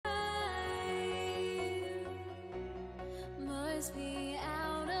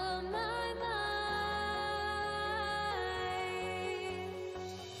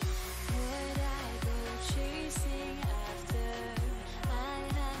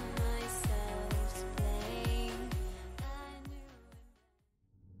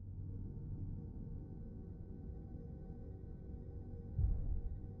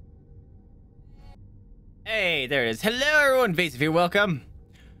Hey, there it is. Hello, everyone. Vaesive here. Welcome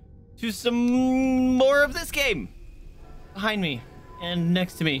to some more of this game. Behind me and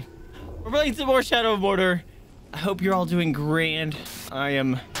next to me, we're playing some more Shadow of Mordor. I hope you're all doing grand. I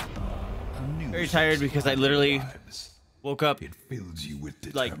am very tired because I literally woke up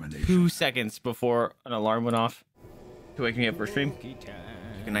like 2 seconds before an alarm went off to wake me up for stream.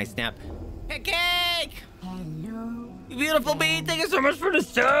 Took a nice nap. Hey, cake! Hello. You beautiful bee. Thank you so much for the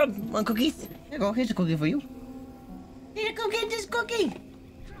sub. Want cookies? Here you go. Here's a cookie for you. Here, go get this cookie.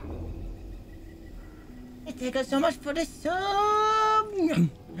 Hey, thank you so much for the sub. You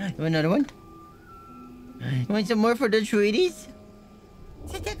want another one? You want some more for the treaties?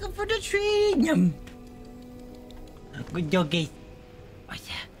 Thank you for the treat. Good doggies.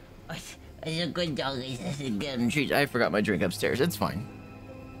 Good doggies. Good treats. I forgot my drink upstairs. It's fine.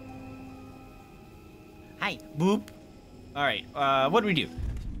 Hi, boop. All right, what did we do?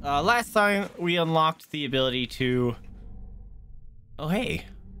 Last time we unlocked the ability to... Oh, hey.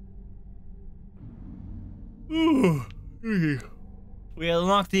 Ooh. We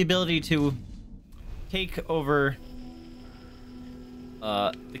unlocked the ability to take over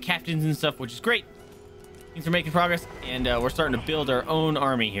the captains and stuff, which is great. Things are making progress, and we're starting to build our own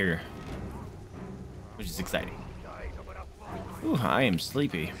army here, which is exciting. Ooh, I am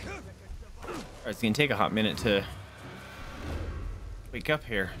sleepy. All right, it's gonna take a hot minute to wake up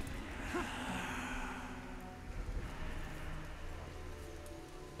here.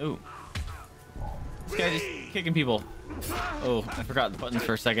 Ooh. This guy just kicking people. Oh, I forgot the buttons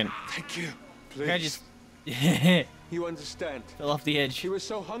for a second. Thank you. This guy just You understand. fell off the edge. He was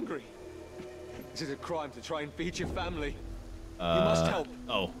so hungry. Is it a crime to try and feed your family? You must help.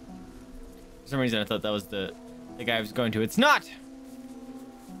 Oh. For some reason I thought that was the guy I was going to. It's not!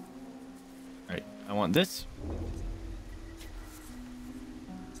 Alright, I want this.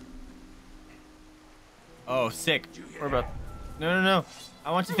 Oh, sick. We're about... No.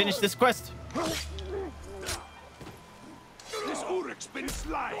 I want to finish this quest. This Ulrich's been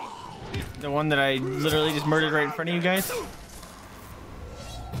slain. The one that I literally just murdered right in front of you guys.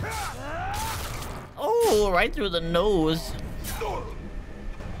 Oh, right through the nose.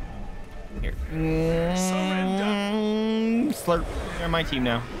 Here. Slurp. They're my team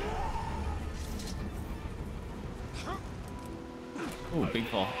now. Oh, big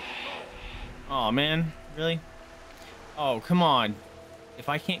fall. Oh, man. Really? Oh, come on. If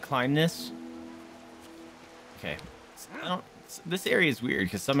I can't climb this... Okay. This area is weird,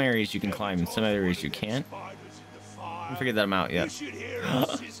 because some areas you can climb and some areas you can't. I haven't figured that out yet.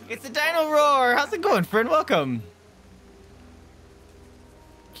 It's the Dino Roar! How's it going, friend? Welcome!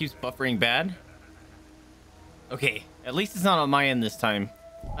 Keeps buffering bad. Okay, at least it's not on my end this time.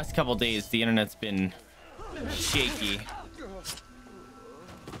 Last couple days, the internet's been shaky.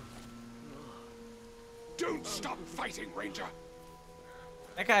 Don't stop fighting, Ranger.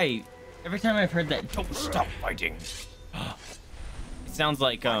 That guy, every time I've heard that, don't stop fighting. It sounds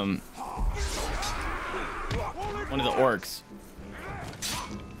like, one of the orcs.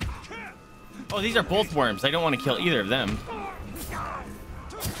 Oh, these are both worms. I don't want to kill either of them.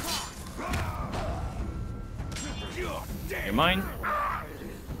 You're mine.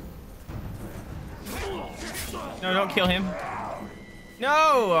 No, don't kill him.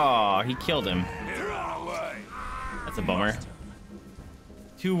 No! Oh, he killed him. That's a bummer.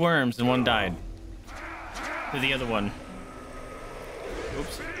 2 worms and 1 died. To the other one.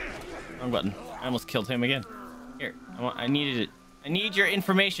 Oops. Wrong button. I almost killed him again. Here. I needed it. I need your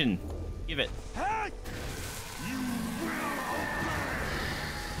information. Give it.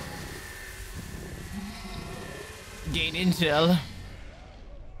 Gain intel.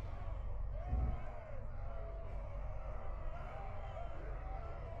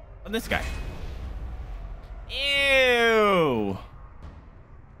 On this guy. Ew.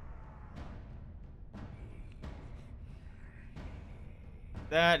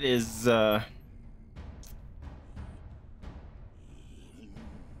 That is, that's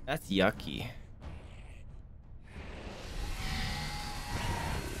yucky.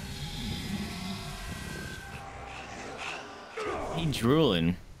 He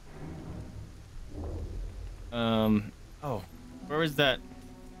drooling. Oh, where was that?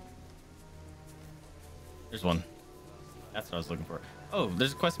 There's one. That's what I was looking for. Oh,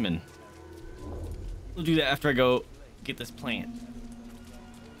 there's a questman. We'll do that after I go get this plant.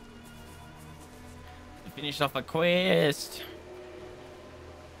 Finish off a quest.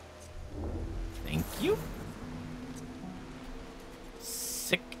 Thank you.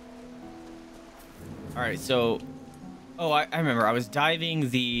 Sick. All right, so... Oh, I remember. I was diving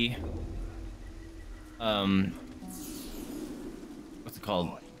the... What's it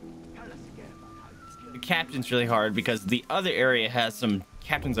called? captains really hard because the other area has some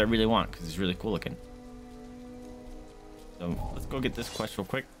captains I really want because it's really cool looking. So let's go get this quest real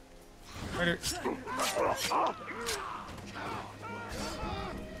quick. Murder.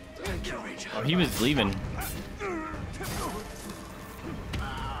 Oh, he was leaving.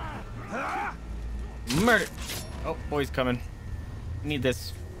 Murder. Oh, boy's coming. Need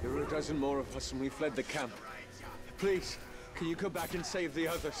this. There were a dozen more of us and we fled the camp. Please, can you come back and save the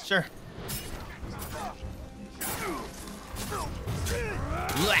others? Sure.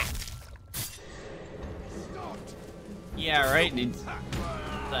 Yeah, right. It's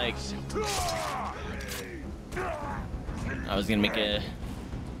like I was gonna make a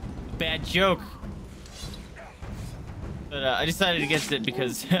bad joke, but I decided against it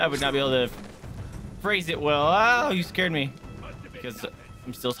because I would not be able to phrase it well. Oh, you scared me because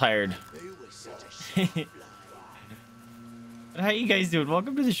I'm still tired. But how you guys doing?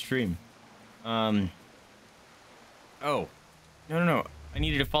 Welcome to the stream. Oh, no. I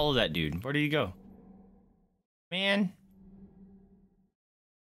needed to follow that dude. Where did he go? Man.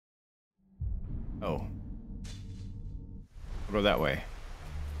 Oh. I'll go that way.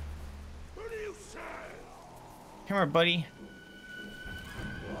 Come here, buddy.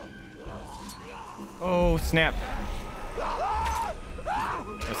 Oh, snap.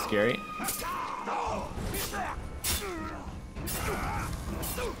 That's scary.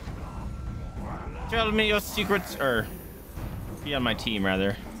 Tell me your secrets, or be on my team,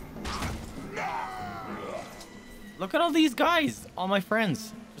 rather. Look at all these guys, all my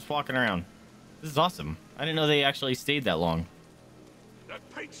friends, just walking around. This is awesome. I didn't know they actually stayed that long. That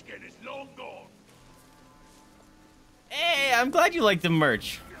pigskin is long gone. Hey, I'm glad you like the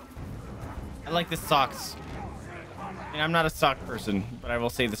merch. I like the socks. And I'm not a sock person, but I will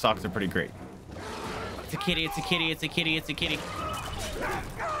say the socks are pretty great. It's a kitty, it's a kitty, it's a kitty, it's a kitty.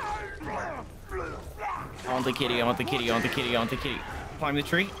 I want the kitty, I want the kitty, I want the kitty, I want the kitty. Climb the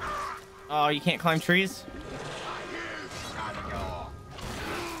tree? Oh, you can't climb trees?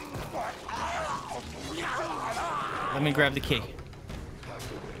 Let me grab the kitty.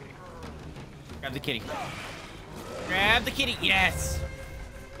 Grab the kitty. Grab the kitty, yes!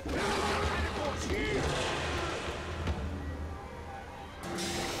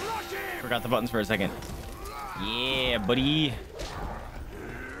 Forgot the buttons for a second. Yeah, buddy.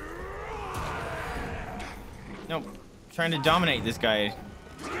 Nope. Trying to dominate this guy.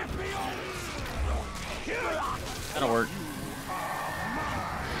 That'll work.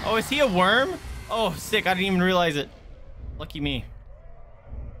 Oh, is he a worm? Oh, sick. I didn't even realize it. Lucky me.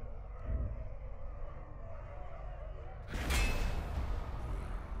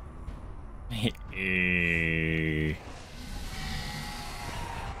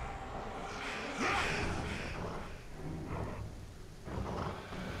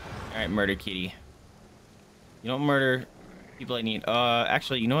 Alright, murder kitty. You don't murder people I need.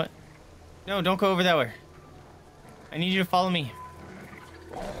 Actually, you know what? No, don't go over that way. I need you to follow me.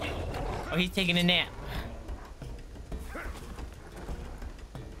 Oh, he's taking a nap.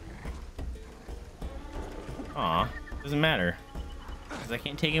 Aw, doesn't matter. Because I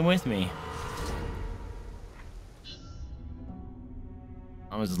can't take him with me.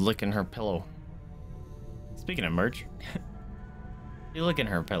 I was licking her pillow. Speaking of merch, you're licking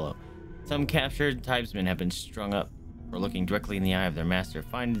her pillow. Some captured tribesmen have been strung up for looking directly in the eye of their master.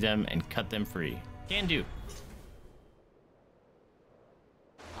 Find them and cut them free. Can do.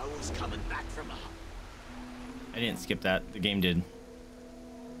 I was coming back from a... I didn't skip that. The game did.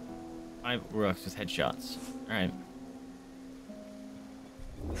 5 rooks with headshots. Alright.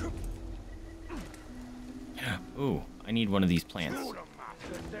 Ooh, I need one of these plants.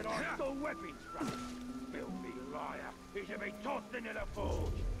 There are no weapons, brother. Filthy liar. He should be tossed into the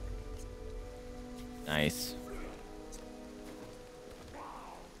forge. Nice.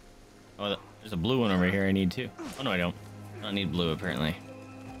 Oh, there's a blue one over here I need too. Oh, no, I don't. I don't need blue, apparently.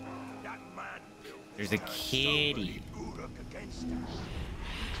 There's a kitty.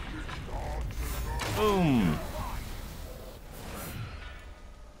 Boom.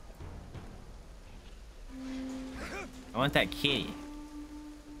 I want that kitty.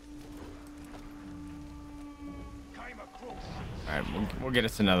 Alright, we'll get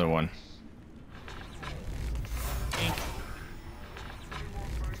us another one. Ink.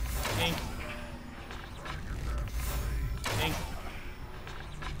 Ink. Ink.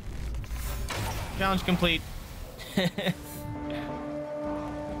 Challenge complete.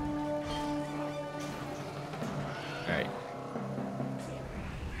 Alright.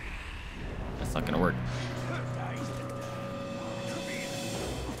 That's not gonna work.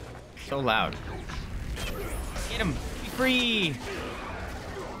 So loud. Get him! Be free!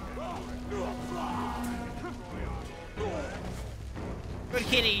 Good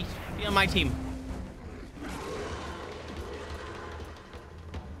kitty. Be on my team.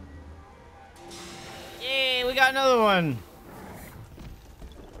 Yay, we got another one.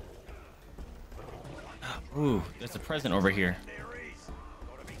 Ooh, there's a present over here.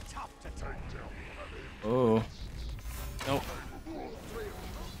 Oh. Nope.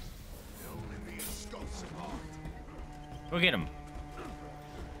 Go get him.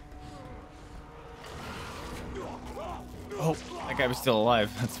 Oh, that guy was still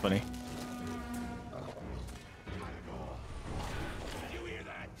alive. That's funny.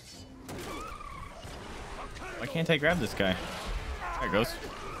 Why can't I grab this guy? There it goes.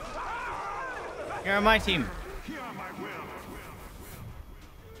 You're on my team.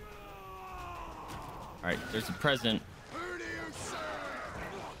 Alright, there's a present.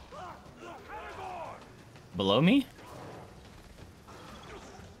 Below me?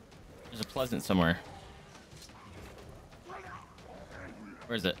 There's a pleasant somewhere.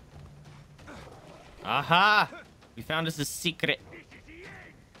 Where is it? Aha! We found us a secret.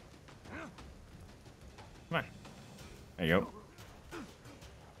 Come on. There you go.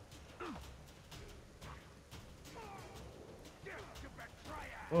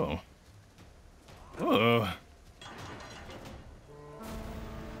 Whoa. Whoa.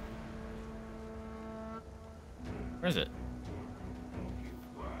 Where is it?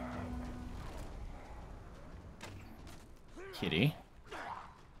 Kitty.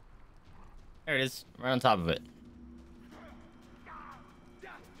 There it is, right on top of it.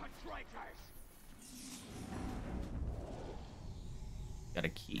 Got a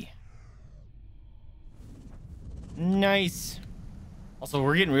key. Nice. Also,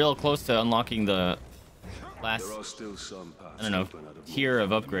 we're getting real close to unlocking the last, I don't know, tier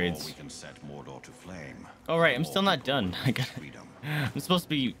of upgrades. We can set Mordor to flame. Oh right, I'm still not done. I'm supposed to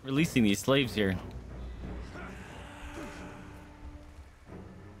be releasing these slaves here.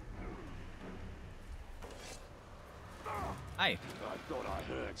 Hi. I thought I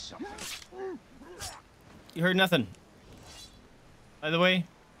heard something. You heard nothing. By the way,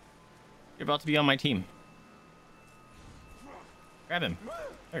 you're about to be on my team. Grab him.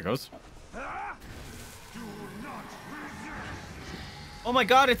 There it goes. Oh my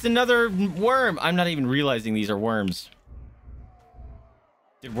god, it's another worm. I'm not even realizing these are worms.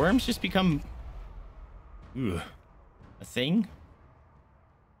 Did worms just become a thing?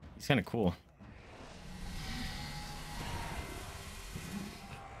 He's kind of cool.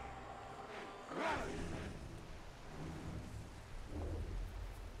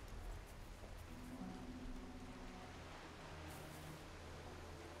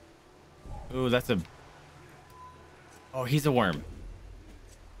 Ooh, that's a... Oh, he's a worm.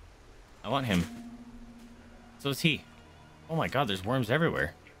 I want him. So is he. Oh my god, there's worms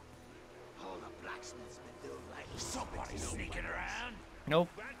everywhere. Somebody's sneaking around. Nope.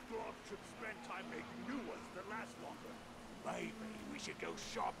 That Graugs should spend time making new ones that last longer. Maybe we should go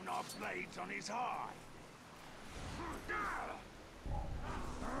sharpen our blades on his eye.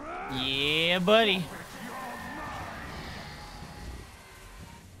 Yeah, buddy.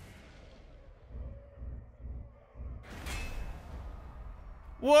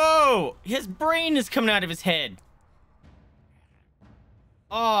 Whoa! His brain is coming out of his head.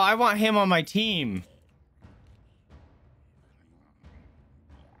 Oh, I want him on my team.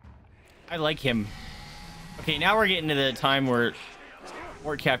 I like him. Okay, now we're getting to the time where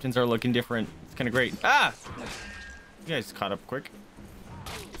war captains are looking different. It's kind of great. Ah! You guys caught up quick.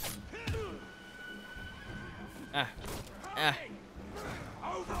 Ah. Ah.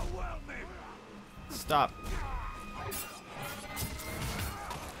 Stop.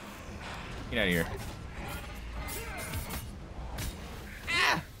 Get out of here.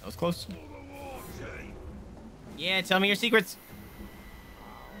 Ah! That was close. Yeah, tell me your secrets.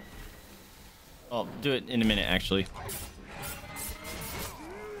 I'll do it in a minute, actually.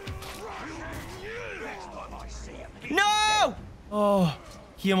 No! Oh,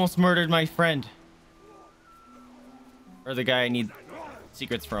 he almost murdered my friend. Or the guy I need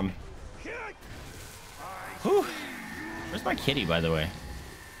secrets from. Whew. Where's my kitty, by the way?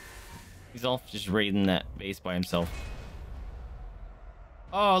 He's all just raiding that base by himself.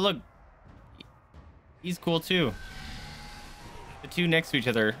 Oh, look. He's cool, too. The two next to each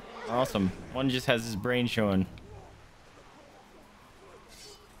other are awesome. One just has his brain showing.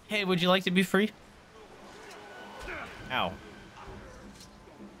 Hey, would you like to be free? Ow.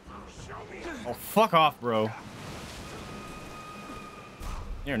 Oh, fuck off, bro.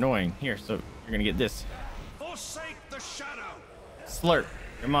 You're annoying. Here, so you're gonna get this. Forsake the shadow. Slurp.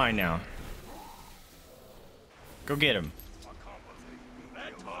 You're mine now. Go get him.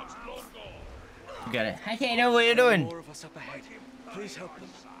 You got it. I can't know what you're doing. More of us up ahead. Please help them.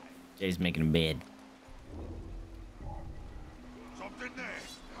 Jay's making a bed. Something there.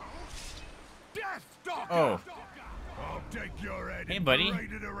 Death Stalker! Oh. I'll take your head Hey, and buddy.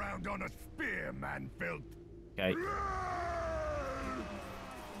 parade it around on a spear, man-filth. Okay.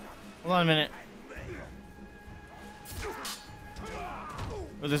 Hold on a minute.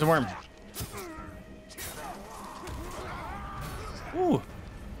 Oh, there's a worm. Ooh.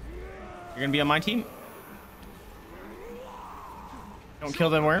 You're gonna be on my team? Don't kill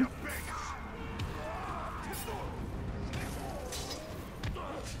that worm.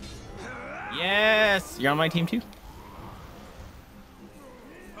 Yes! You're on my team too?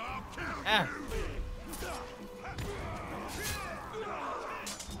 Ah.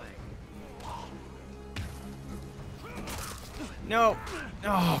 No.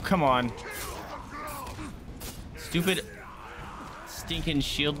 Oh, come on. Stupid stinking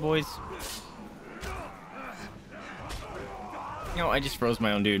shield boys. No, I just froze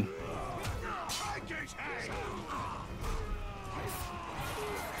my own dude.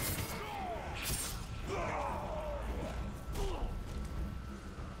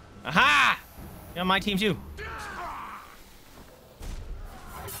 Aha! You're on my team too.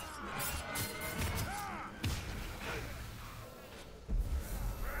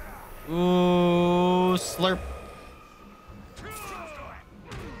 Ooh, slurp.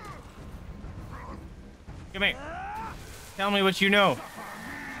 Come here. Tell me what you know.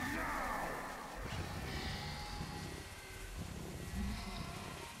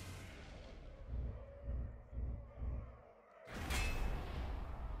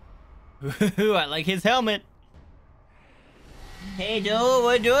 Ooh, I like his helmet. Hey, Joe,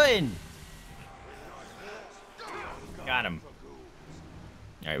 what doing? Got him.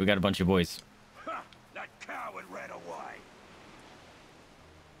 All right, we got a bunch of boys. That coward ran away.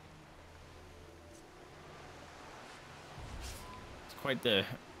 It's quite the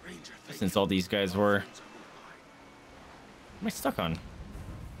distance all these guys were. What am I stuck on?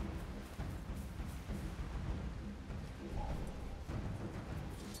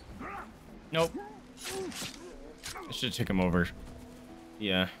 Nope. I should have took him over.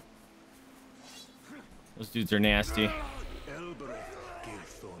 Yeah. Those dudes are nasty.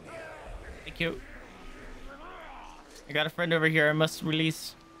 Thank you. I got a friend over here I must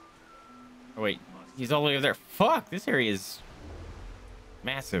release. Oh, wait. He's all the way over there. Fuck, this area is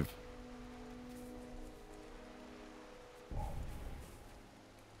massive.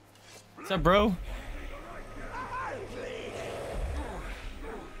 What's up, bro?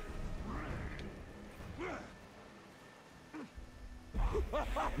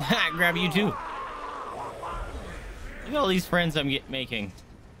 Grab you too. Look at all these friends I'm making.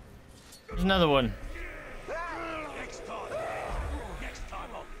 There's another one. Next time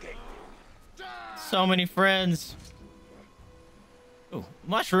I'll get you. So many friends. Oh,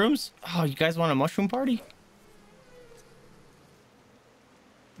 mushrooms. Oh, you guys want a mushroom party?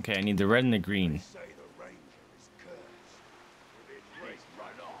 Okay, I need the red and the green. Say the ranger is cursed. If it is run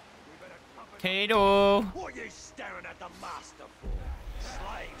off, we better cover. Kato. What are you staring at the master for?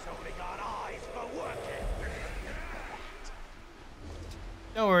 Slaves only got eyes for working.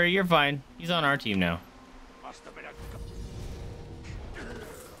 Don't worry, you're fine. He's on our team now. Must have been a.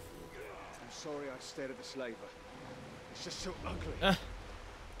 I'm sorry I stared at the slaver. It's just so ugly. Uh, I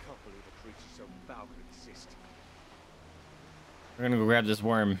can't believe a creature so foul could exist. we're gonna go grab this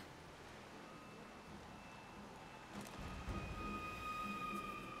worm.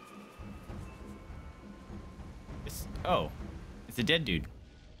 Oh, it's a dead dude.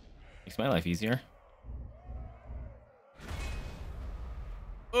 Makes my life easier.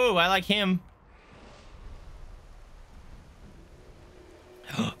 Oh, I like him.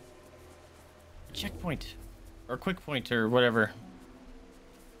 Checkpoint. Or quick point or whatever.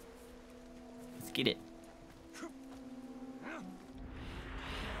 Let's get it.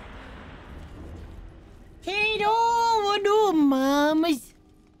 Kato, what do, mamas?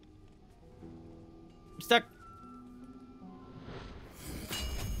 I'm stuck.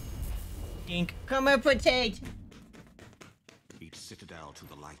 Dink. Come here, potato. Each citadel to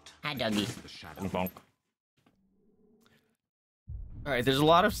the light. Hi, doggy. The shadow. Bonk. All right, there's a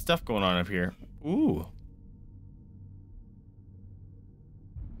lot of stuff going on up here. Ooh.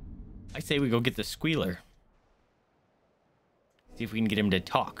 I say we go get the squealer. See if we can get him to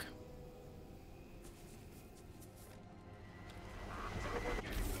talk.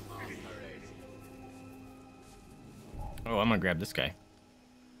 Oh, I'm gonna grab this guy.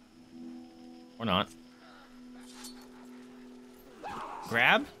 Or not.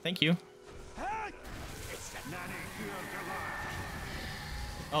 Grab? Thank you.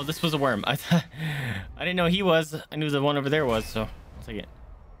 Oh, this was a worm. I didn't know he was. I knew the one over there was, so I'll take it.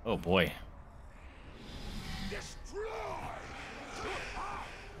 Oh boy.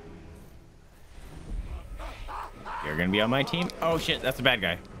 You're gonna be on my team? Oh shit, that's a bad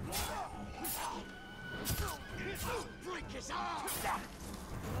guy.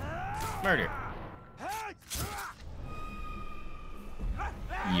 Murder.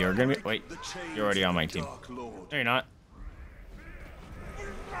 You're gonna be. Wait, you're already on my team. No, you're not.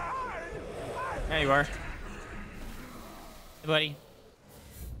 There you are. Hey, buddy.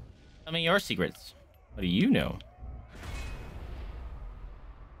 Tell me your secrets. What do you know?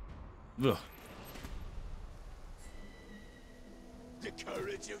 Ugh.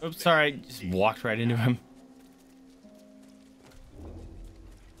 Oops, sorry. I just walked right into him.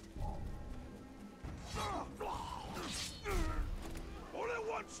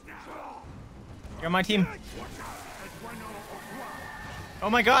 You're on my team. Oh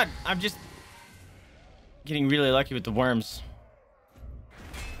my god, I'm just getting really lucky with the worms.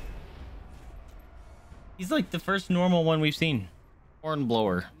 He's like the first normal one we've seen.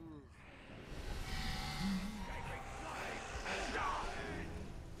 Hornblower.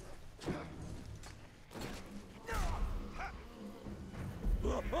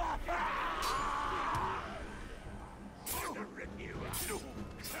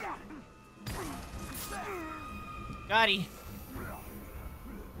 Got he.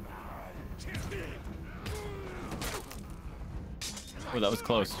 Oh, that was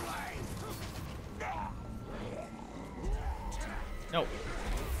close. No.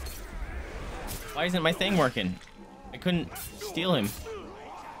 Why isn't my thing working? I couldn't steal him.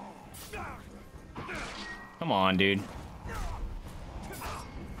 Come on, dude.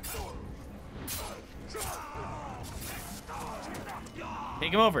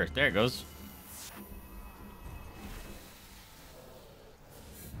 Take him over. There it goes.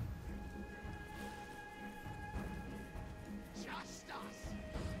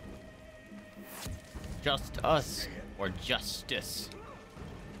 Just us or justice.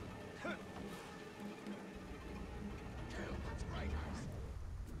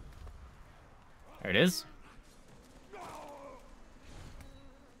 There it is. We're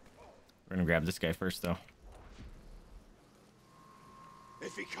gonna grab this guy first, though.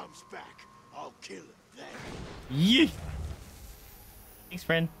 If he comes back, I'll kill him then. Yee! Thanks,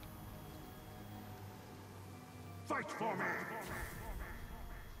 friend. Fight for me!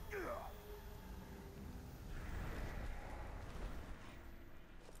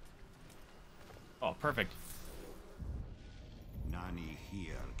 Oh, perfect. Nani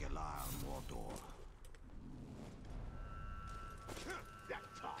here, Galar Mordor. That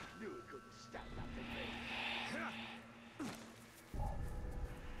top knew he couldn't stand up to me.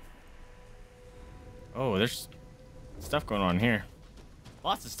 Oh, there's stuff going on here.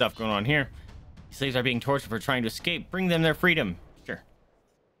 Lots of stuff going on here. These slaves are being tortured for trying to escape. Bring them their freedom. Sure.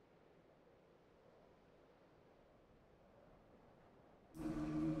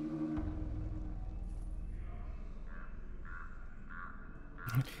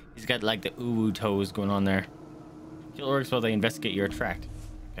 He's got like the uwu toes going on there. Kill orcs while they investigate your tract.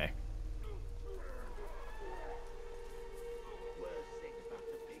 Okay.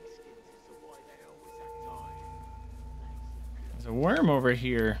 There's a worm over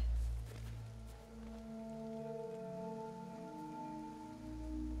here.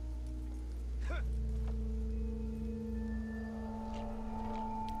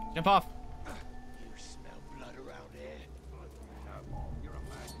 Jump off. You smell blood around here? You're a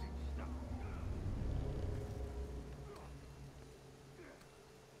madman.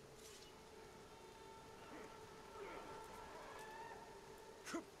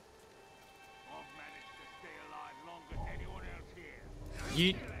 I've managed to stay alive longer than anyone else here.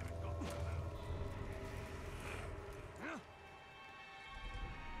 Yeet.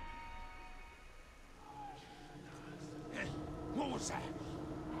 What was that?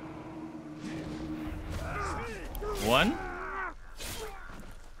 One.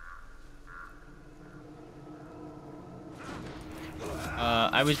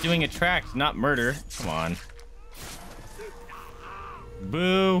 I was doing a tract, not murder. Come on.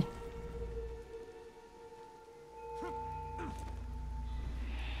 Boo.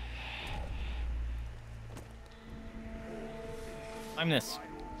 Climb this.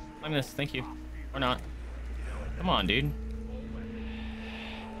 Climb this. Thank you. Or not. Come on, dude.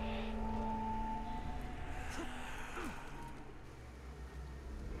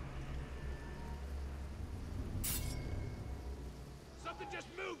 Something just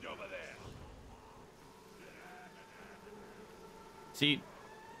moved over there. See,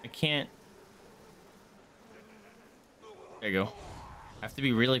 I can't. There you go. I have to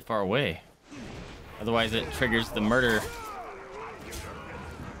be really far away. Otherwise, it triggers the murder.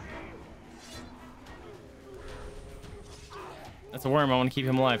 That's a worm. I want to keep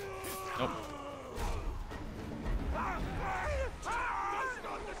him alive. Nope.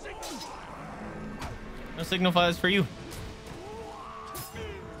 No signal fires for you.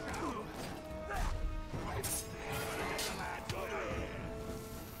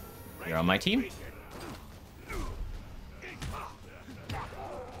 You're on my team.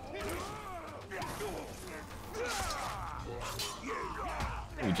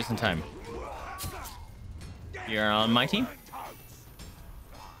 Ooh, just in time. You're on my team.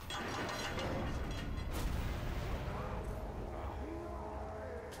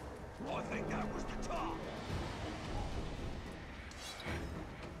 I think that was the top.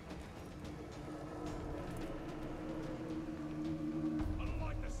 I don't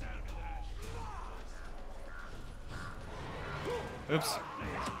like the sound of that. Oops.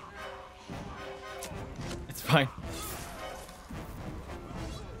 It's fine.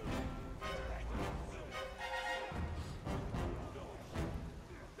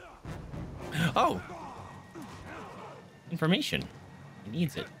 Oh! Information. He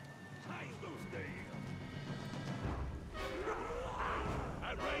needs it.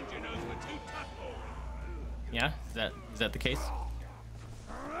 That ranger knows we're too tough for him. Yeah? Is that the case?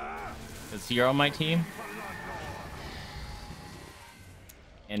 Because you're on my team.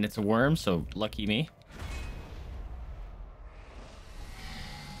 And it's a worm, so lucky me.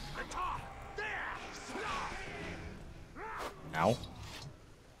 Ow.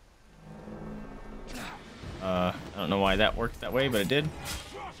 I don't know why that worked that way, but it did.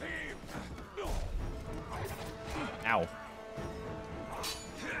 Ow.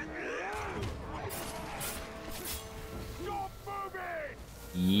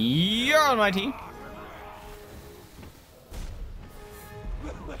 You're on my team.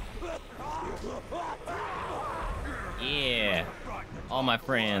 Yeah. All my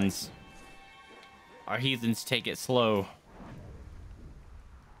friends. Our heathens take it slow.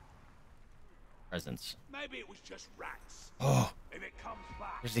 Presents. Maybe it was just rats. Oh, If it comes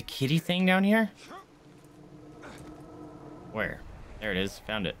back. there's a kitty thing down here? Where? There it is.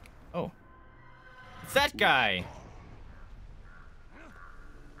 Found it. Oh. It's that guy.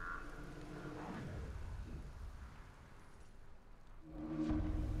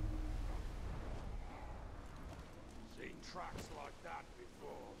 Seen tracks like that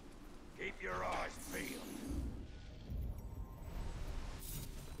before. Keep your eyes peeled.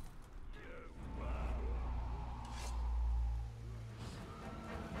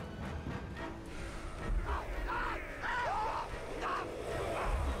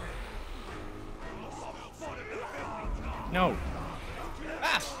 No.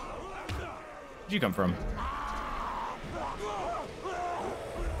 Ah! Where'd you come from?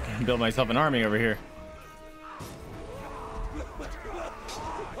 Build myself an army over here.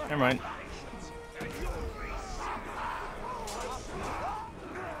 Never mind.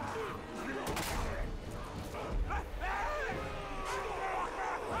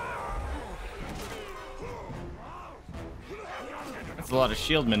 That's a lot of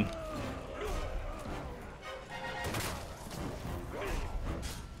shieldmen.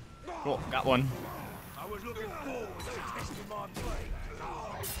 Cool, got one. I was looking forward to testing my blade.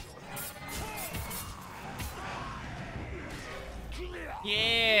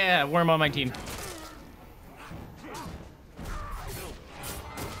 Yeah, worm on my team.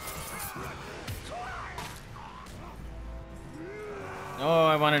 Oh,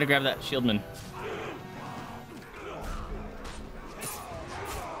 I wanted to grab that shieldman.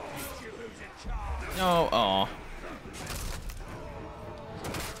 No, oh.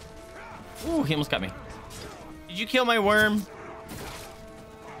 Ooh, he almost got me. Did you kill my worm?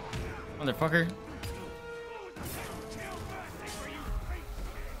 Motherfucker.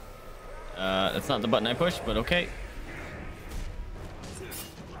 That's not the button I pushed, but okay.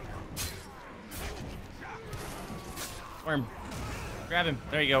 Worm. Grab him.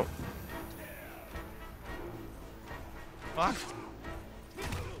 There you go. Fuck.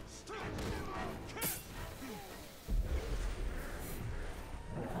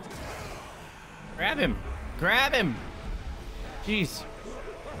 Grab him. Grab him. Jeez.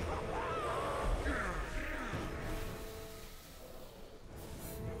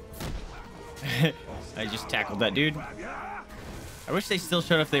 I just tackled that dude. I wish they still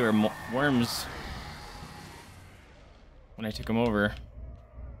showed if they were worms when I took him over.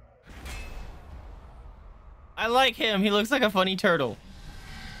 I like him. He looks like a funny turtle.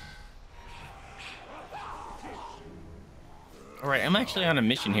 All right, I'm actually on a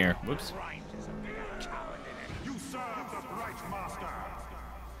mission here. Whoops. You serve the bright master.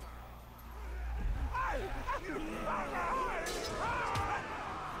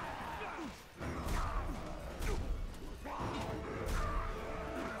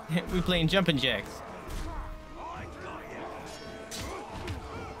 We playing jumping jacks.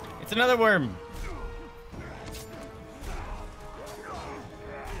 It's another worm.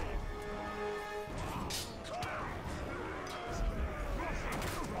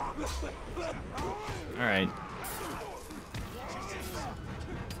 All right.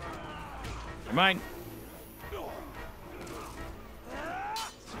 Never mind.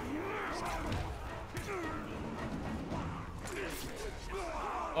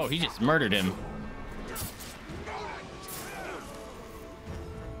 Oh, he just murdered him.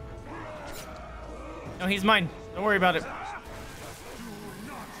 No, he's mine. Don't worry about it.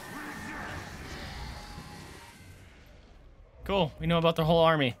 Cool. We know about the whole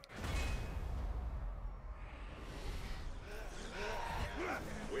army.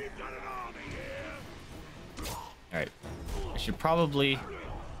 All right. I should probably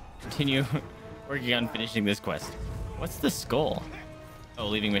continue working on finishing this quest. What's the skull? Oh,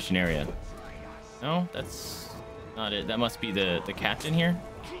 leaving mission area. No, that's not it. That must be the captain here.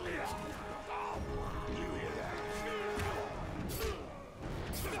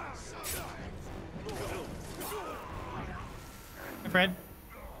 Hi, Fred.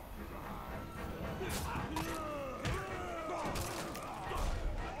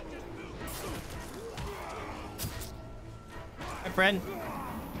 Hi, Fred.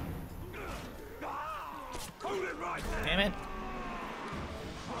 Damn it.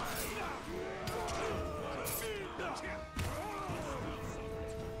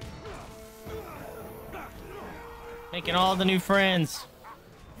 Making all the new friends.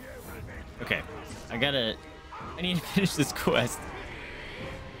 Okay, I need to finish this quest.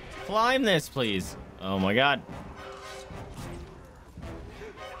 Climb this, please. Oh my god.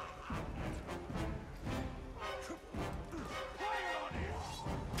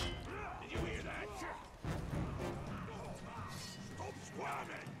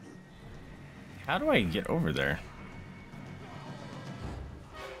 How do I get over there?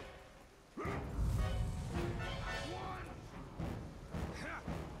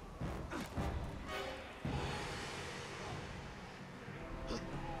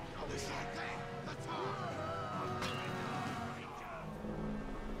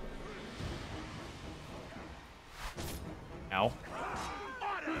 Ow.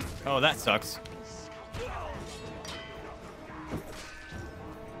 Oh, that sucks.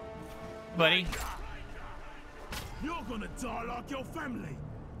 Buddy. You're gonna die like your family,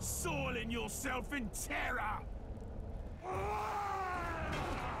 soiling yourself in terror.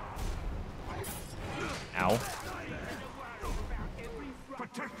 Ow.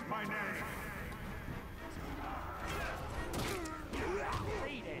 Protect my name.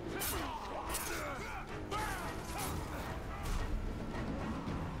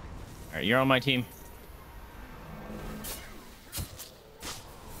 All right, you're on my team.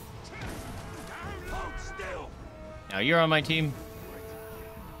 Now you're on my team.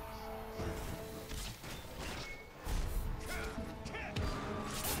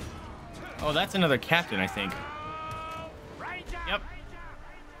 Oh, that's another captain, I think. Yep.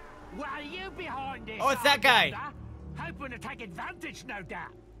 What are you behind this? Oh, it's that guy. Hoping to take advantage, no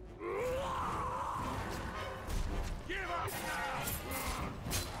doubt.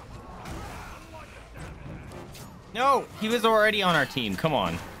 No, he was already on our team. Come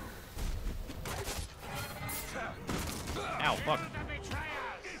on. Ow, fuck.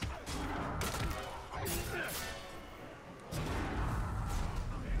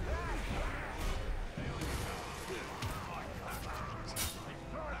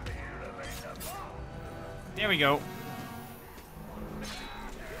 There we go.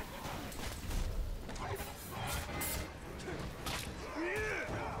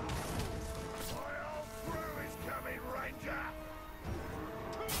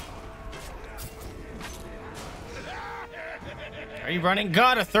 Are you running?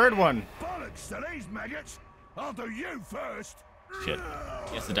 God, a third one. Bollocks to these maggots. I'll do you first. Shit.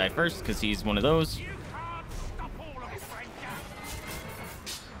 He has to die first because he's one of those. You can't stop all of it, Ranger.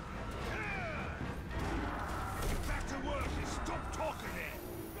 Back to work and stop talking here.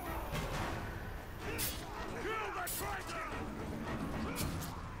 Kill the traitor!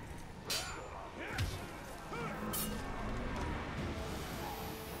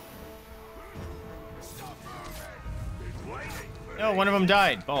 Stop moving! He's waiting. No, one of them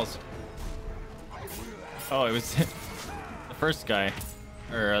died. Balls. Oh, it was the first guy.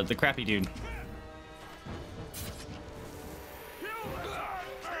 Or the crappy dude.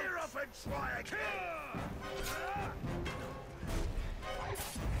 Tear up and try again!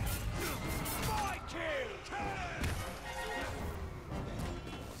 My kill!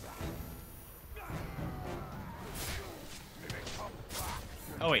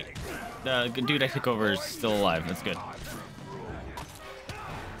 Oh wait, the dude I took over is still alive. That's good.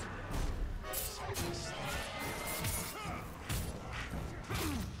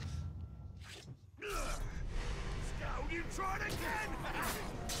 You tried again!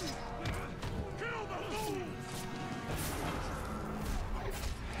 Kill the fool!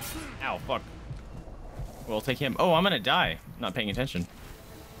 Ow, fuck. We'll take him. Oh, I'm gonna die. Not paying attention.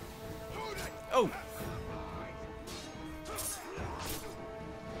 Oh!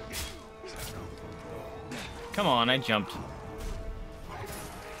 Come on, I jumped.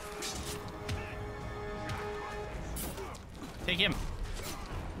 Take him.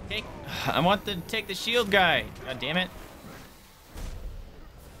 Take. I want to take the shield guy. God damn it.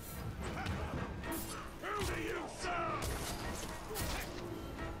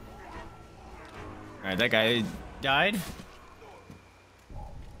 Alright, that guy died.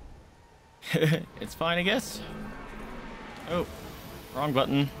 It's fine, I guess. Oh, wrong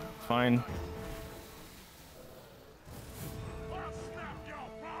button. Fine.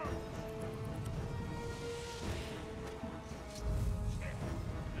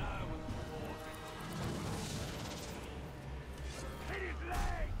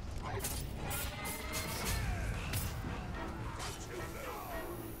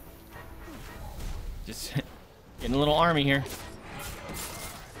 Just getting a little army here.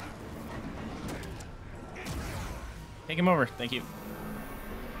 Take him over. Thank you.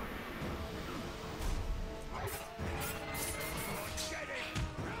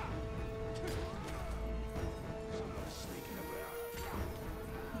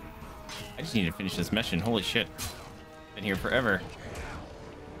 I just need to finish this mission. Holy shit. Been here forever.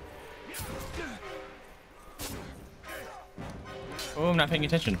 Oh, I'm not paying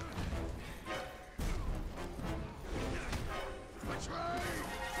attention.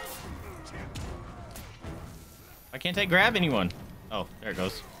 Why can't I grab anyone? Oh, there it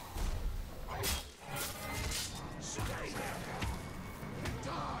goes.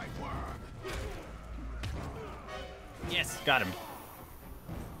 Yes, got him.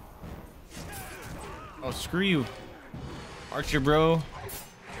 Oh, screw you. Archer bro.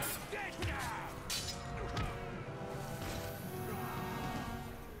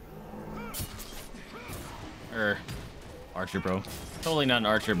 Archer bro. Totally not an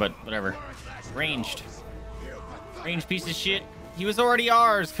archer, but whatever. Ranged. Ranged piece of shit. He was already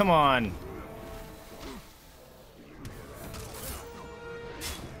ours. Come on.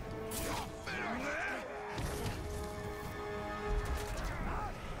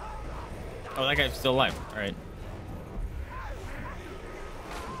 Oh, that guy's still alive. All right.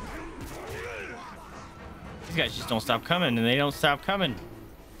 These guys just don't stop coming, and they don't stop coming.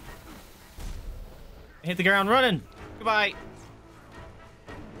 I hit the ground running. Goodbye.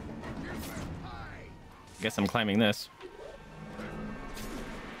 Guess I'm climbing this.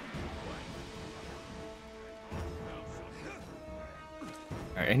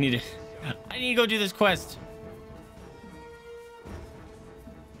 All right, I need to go do this quest.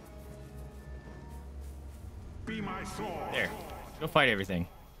 Be my sword. There. Go fight everything.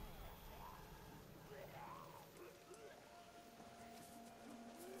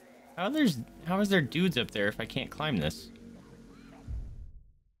 How is there dudes up there if I can't climb this?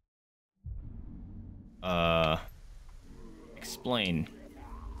 Explain.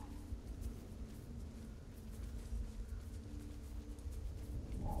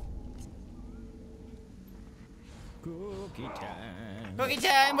 Cookie time. Cookie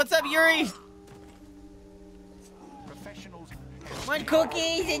time. What's up, Yuri? Professionals. Want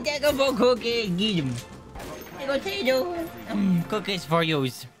cookies and take a for cookies. Get them. Potato. Cookies for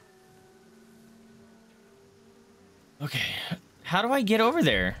yous. Okay. How do I get over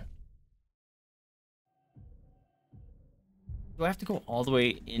there? Do I have to go all the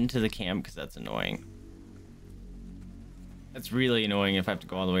way into the camp? Because that's annoying. That's really annoying if I have to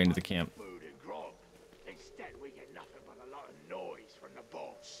go all the way into the camp. Food and grog. Instead, we get nothing but a lot of noise from the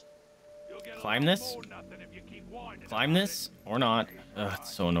boss. You'll get Climb this? more nothing if you keep whining Climb about this or not? Ugh,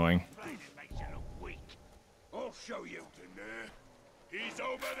 it's so annoying. it. It makes you look weak. I'll show you, Daenerys. He's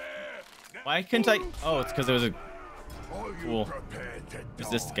over there. Why couldn't I? Oh, it's because it was a. Are you Cool. prepared to Is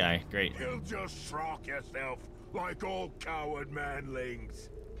this die? guy? Great. You'll just shock yourself like all coward manlings.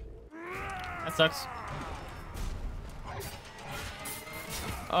 That sucks.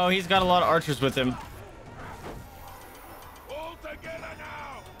 Oh, he's got a lot of archers with him. All together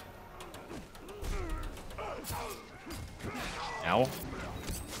now. Ow.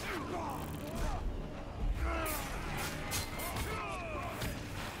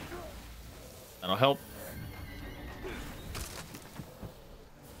 That'll help.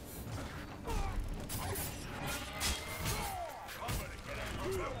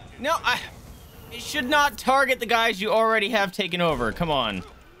 No, it should not target the guys you already have taken over. Come on.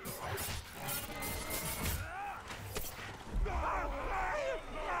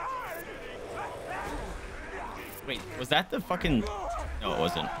 Wait, was that the fucking... No, it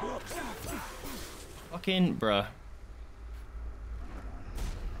wasn't. Fucking bruh.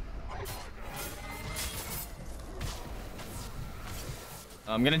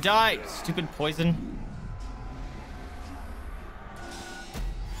 I'm gonna die. Stupid poison.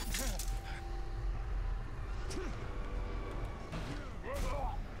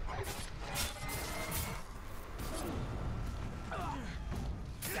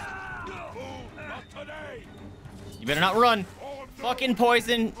 You better not run. Fucking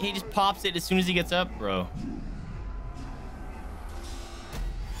poison. He just pops it as soon as he gets up, bro.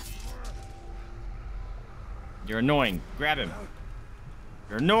 You're annoying. Grab him.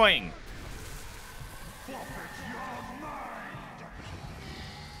 You're annoying.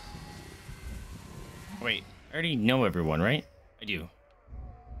 Wait, I already know everyone, right? I do.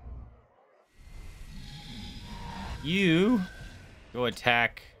 You go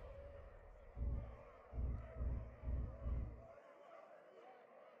attack.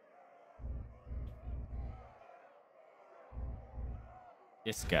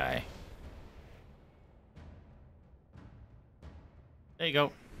 This guy. There you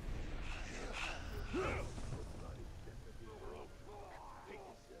go.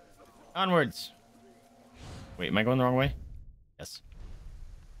 Onwards. Wait, am I going the wrong way? Yes.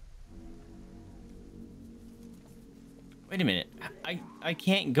 Wait a minute. I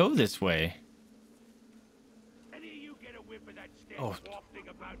can't go this way. Oh,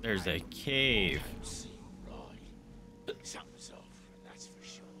 there's a cave. Something's off, that's for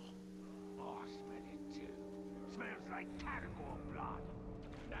sure. Oh, I smell it too. Smells like category blood.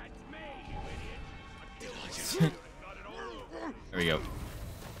 That's me, you idiot. There we go.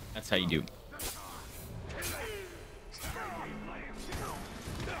 That's how you do.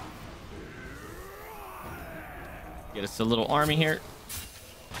 Get us a little army here.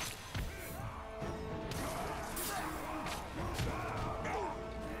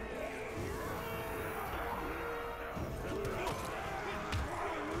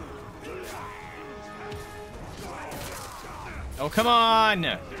 Oh, come on!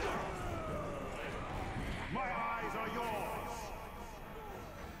 My eyes are yours.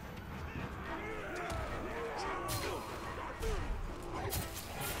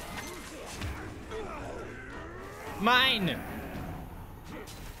 Mine!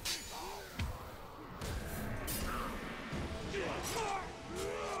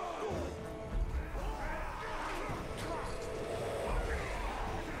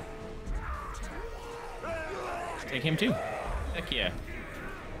 Take him too. Heck yeah.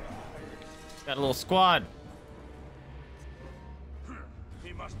 Got a little squad.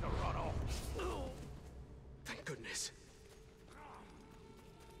 He must have run off. Thank goodness.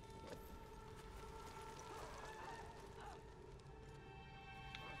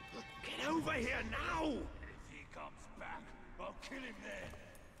 Get over here now! If he comes back, I'll kill him then.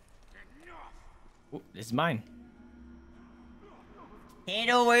 Enough! Ooh, this is mine.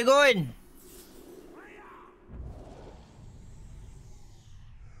 Hello, we're going.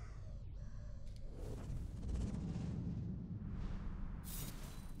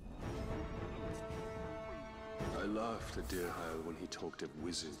 I laughed at Deerhile when he talked of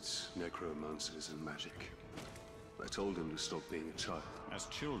wizards, necromancers, and magic. I told him to stop being a child. As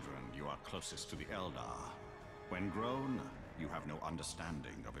children, you are closest to the Eldar. When grown, you have no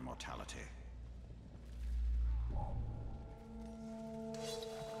understanding of immortality.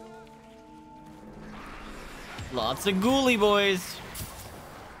 Lots of ghoulie boys.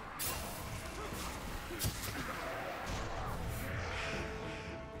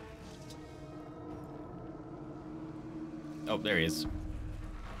 Oh, there he is.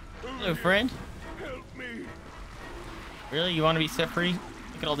 Hello, friend. Help me! Really? You want to be set free?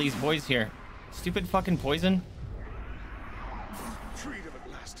 Look at all these boys here. Stupid fucking poison. Freedom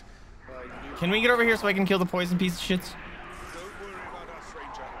at last. Can we get over here so I can kill the poison piece of shits? Don't worry about us,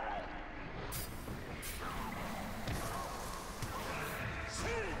 Ranger.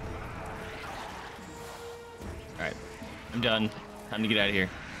 Alright. I'm done. Time to get out of here.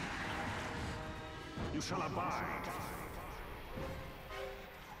 You shall abide.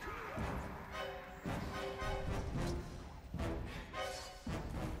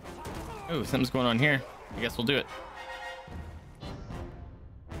 Oh, something's going on here. I guess we'll do it.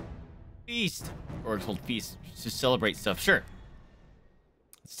 Feast! Or it's called feast. Just celebrate stuff. Sure.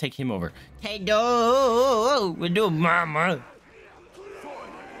 Let's take him over. Hello, we're doing mama.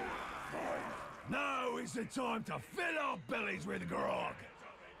 Now is the time to fill our bellies with grog.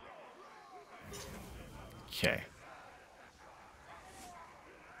 Okay.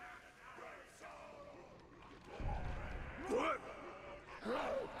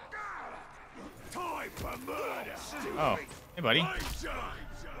 Time for murder. Oh, hey, buddy. RAINJA!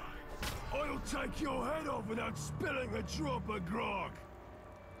 I'll take your head off without spilling a drop of grog.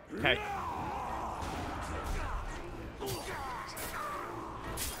 Okay.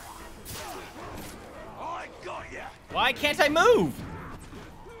 I got ya. Why can't I move?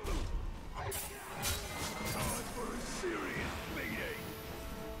 Time for a serious beating.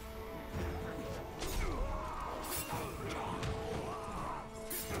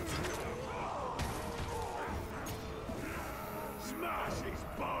 Smash his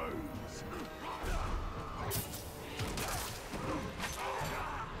bones.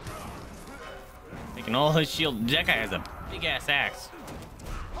 Taking all his shield. That guy has a big ass axe.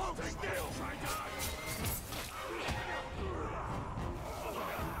 Hold still.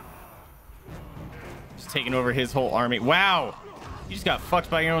 Just taking over his whole army. Wow. You just got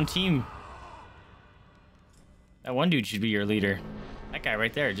fucked by your own team. That one dude should be your leader. That guy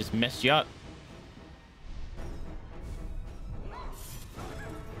right there just messed you up.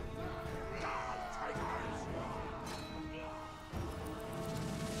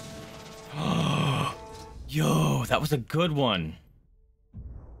 Yo, that was a good one.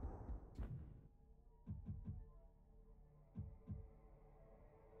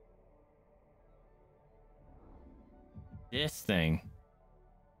 This thing.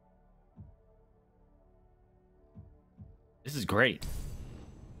 This is great.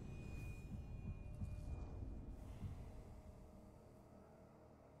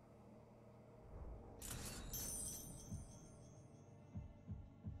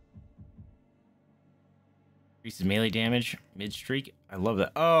 Increases melee damage mid streak. I love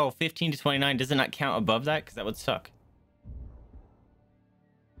that. Oh, 15 to 29. Does it not count above that? Because that would suck.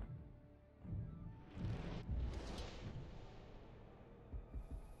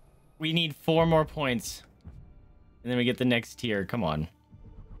 We need 4 more points. And then we get the next tier. Come on.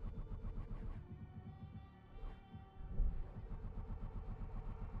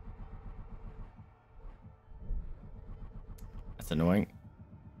 That's annoying.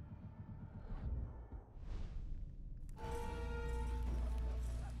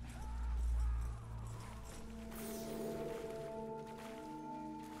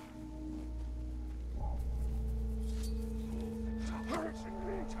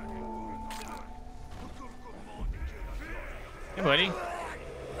 Hey, buddy.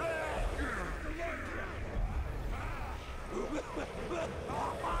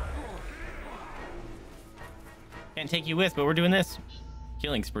 Can't take you with, but we're doing this.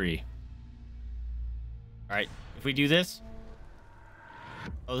 Killing spree. Alright, if we do this...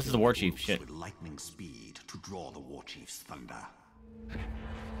 Oh, this is the war chief. Shit. With lightning speed to draw the war chief's thunder.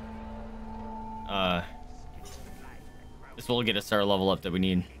 This will get us our level up that we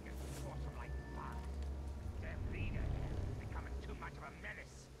need.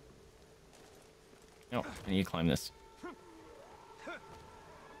 No, I need to climb this.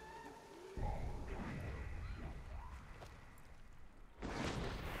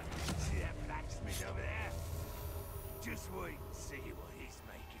 See that blacksmith over there? Just wait and see what he's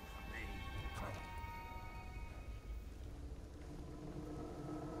making for me.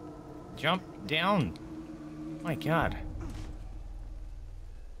 Jump down. My God.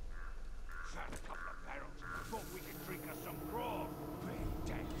 Found a couple of barrels. Thought we could drink us some grog. But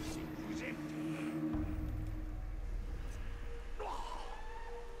damn, it was empty.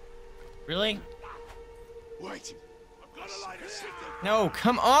 Really? Wait, I've got to light a signal. No,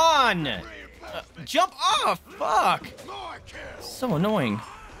 come on! Jump off! Fuck! My kill. So annoying.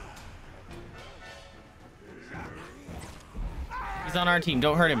 He's on our team.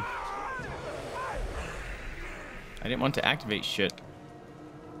 Don't hurt him. I didn't want to activate shit.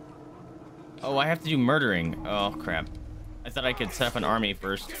 Oh, I have to do murdering. Oh, crap. I thought I could set up an army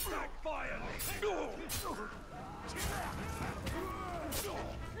first.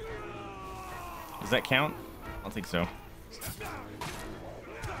 Does that count? I don't think so.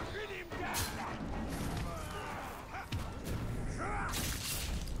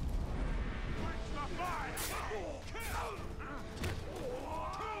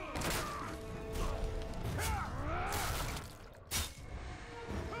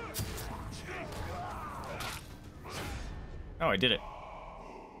 Oh, I did it.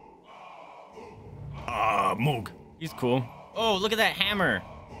 Ah, Moog. He's cool. Oh, look at that hammer.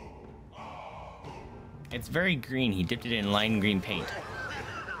 It's very green. He dipped it in lime green paint.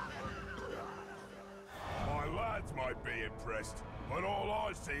 My lads might be impressed, but all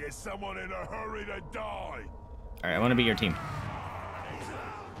I see is someone in a hurry to die. All right, I want to be your team.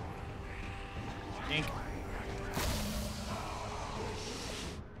 Dink.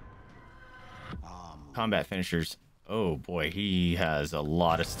 Combat finishers. Oh boy, he has a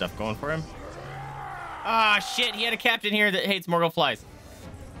lot of stuff going for him. Ah, shit, he had a captain here that hates Morgul flies.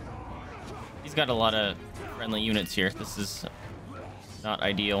 He's got a lot of friendly units here. This is not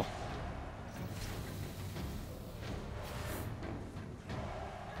ideal.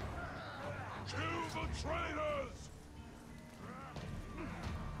 Kill the traitors!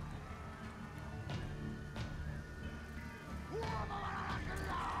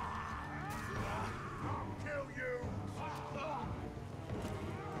 Kill you!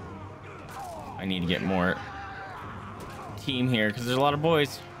 I need to get more team here because there's a lot of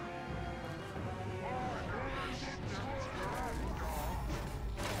boys.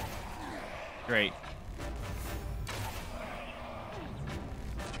 Great.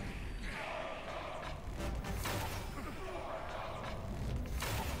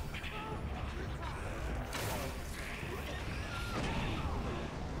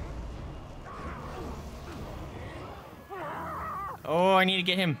 Oh, I need to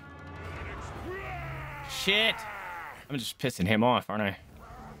get him. Shit. I'm just pissing him off, aren't I?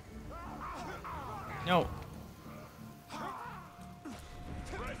 No.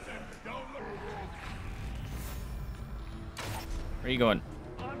 Where are you going?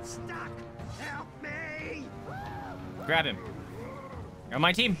 I'm stuck! Help me! Grab him. You're on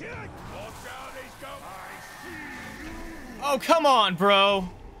my team. Watch out, he's going! Oh, come on, bro.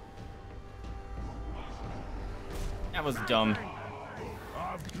 That was dumb.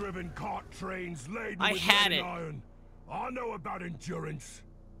 I've driven cart trains laden I with had lead it. and iron. I know about endurance.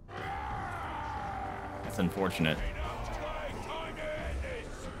 That's unfortunate.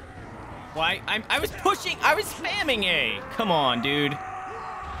 Why? I was pushing. I was spamming A. Come on, dude.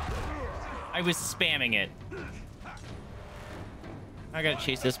 I was spamming it. I gotta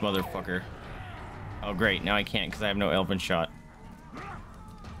chase this motherfucker. Oh, great. Now I can't because I have no elven shot.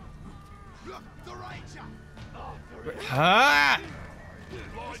 Ah!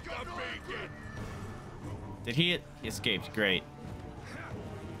 Did he? He escaped. Great.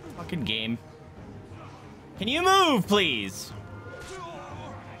 Fucking game. Can you move, please?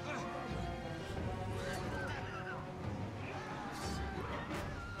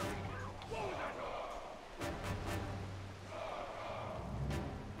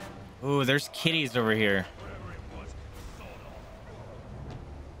 Ooh, there's kitties over here.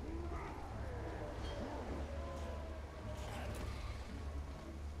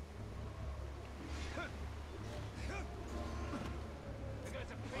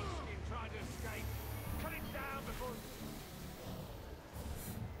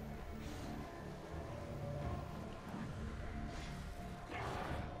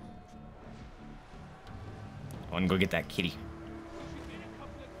 I want to go get that kitty.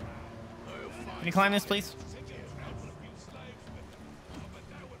 Can you climb this, please?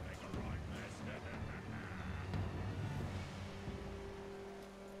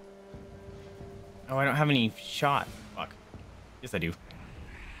 Oh, I don't have any shot. Fuck. Yes, I do.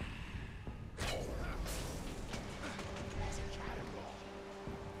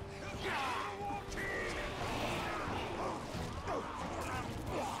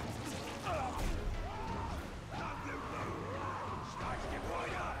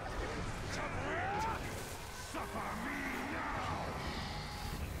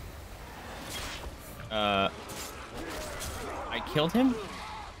 I killed him?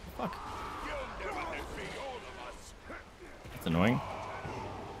 Fuck. That's annoying.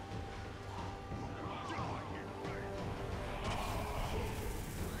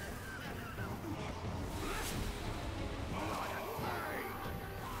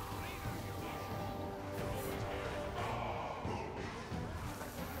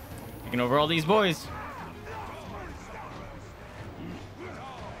 Taking over all these boys.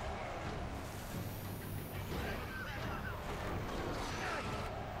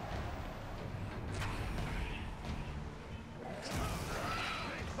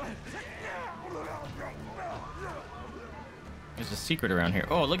 There's a secret around here.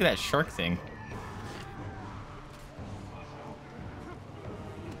 Oh, look at that shark thing.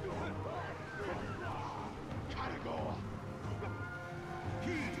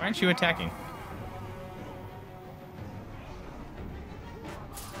 Why aren't you attacking?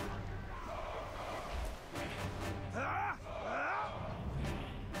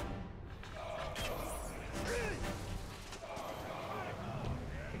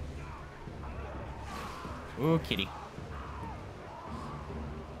 Ooh, kitty.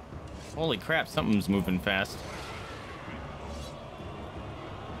 Holy crap, something's moving fast.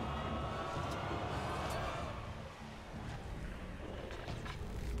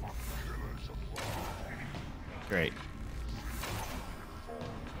 Great.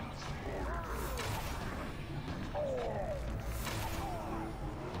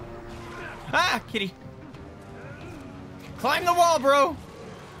 Ah, kitty. Climb the wall, bro.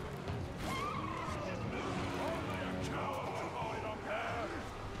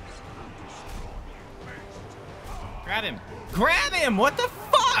 Grab him. Grab him. What the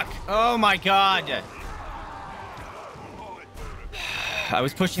fuck? Oh my god. I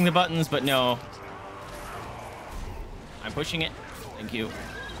was pushing the buttons, but no. I'm pushing it. Thank you.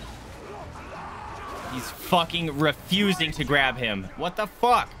 He's fucking refusing to grab him. What the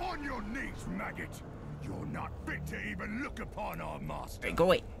fuck? On your knees, maggot. You're not fit to even look upon our master. Hey, go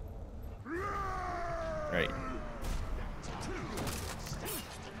away. Right.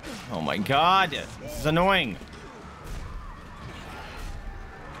 Oh my god. This is annoying.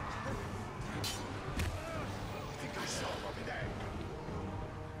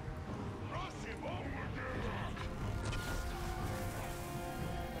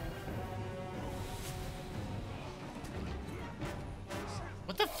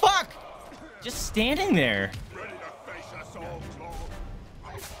 What the fuck? Just standing there. Ready to face us all,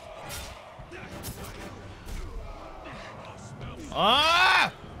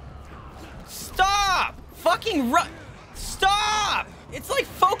 Ah! Stop! Fucking run! Stop! It's like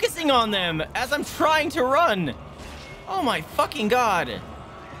focusing on them as I'm trying to run. Oh my fucking god.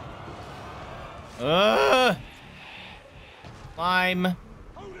 Climb.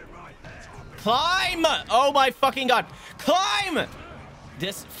 Climb! Oh my fucking god. Climb!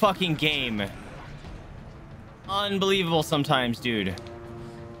 This fucking game. Unbelievable sometimes, dude.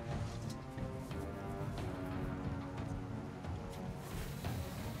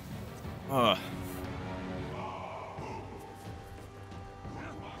 Ugh.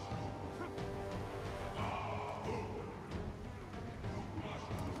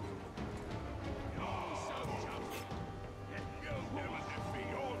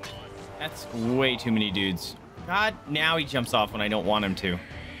 That's way too many dudes. God, now he jumps off when I don't want him to.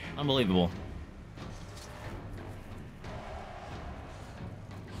 Unbelievable.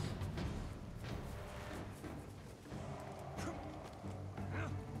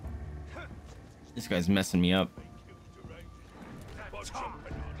 This guy's messing me up.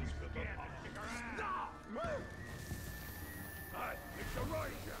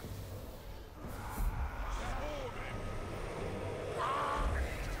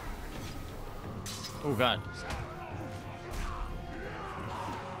 Oh god.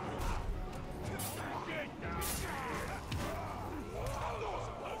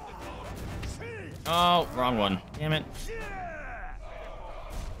 Oh, wrong one. Damn it.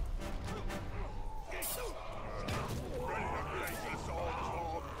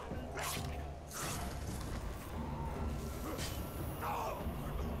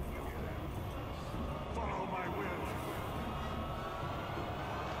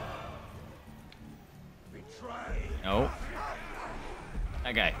 No.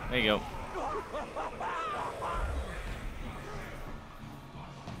 That guy. There you go.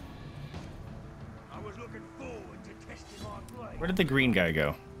 Where did the green guy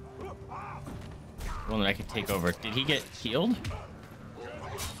go? The one that I could take over. Did he get healed?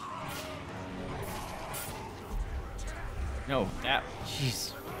 No, that...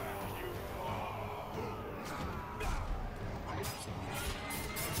 Jeez.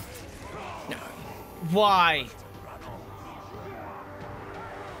 No. Why?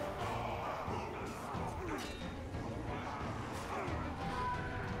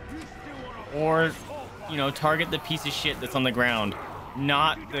 Or, you know, target the piece of shit that's on the ground,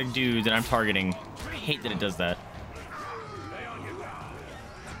 not the dude that I'm targeting. I hate that it does that.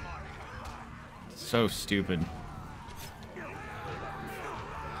 So stupid.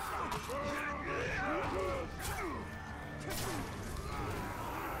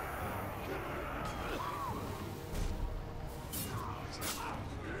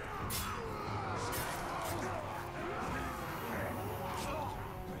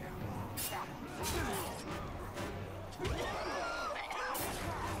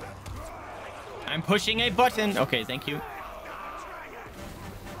 I'm pushing a button. Okay, thank you.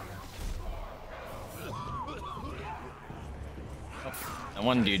 Oh, that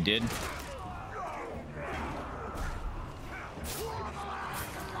one dude did.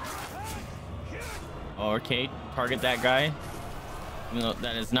 Oh, okay, target that guy. Even though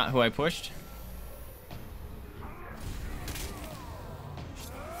that is not who I pushed.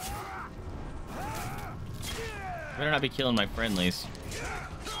 Better not be killing my friendlies.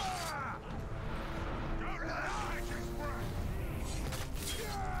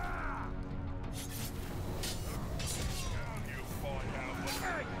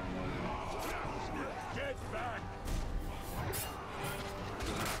 Get back!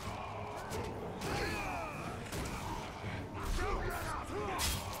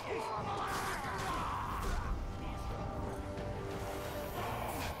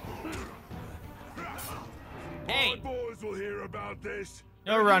 about this.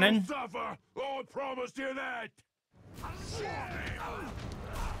 No And running. you'll suffer. Oh, I promised you that.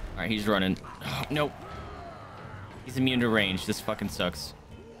 Alright, he's running. Oh, nope. He's immune to range. This fucking sucks.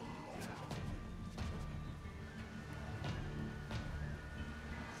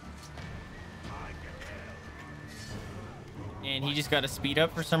 And he just got a speed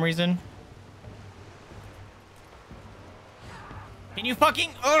up for some reason. Can you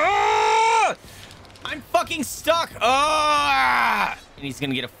fucking... Oh! I'm fucking stuck. Oh! And he's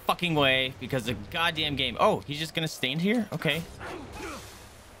gonna get a fucking way because of goddamn game. Oh, he's just gonna stand here? Okay.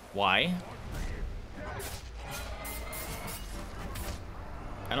 Why?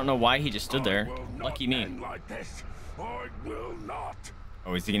 I don't know why he just stood there. Lucky me. Like this. I will not.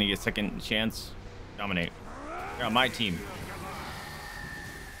 Oh, is he gonna get a second chance? Dominate. You're on my team.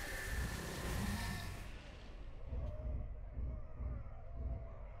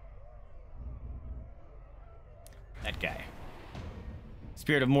 That guy.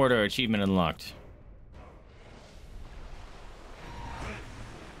 Spirit of Mordor achievement unlocked.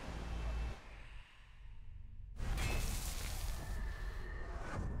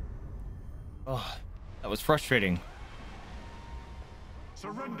 Oh, that was frustrating.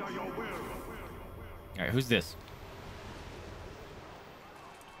 Surrender your will. All right, who's this?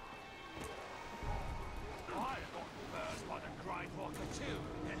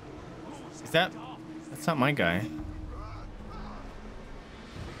 Is that? That's not my guy.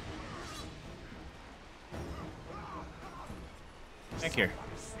 Back here.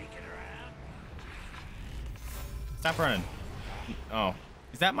 Stop running. Oh,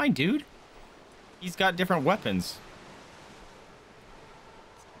 is that my dude? He's got different weapons.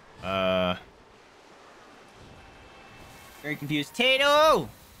 Very confused. Tato!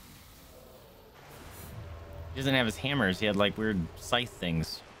 He doesn't have his hammers. He had like weird scythe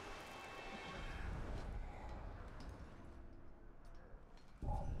things. If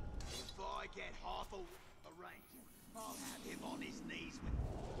I get half a ranger, I'll have him on his knees with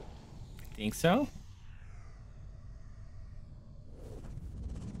Think so?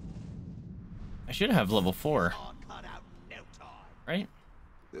 I should have level 4, cut out in no time. right?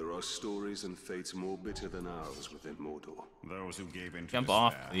 There are stories and fates more bitter than ours within Mordor. Those who gave in to Jump despair,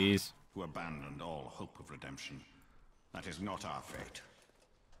 off, please. who abandoned all hope of redemption. That is not our fate.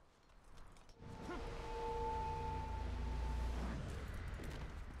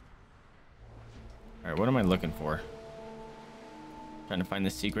 All right, what am I looking for? Trying to find the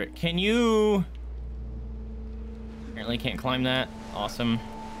secret. Can you? Apparently can't climb that. Awesome.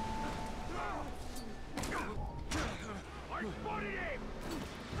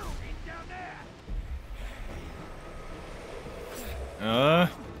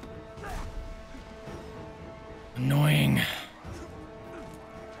 Annoying.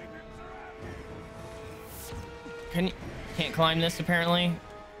 Can't climb this apparently.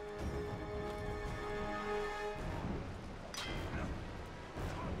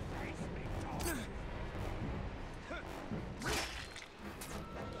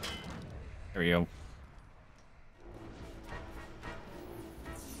 There we go.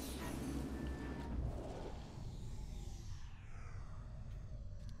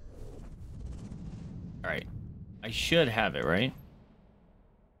 All right. I should have it, right?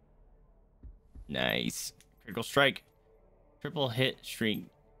 Nice. Critical strike. Triple hit streak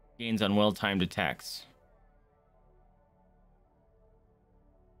gains on well-timed attacks.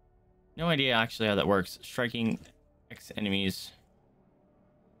 No idea actually how that works. Striking enemies.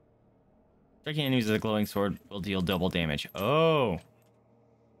 Striking enemies with a glowing sword will deal double damage. Oh.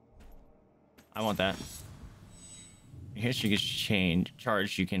 I want that. Your history gets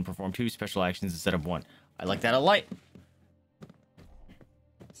charged. You can perform 2 special actions instead of 1. I like that a lot.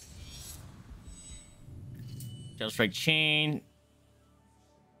 Shell strike chain.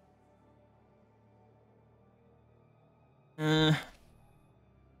 Greatly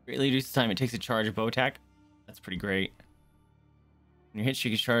reduces the time it takes to charge a bow attack. That's pretty great. When your hit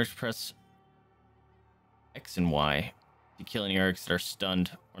streak is charged, press X and Y to kill any orcs that are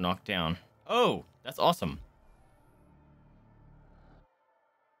stunned or knocked down. Oh, that's awesome.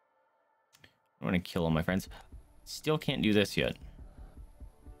 I want to kill all my friends. Still can't do this yet.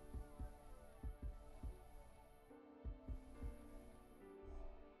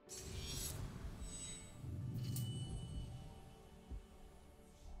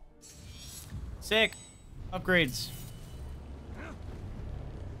 Sick. Upgrades.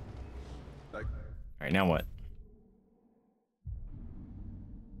 All right, now what?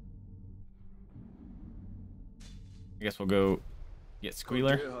 I guess we'll go get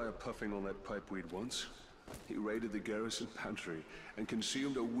Squealer. Deer hire puffing on that pipeweed once. He raided the garrison pantry and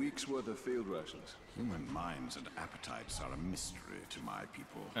consumed a week's worth of field rations. Human minds and appetites are a mystery to my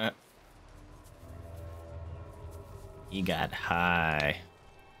people. He got high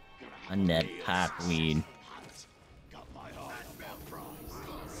on that pot weed.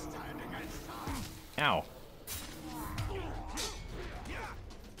 Ow.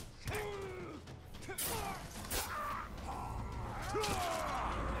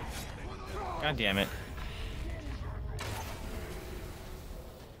 God damn it.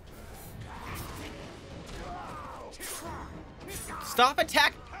 Stop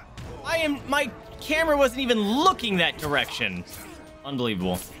attack! My camera wasn't even looking that direction.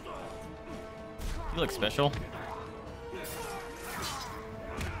 Unbelievable. You look special.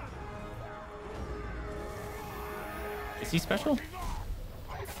 Is he special?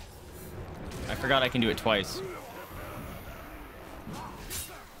 I forgot I can do it twice.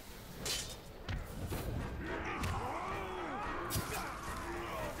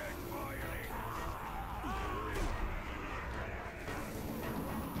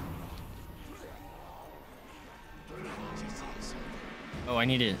 Oh, I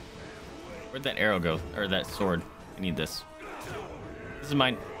need it. Where'd that arrow go? Or that sword? I need this. This is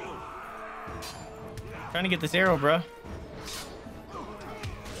mine. Trying to get this arrow, bruh.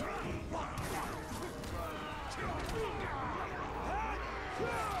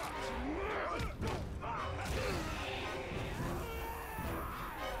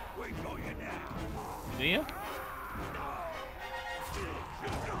 Do you?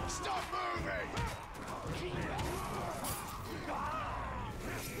 Stop moving!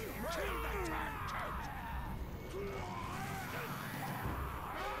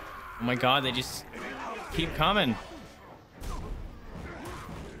 Oh my god, they just keep coming.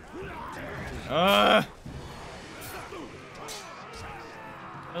 For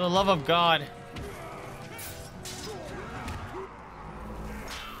the love of God.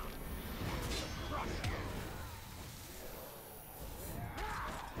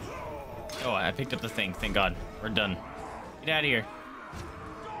 Oh, I picked up the thing. Thank God. We're done. Get out of here.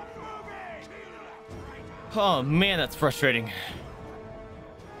 Oh man, that's frustrating.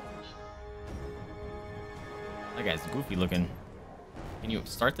 That guy's goofy looking. Can you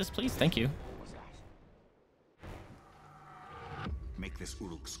start this, please? Thank you. Make this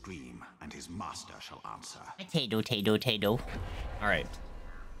Uruk scream, and his master shall answer. Potato. All right.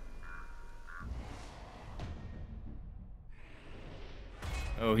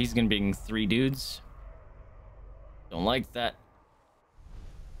 Oh, he's gonna bring 3 dudes. Don't like that.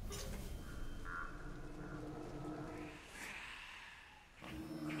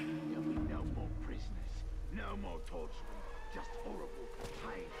 There'll be no more prisoners, no more torturing, just horrible,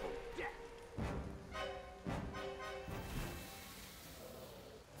 painful death.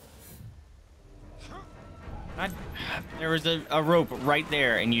 God, there was a rope right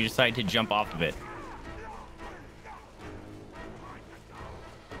there, and you decided to jump off of it.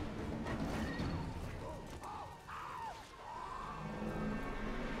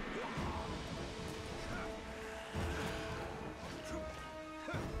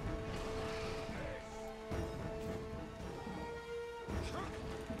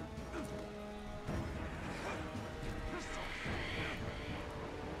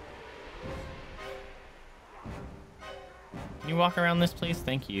 Can you walk around this, please?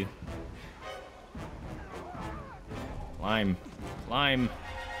 Thank you. Climb.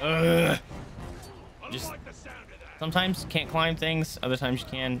 Ugh. Just sometimes can't climb things, other times you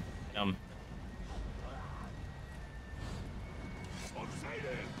can. Dumb.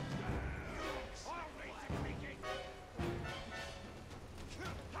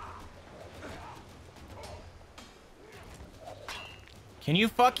 Can you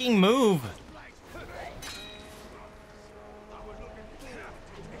fucking move?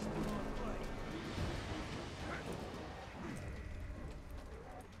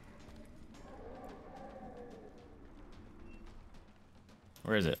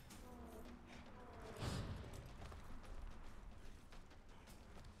 Where is it?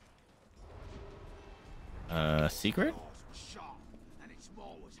 Secret?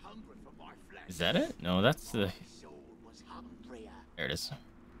 Is that it? No, that's the... There it is.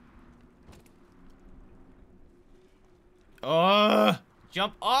 Oh,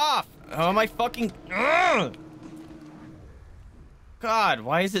 jump off! Oh my fucking... Ugh! God,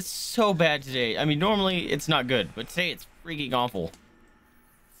 why is it so bad today? I mean, normally it's not good, but today it's freaking awful.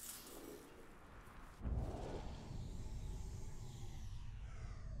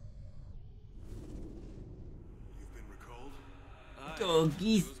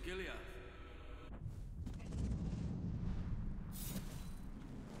 Doggies.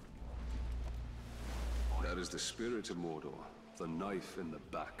 is the spirit of Mordor, the knife in the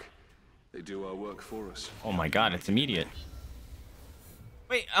back. They do our work for us. Oh my god, it's immediate.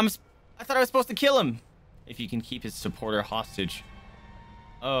 Wait, I thought I was supposed to kill him. If you can keep his supporter hostage.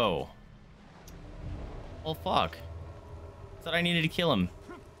 Oh. Oh fuck. I thought I needed to kill him.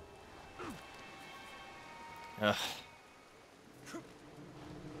 Ugh.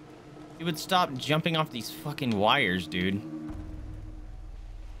 He would stop jumping off these fucking wires, dude.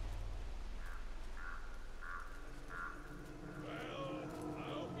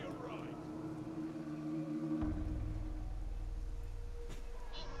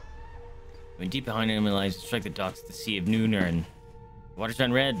 When deep behind enemy lines, strike the docks at the Sea of Nooner and waters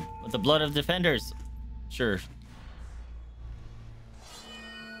run red with the blood of defenders. Sure.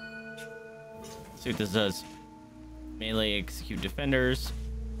 See what this does. Melee execute defenders.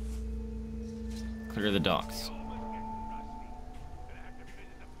 Clear the docks.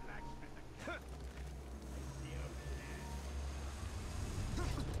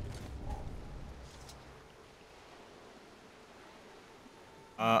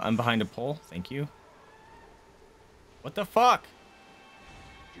 I'm behind a pole. Thank you. What the fuck?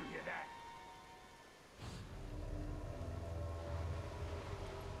 Did you hear that?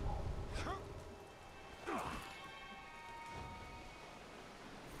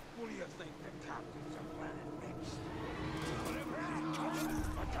 What do you think the captains are planning next?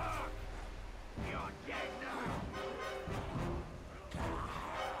 Attack! You're dead now!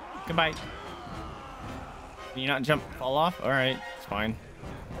 Goodbye. Can you not jump, fall off? All right, it's fine.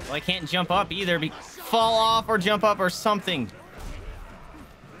 Well, I can't jump up either. Fall off or jump up or something.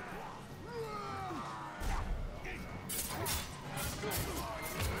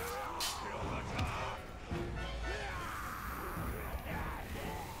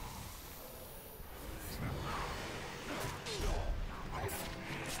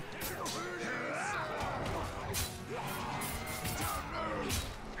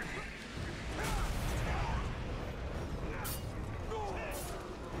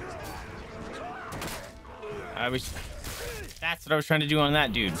 That's what I was trying to do on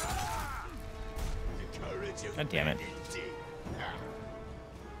that dude. God damn it.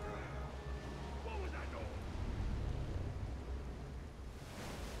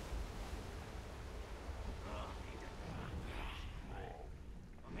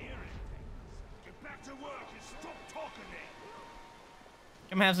 Get back to work and stop talking there!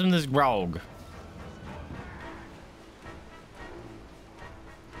 Come have some of this grog.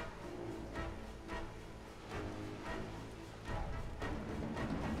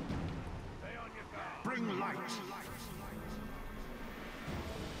 Bring light!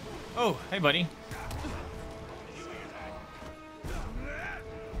 Oh, hey buddy.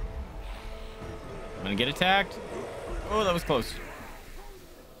 I'm gonna get attacked. Oh, that was close.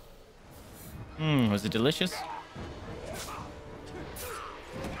 Was it delicious?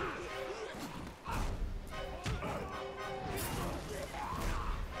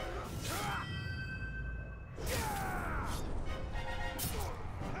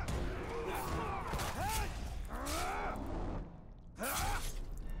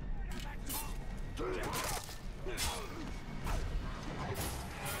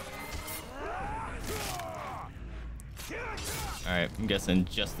 Alright, I'm guessing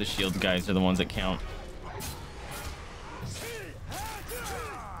just the shield guys are the ones that count.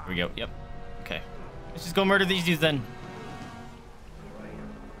 Here we go. Yep. Okay. Let's just go murder these dudes then.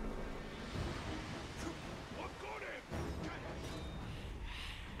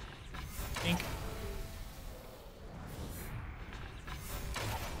 Ink.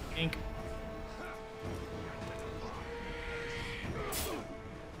 Ink.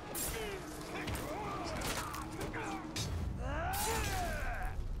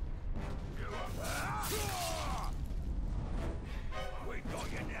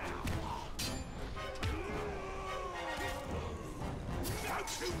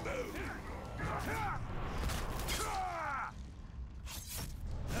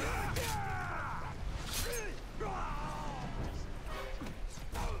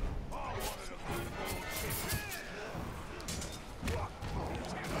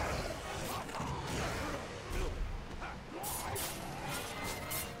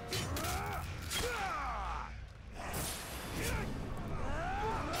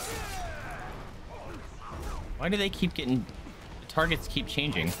 Why do they keep getting... The targets keep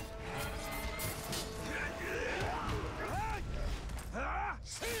changing?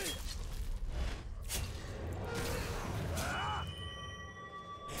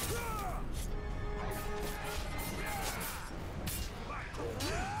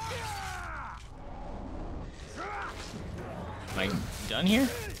 Am I done here?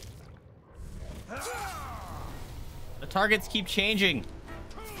 The targets keep changing.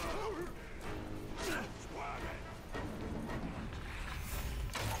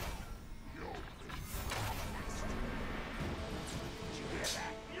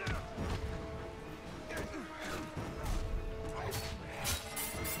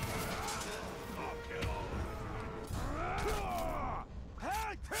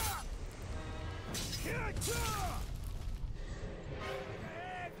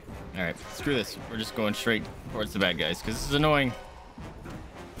 Alright, screw this. We're just going straight towards the bad guys because this is annoying.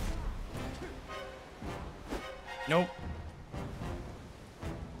 Nope.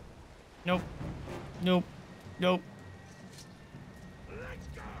 Nope. Nope. Nope. Let's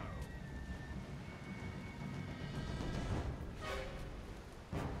go.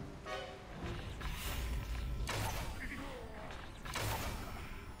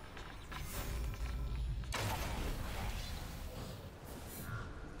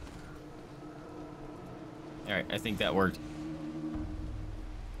 Alright, I think that worked.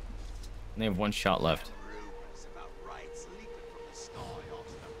 They have one shot left. Rumors about rights leaping from the sky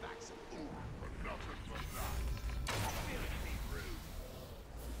onto the backs of but nothing but that. Feeling me rude.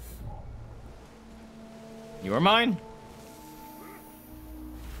 You are mine.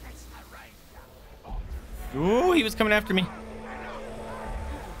 It's the RAINJA. Ooh, he was coming after me.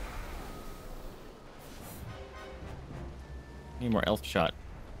 Need more elf shot.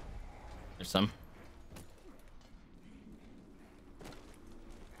 There's some.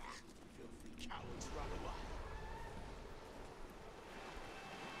 Filthy cowards run away.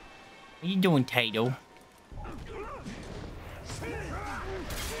 What are you doing, Tato?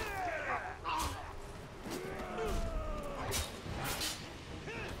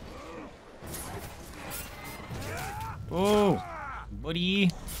 Oh, buddy.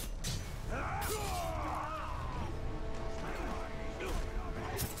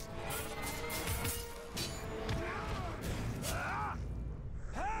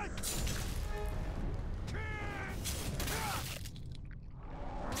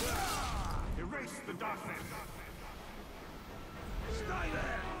 Erase the darkness. Stay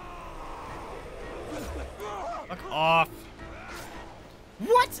there. Fuck off.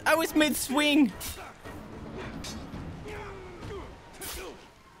 What? I was mid-swing.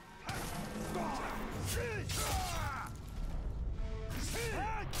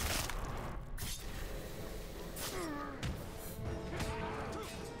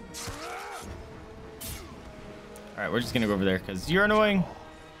 Alright, we're just gonna go over there because you're annoying.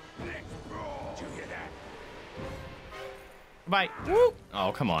 Bye. Woo.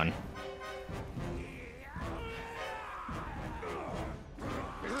 Oh, come on.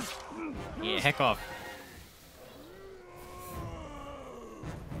 Yeah, heck off.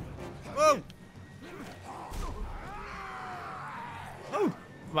 Whoa. Oh,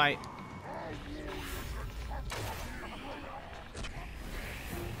 bye.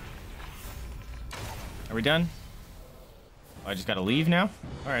 Are we done? Oh, I just gotta leave now?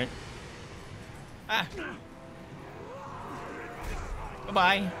 Alright. Ah!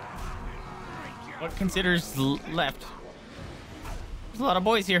 Goodbye. What considers left? There's a lot of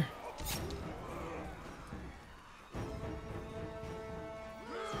boys here.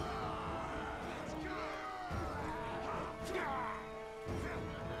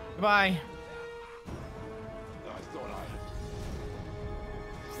 Goodbye.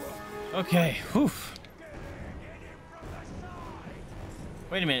 Okay, whew.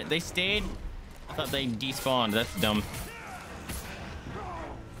 Wait a minute, they stayed? I thought they despawned. That's dumb.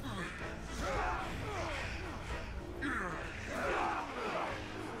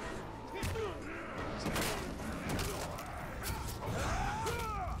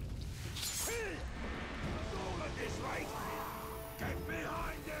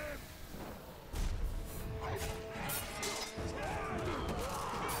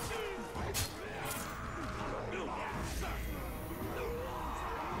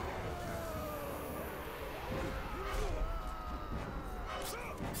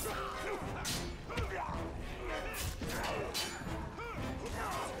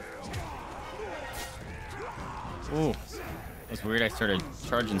 Ooh, that's weird. I started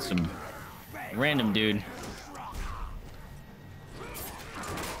charging some random dude.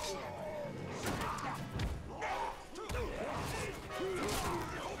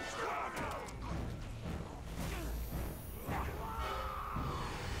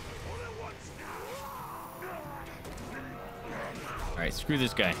 All right, screw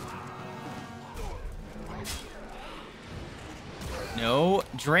this guy. No,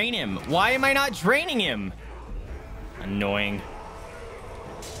 drain him. Why am I not draining him? Annoying.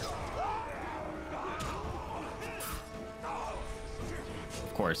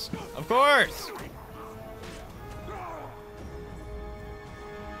 Of course. Of course!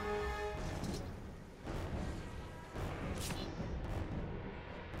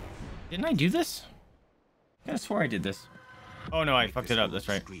 Didn't I do this? I could have swore I did this. Oh no, I fucked it up. That's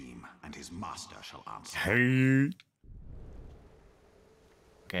right. Scream, and his master shall answer. Hey.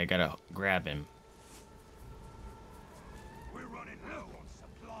 Okay, I gotta grab him. We're running low on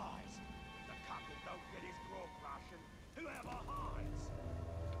supplies. The couple don't get his grog ration. Whoever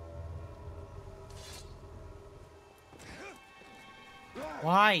hides.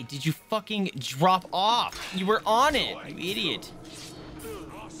 Why did you fucking drop off? You were on it, you idiot.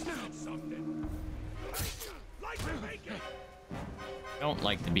 I smell something. Like the bacon. Don't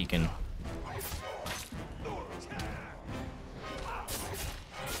like the beacon.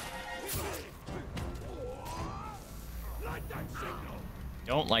 Light that signal.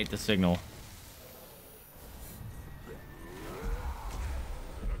 Don't light the signal.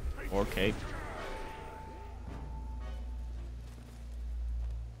 Okay.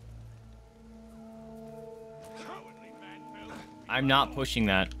 Cowardly man, Bill. I'm not pushing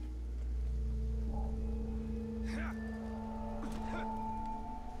that.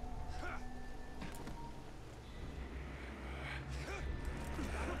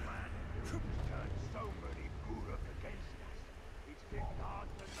 Turned so many Guruk against us. It's getting hard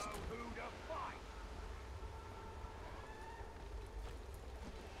to know who to fight.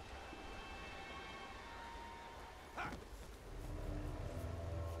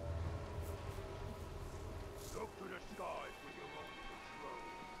 Look to the skies when you're on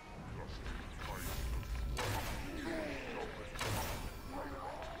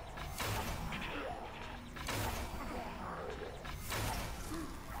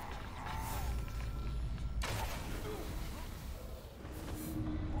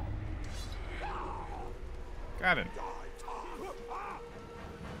Grab him.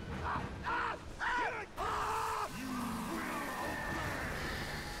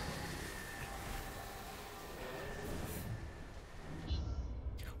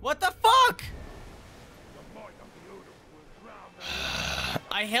 What the fuck?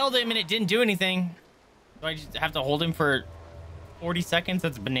 I held him and it didn't do anything. Do I just have to hold him for 40 seconds?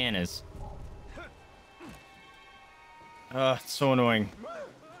 That's bananas. It's so annoying.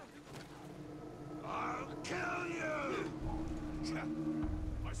 I'll kill you!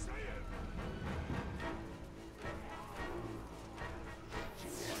 I say it!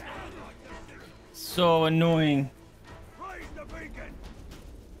 So annoying. Raise the beacon!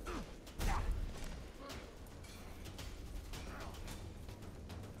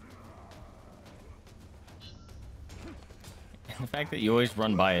 The fact that you always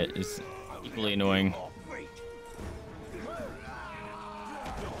run by it is equally annoying.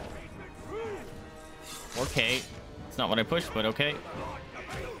 Okay. It's not what I pushed, but okay.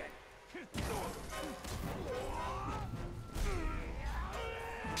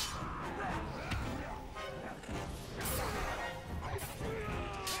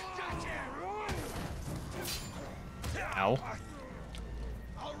 Ow.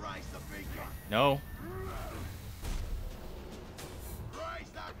 I'll raise the beacon! No. Raise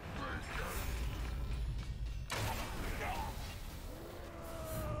that beacon!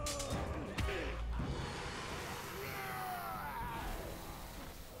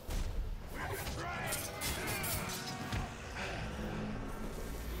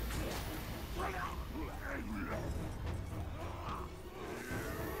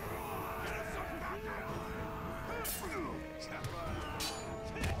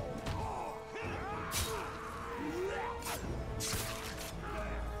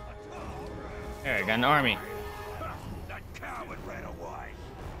 There, I got an army. That coward ran away!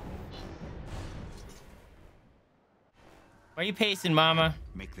 Why are you pacing, mama?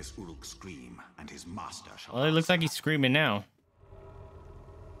 Make this Uruk scream, and his master shall Well, it looks like he's screaming now.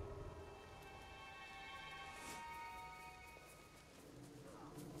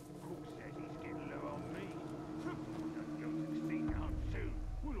 Cook says he's getting low on me. That Joseph Steen comes soon.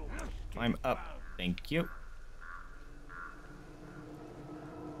 We'll almost get Climb up. Thank you.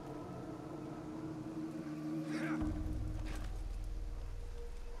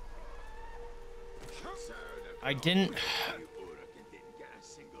 I didn't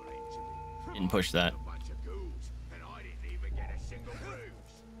push that. bunch of ghouls, and I didn't even get a single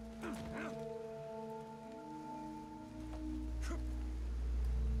bruise.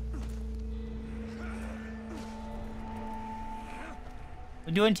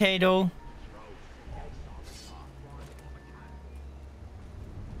 We're doing Tato.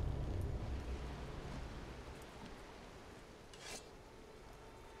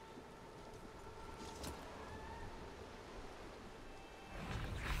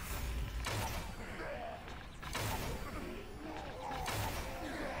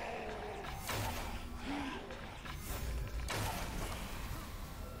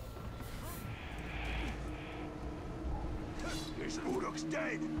 This Mordor's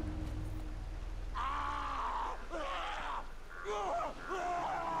dead.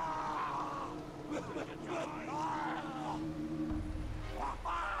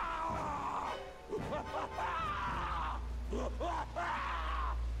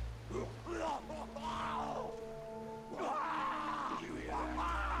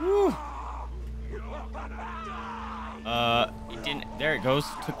 Woo. It didn't. There it goes.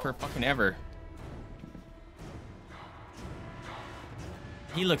 Took for fucking ever.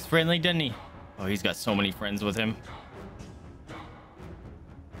 He looks friendly, doesn't he? Oh, he's got so many friends with him.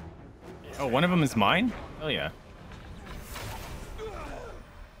 Oh, one of them is mine? Oh, yeah.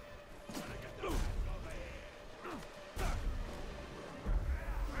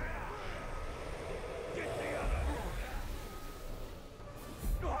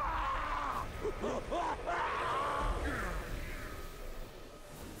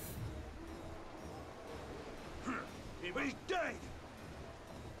 He's dead.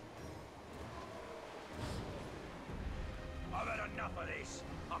 I've had enough of this.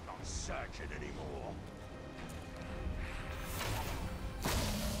 I'm not searching anymore.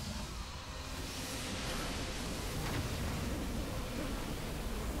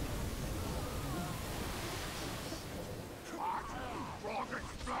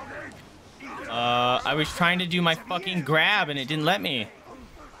 I was trying to do my fucking grab and it didn't let me.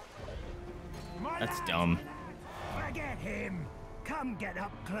 That's dumb. Forget him. Come get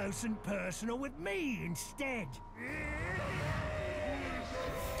up close and personal with me instead.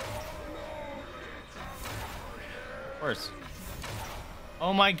 Of course.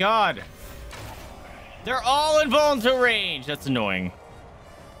 Oh my god. They're all invulnerable to range. That's annoying.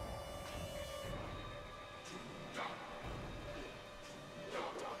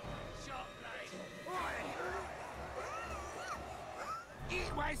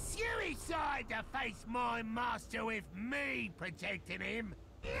 It was suicide to face my master with me protecting him.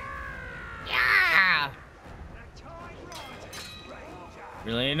 Yeah!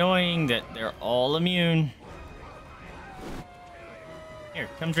 Really annoying that they're all immune. Here,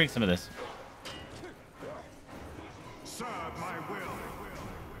 come drink some of this. Serve my will.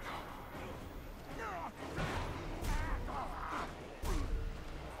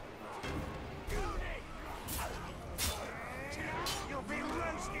 You'll be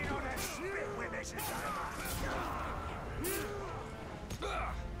roasted on a spit with this. Go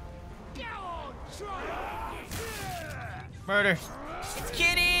on, try it. Murder. It's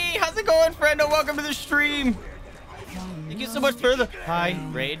Kitty! How's it going, friendo? Welcome to the stream. Thank you so much for the... Hi,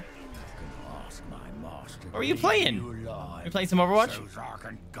 Raid. What are you playing? You playing some Overwatch?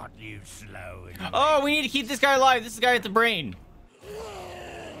 Oh, we need to keep this guy alive. This is the guy with the brain.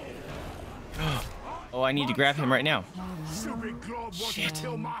 Oh, I need to grab him right now. Shit.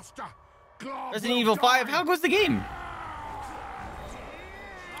 Resident Evil 5. How goes the game?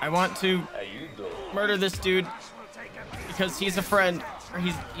 I want to murder this dude because he's a friend. Or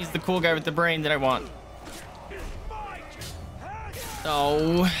he's the cool guy with the brain that I want.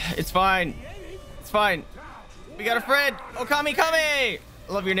 Oh, it's fine. It's fine. We got a friend. Okami Kame.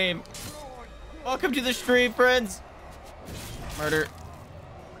 I love your name. Welcome to the stream, friends. Murder.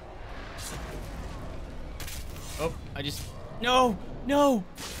 Oh, I just... No. No.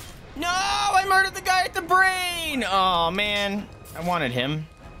 No, I murdered the guy with the brain. Oh, man. I wanted him.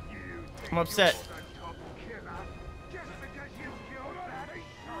 I'm upset.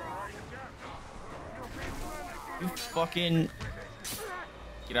 You fucking...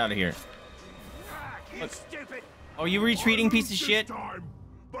 Get out of here. Look. Oh, you retreating piece of shit?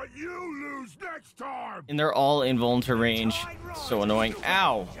 But you lose next time. And they're all invulnerable to range. So annoying.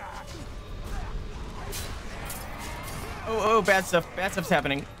 Ow. Oh, bad stuff. Bad stuff's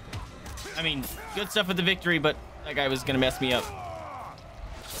happening. I mean, good stuff with the victory, but that guy was gonna mess me up.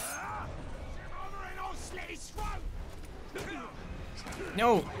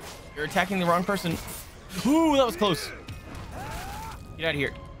 No, you're attacking the wrong person. Ooh, that was close. Get out of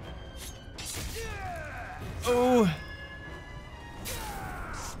here. Oh.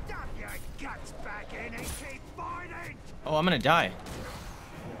 Oh, I'm gonna die.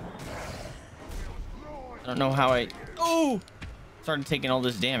 I don't know how I... Oh! Started taking all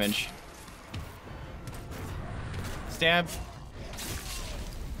this damage. Stab.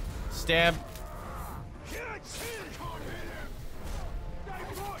 Stab.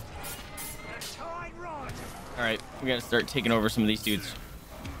 Alright, we gotta start taking over some of these dudes.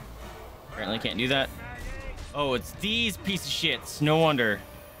 Apparently can't do that. Oh, it's these piece of shits. No wonder.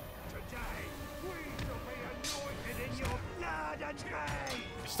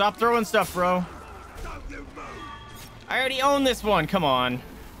 Stop throwing stuff, bro. I already own this one. Come on.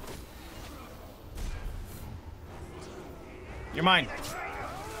 You're mine.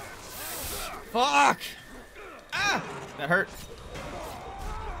 Fuck! Ah! That hurt.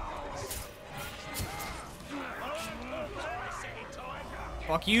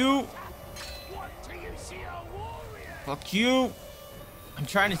 Fuck you. Fuck you. I'm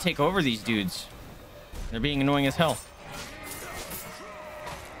trying to take over these dudes. They're being annoying as hell.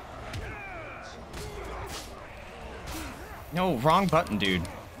 No, wrong button, dude.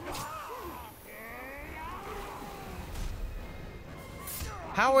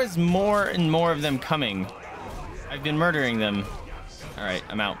 How is more and more of them coming? I've been murdering them. All right,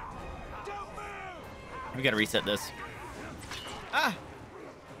 I'm out. We gotta reset this. Ah!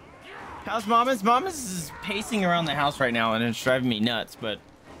 How's Mama's? Mama's is pacing around the house right now and it's driving me nuts, but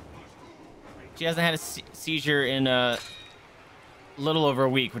she hasn't had a seizure in a little over a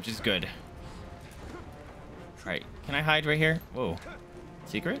week, which is good. All right, can I hide right here? Whoa,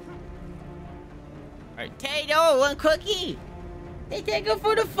 secret? All right, Tato, one cookie. They take it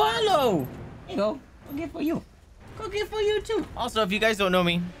for the follow. Here you go. Cookie for you. Cookie for you too. also, if you guys don't know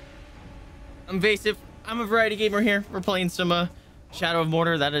me, I'm Vaesive. I'm a variety gamer here. We're playing some Shadow of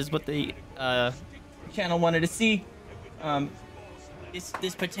Mordor. That is what the channel wanted to see.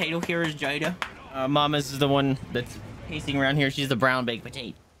 This potato here is Jada. Mama's is the one that's pacing around here. She's the brown baked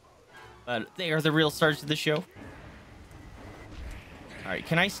potato. But they are the real stars of the show. All right,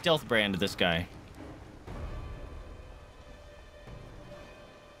 can I stealth brand this guy?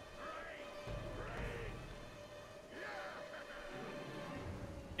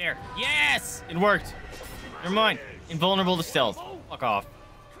 There. Yes! It worked. Never mind. Invulnerable to stealth. Fuck off.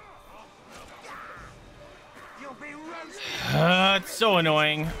 It's so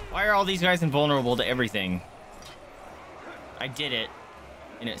annoying. Why are all these guys invulnerable to everything? I did it,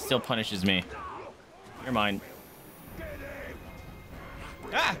 and it still punishes me. You're mine.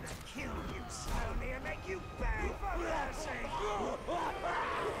 Ah!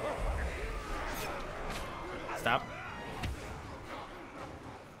 Stop.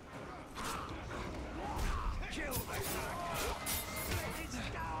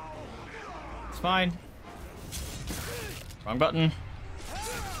 It's fine. Wrong button.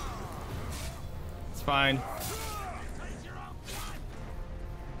 It's fine.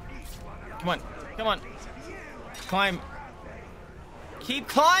 Come on. Come on. Climb. Keep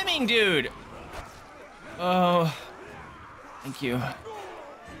climbing, dude. Oh. Thank you.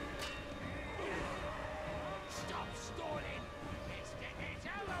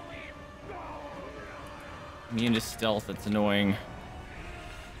 Immune to stealth. That's annoying.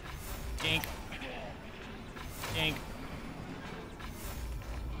 Dink. Dink.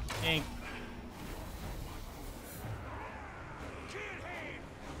 Dink.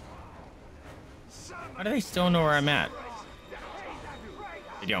 How do they still know where I'm at?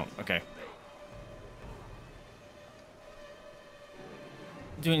 They don't. Okay.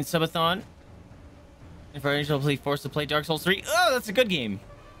 Doing subathon. If I will forced to play Dark Souls 3. Oh, that's a good game.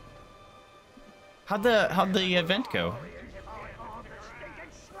 How'd the event go?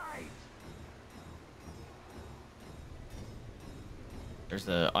 There's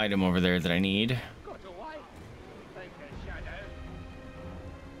the item over there that I need.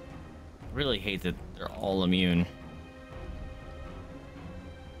 Really hate that they're all immune.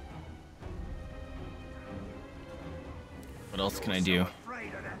 What else can I do?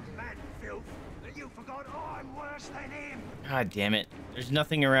 God damn it. There's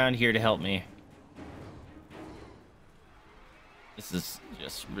nothing around here to help me. This is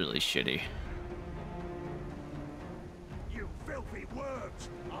just really shitty. You filthy worms!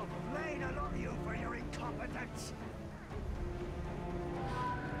 I've laid a lot of you for your incompetence.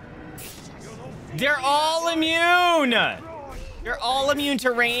 They're all immune! They're all immune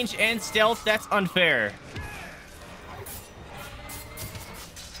to range and stealth. That's unfair.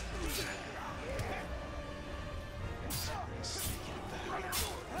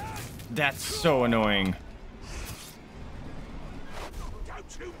 That's so annoying.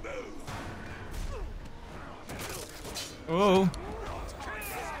 Oh.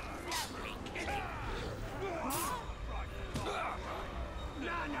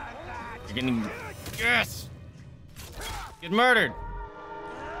 You're getting... Yes! Get murdered!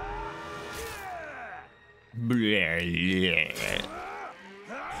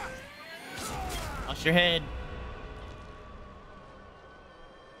 Lost your head.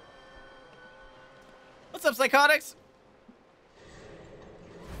 What's up, Psychotics?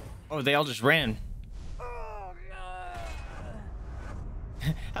 Oh, they all just ran.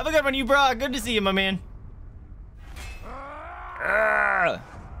 Have a good one, you bro. Good to see you, my man.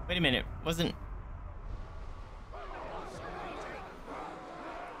 Wait a minute. Wasn't...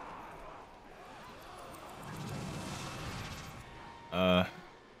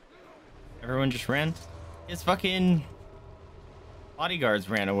 Everyone just ran. His fucking bodyguards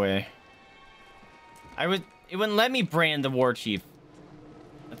ran away. It wouldn't let me brand the war chief.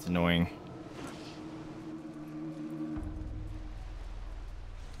 That's annoying.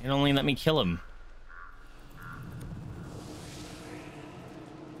 It only let me kill him.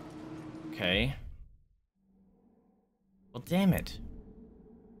 Okay. Well, damn it.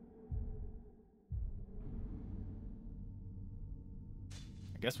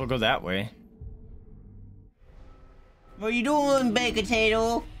 I guess we'll go that way. What are you doing, baked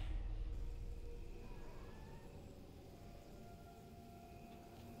potato?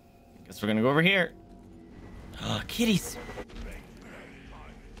 Guess we're gonna go over here. Oh, kitties.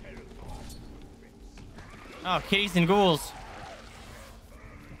 Oh, kitties and ghouls.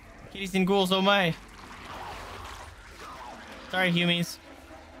 Kitties and ghouls, oh my. Sorry, humies.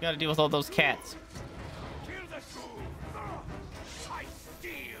 Gotta deal with all those cats.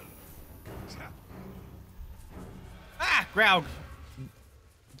 Ah, Graug.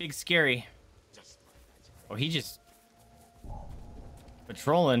 Big scary. Oh, he just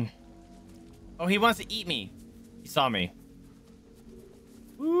patrolling. Oh, he wants to eat me. He saw me.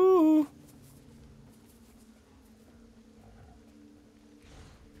 Woo.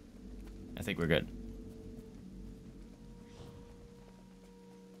 I think we're good.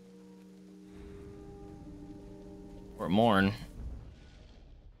 Or Morn.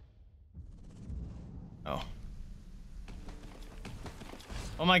 Oh.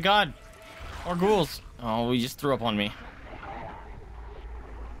 Oh my god. More ghouls. Oh, he just threw up on me.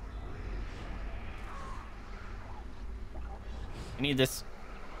 I need this.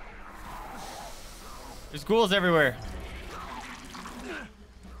 There's ghouls everywhere.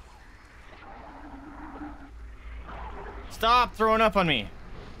 Stop throwing up on me.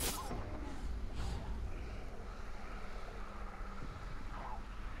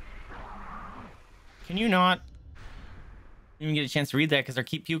 Can you not even get a chance to read that because they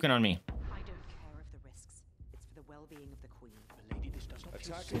keep puking on me? I don't care of the risks. It's for the well-being of the queen. Lady, this does not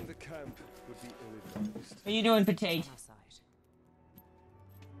attacking the camp would be ill-advised. What are you doing, potato? On our side.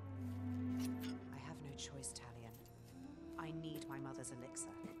 I have no choice, Talion. I need my mother's elixir.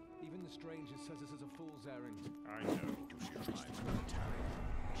 Even the stranger says this is a fool's errand. I know to trust Taryn.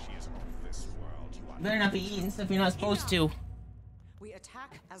 She is of this world. You are You better not be eating stuff you're not supposed to. We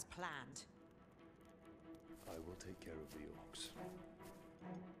attack as planned. I will take care of the orcs.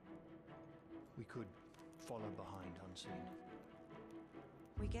 We could follow behind unseen.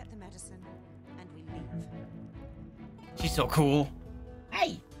 We get the medicine and we leave. She's so cool.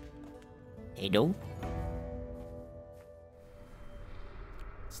 Hey. Hey, do.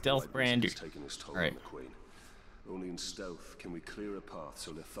 Stealth brand. Is taking its toll All right. on the Queen. Only in stealth can we clear a path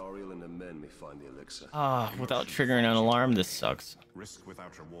so Lithariel and her men may find the elixir. Ah, without triggering an alarm, this sucks. Risk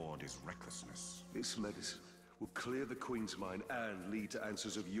without reward is recklessness. This medicine will clear the Queen's mind and lead to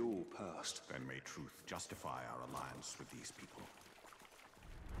answers of your past. Then may truth justify our alliance with these people.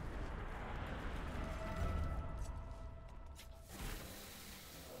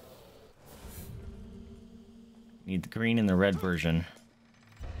 Need the green and the red version.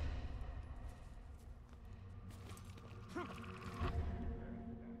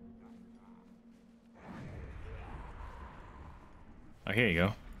 Oh, here you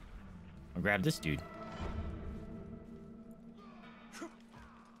go. I'll grab this dude.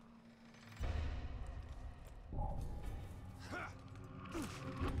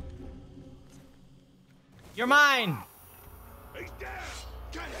 You're mine! He's down!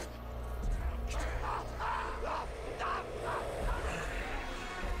 Get him!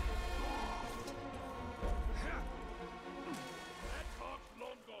 That hawk's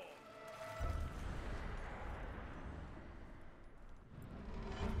long gone.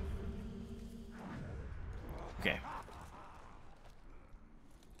 Okay.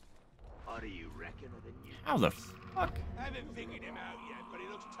 What do you reckon of the new? How the fuck? I haven't figured him out yet, but he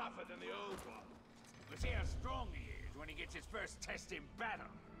looks tougher than the old one. We'll see how strong he is when he gets his first test in battle.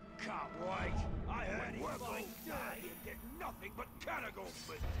 Can't wait. I heard he fought all day and get nothing but cannibals.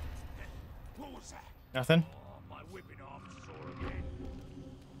 What was that? Nothing? Oh, my whipping arm's sore again.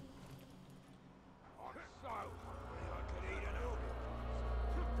 I'm so hungry I could eat an elk.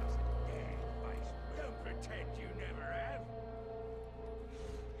 Damn, mate. Don't pretend you never have.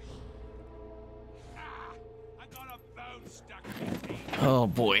 Ah! I got a bone stuck in my knee. Oh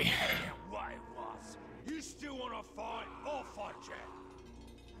boy. Why was? You still wanna fight? I'll fight you.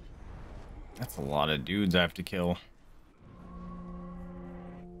 That's a lot of dudes I have to kill.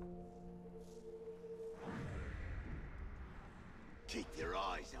 Keep your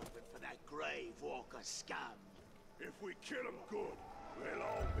eyes open for that grave walker scum. If we kill him good, we'll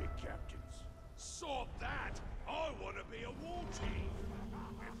all be captains. sort that. I want to be a war chief.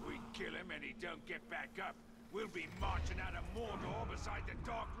 If we kill him and he don't get back up, we'll be marching out of Mordor beside the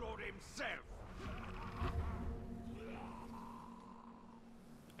Dark Lord himself.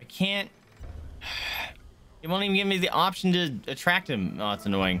 I can't. It won't even give me the option to attract him. Oh, it's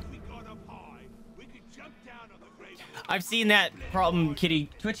annoying. I've seen that problem, Kitty.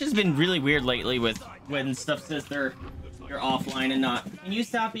 Twitch has been really weird lately with when stuff says they're offline and not. Can you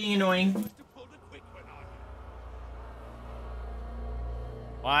stop being annoying?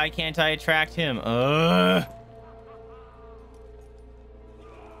 Why can't I attract him?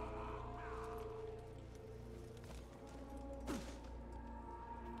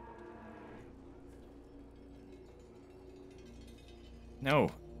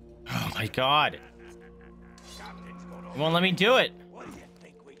 No. Oh my god. It won't let me do it. What do you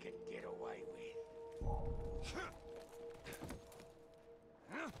think we can get away with?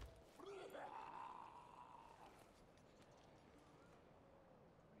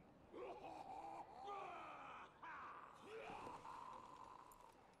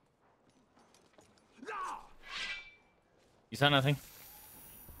 You saw nothing?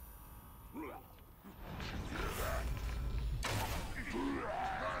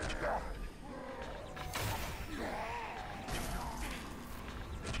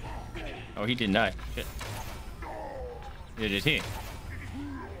 Oh, he didn't die. Shit. Neither did he.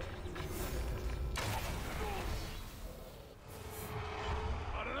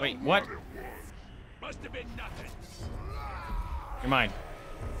 Wait, what? Must have been nothing. You're mine.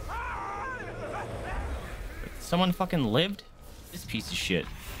 Someone fucking lived? This piece of shit.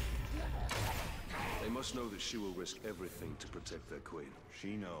 They must know that she will risk everything to protect their queen.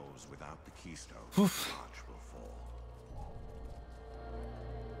 She knows without the keystone, Oof. the arch will fall.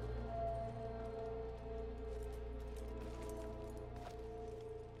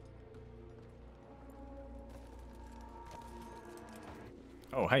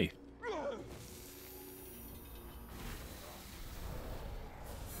 Oh, hey.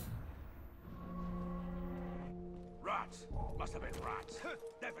 Rats. Must have been rats.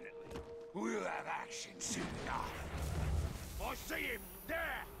 Definitely. We'll have action soon enough. I see him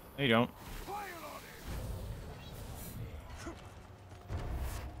there. No, you don't. Fire on him.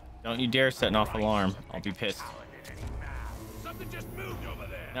 Don't you dare set an off alarm. I'll be pissed. Something just moved over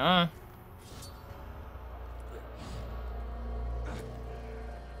there. Nah.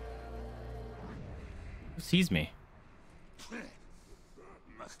 Who sees me?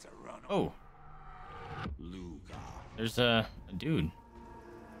 Must have run. Oh. There's a dude.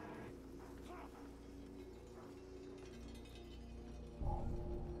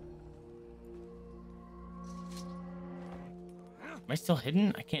 Am I still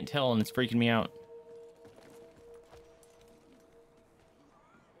hidden? I can't tell and it's freaking me out.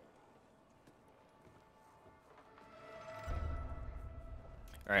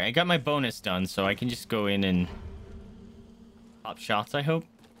 Alright, I got my bonus done, so I can just go in and pop shots, I hope.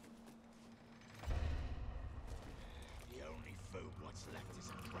 The only food what's left is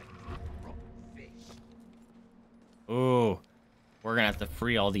a drink. Rotten fish. Ooh. We're gonna have to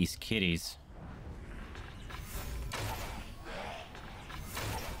free all these kitties.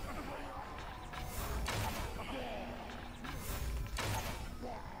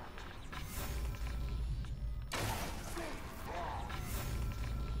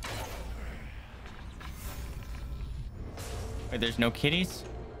 Wait, there's no kitties?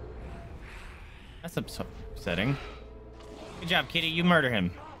 That's upsetting. Good job, kitty. You murder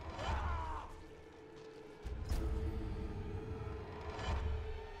him.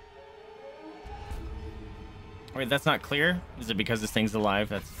 Wait, that's not clear? Is it because this thing's alive?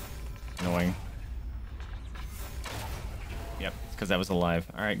 That's annoying. Yep, it's because that was alive.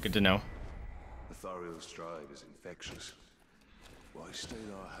 Alright, good to know. Ithariel's drive is infectious. Why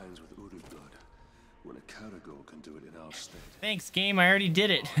stain our hands with Uru blood when a Caragor can do it in our stead? Thanks, game. I already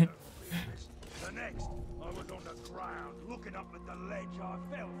did it. The next, I was on the ground looking up at the ledge I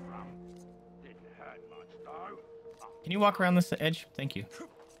fell from. Didn't hurt much though. Can you walk around this edge? Thank you.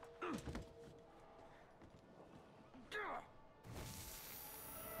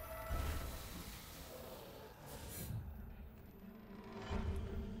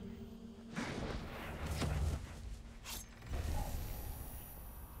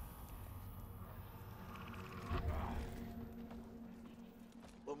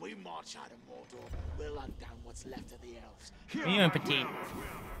 When we march out of Mordor, we'll hunt down what's left of the elves. You and petite.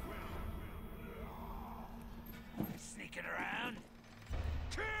 Sneaking around.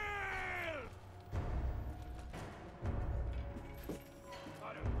 Kill!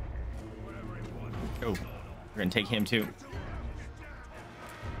 Whatever it was. Oh, we're gonna take him too.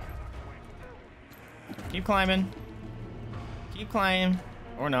 Keep climbing. Keep climbing.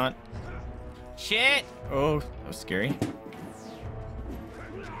 Or not. Shit! Oh, that was scary.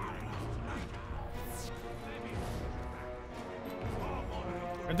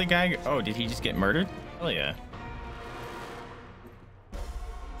 Where'd the guy go? Oh, did he just get murdered? Hell yeah.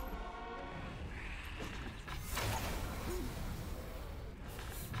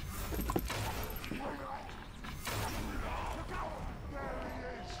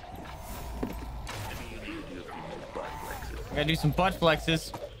 I gotta do some butt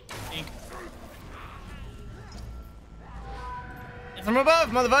flexes. From above,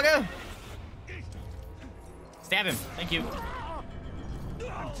 motherfucker! Stab him. Thank you.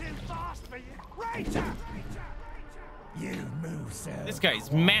 You move, sir. This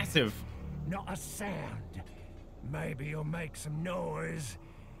guy's massive. Not a sound. Maybe you'll make some noise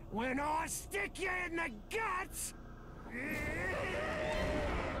when I stick you in the guts.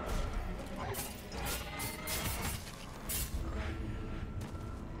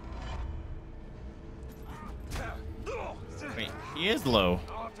 Wait, he is low.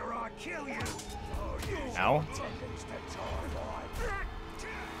 After I kill you. Ow.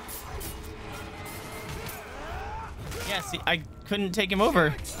 Yeah, see, I couldn't take him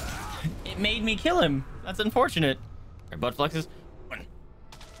over. It made me kill him. That's unfortunate. Our butt flexes. 1,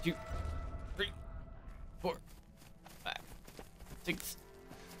 2, 3, 4, 5, 6,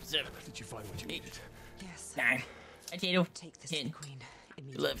 7. Did you find what you needed? Yes. 9, 10, Take this 10, to Queen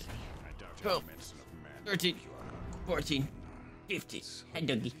 11, immediately. 12, 13, 14, 15. Hi,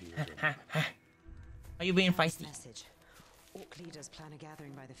 doggy. Are you being feisty? Message. Orc leaders plan a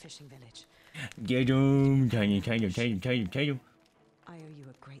gathering by the fishing village. Get him. Tiny. I owe you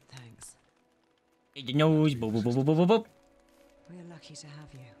a great thanks. Hit the nose. Boop, boop, boop, boop, boop, boop. We're lucky to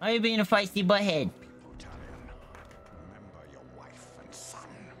have you. Are you being a feisty butthead? Remember your wife and son.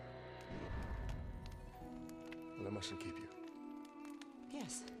 Well, I mustn't keep you.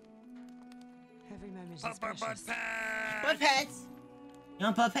 Yes. Every moment is precious. Butt pets. You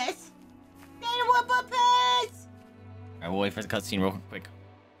want butt pets? I want butt pets. Alright, we'll wait for the cutscene real quick.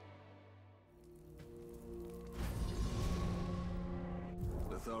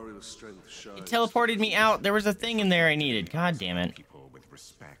 Lothario's strength shines. It teleported me out. There was a thing in there I needed. God damn it. People with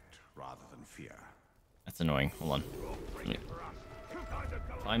respect rather than fear. That's annoying. Hold on. Let me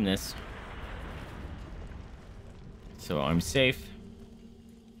climb this. So I'm safe.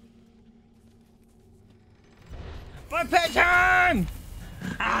 Butt pet time!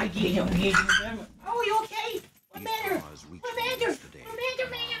 Ah, get him. Oh, you okay? What matter? Because we What chose matter? today. What matter?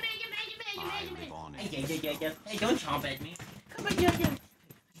 I live on in Hey, don't chomp at me. Come on, yeah.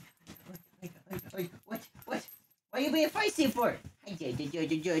 What? What are you being feisty for?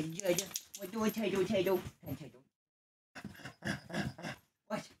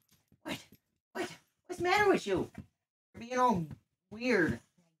 What? What's the matter with you? You're being all weird.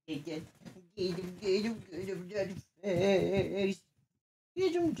 Get him, dead face.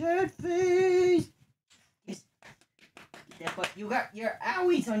 Get him, dead face. Yes. But you got your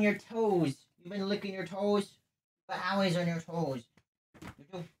owies on your toes. You've been licking your toes. You got owies on your toes. You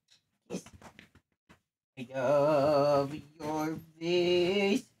do. Yes. I love your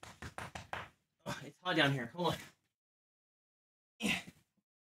face. Oh, it's hot down here. Hold on. Yeah.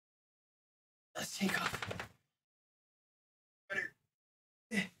 Let's take off.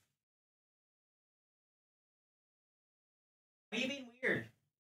 Why are you being weird?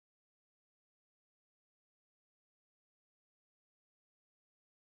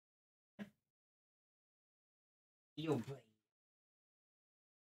 You boy.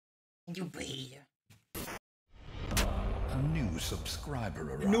 You boy. A new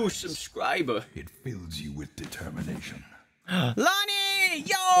subscriber arrives. New subscriber. It fills you with determination. Lonnie!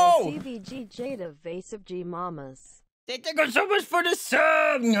 Yo! TVG Jada Vaesive G Mamas. Thank you so much for the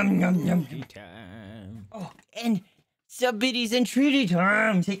sub! Yum, yum, yum. Oh, and sub biddies and treaty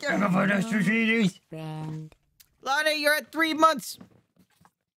time. Thank you for the treaties. Lonnie, you're at 3 months.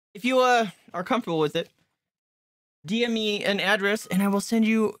 If you are comfortable with it, DM me an address and I will send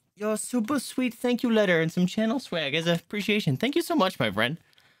you your super sweet thank you letter and some channel swag as appreciation. Thank you so much, my friend.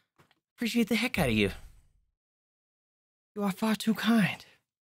 Appreciate the heck out of you. You are far too kind.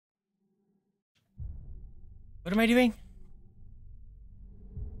 What am I doing?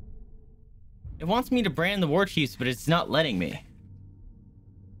 It wants me to brand the war chiefs, but it's not letting me.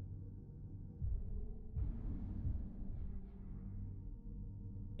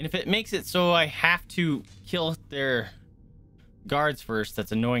 And if it makes it so I have to kill their guards first,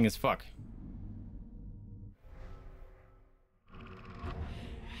 that's annoying as fuck.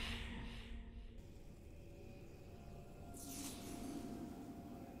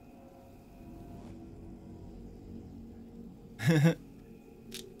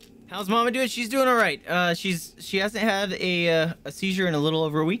 How's Mama doing? She's doing all right. She hasn't had a seizure in a little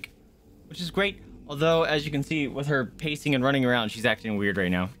over a week, which is great. Although, as you can see, with her pacing and running around, she's acting weird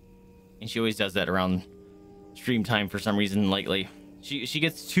right now, and she always does that around stream time for some reason lately. She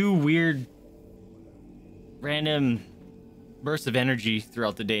gets two weird, random bursts of energy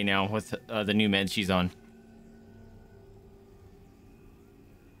throughout the day now with the new meds she's on.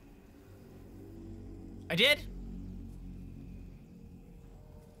 I did?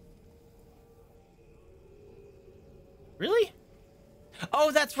 Really?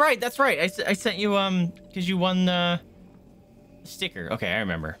 Oh, that's right. That's right. I sent you because you won the sticker. Okay, I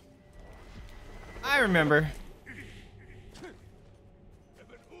remember. I remember.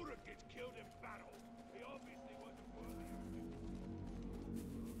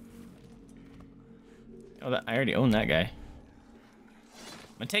 Oh, I already own that guy. I'm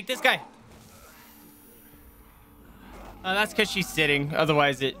gonna take this guy. That's because she's sitting.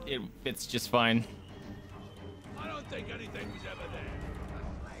 Otherwise, it fits just fine. I don't think anything was ever there.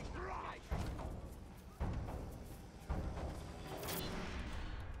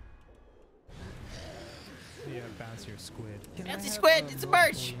 Yeah, bouncy squid. Bouncy squid, it's a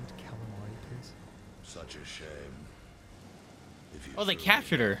birch. Such a shame. If you Oh, they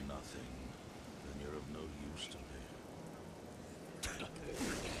captured her. nothing, then you're of no use to me.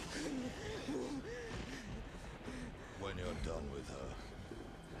 When you're done with her,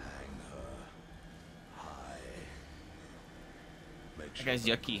 hang her high. Make That guy's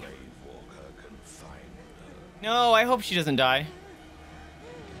yucky. Grave Walker can find her. No, I hope she doesn't die.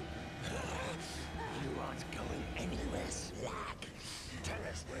 You aren't going anywhere, Slack. Tell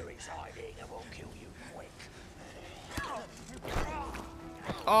us where he's hiding and we'll kill you quick.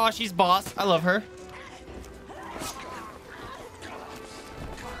 Oh, she's boss. I love her.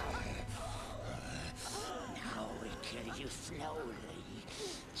 Now we kill you slowly,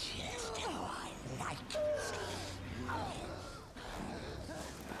 just how I like it.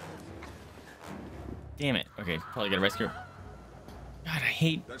 Damn it. Okay, probably gotta rescue her. God, I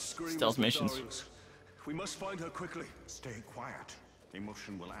hate That scream stealth was missions. Darius. We must find her quickly. Stay quiet.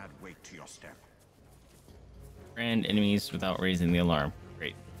 Emotion will add weight to your step. Friend enemies without raising the alarm.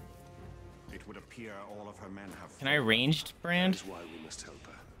 Great. It would appear all of her men have... Can I ranged brand? That's why we must help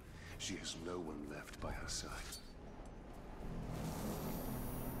her. She has no one left by her side.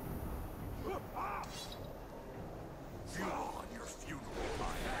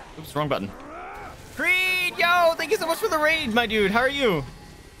 Oops, wrong button. Creed, yo, thank you so much for the raid, my dude. How are you?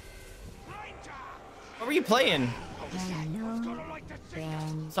 What were you playing?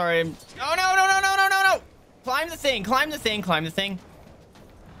 Sorry. Oh, no, no, no, no, no, no, no. Climb the thing, climb the thing, climb the thing.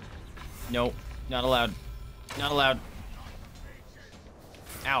 Nope, not allowed. Not allowed.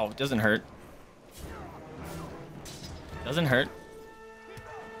 Ow, doesn't hurt. Doesn't hurt.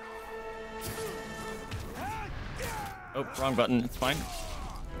 Oh, wrong button. It's fine.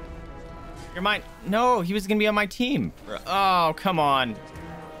 You're mine. No, he was gonna be on my team. Oh, come on.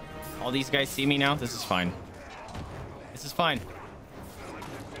 All these guys see me now. This is fine. This is fine.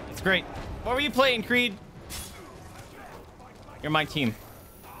 It's great. What were you playing, Creed? You're my team.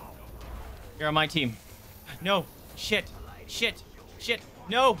 You're on my team. No. Shit. Shit. Shit.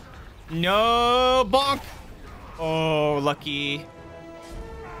 No. No. Bonk. Oh, lucky.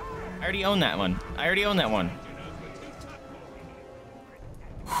 I already own that one. I already own that one.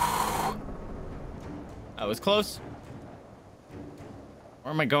 That was close.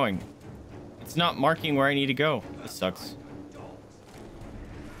 Where am I going? It's not marking where I need to go. This sucks.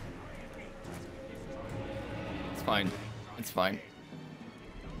 It's fine. It's fine.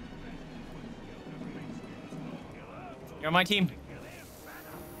 You're on my team.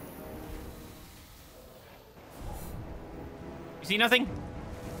 You see nothing?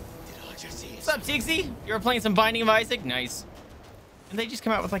 What's up, Tixie? You were playing some Binding of Isaac? Nice. Did they just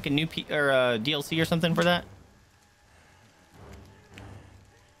come out with like a new DLC or something for that?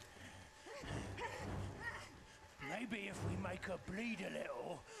 Maybe if we make her bleed a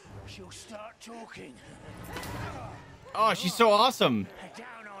little, she'll start talking. Oh, she's so awesome. Down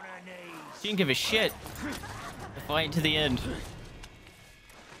on her knees. She didn't give a shit. The fight to the end.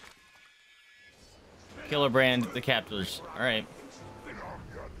 Killer brand the captors. All right.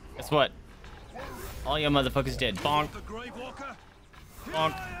 Guess what? All you motherfuckers dead. Bonk.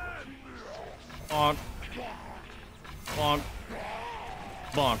 Bonk. Bonk. Bonk.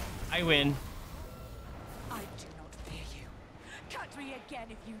 Bonk. I win. I do not fear you. Cut me again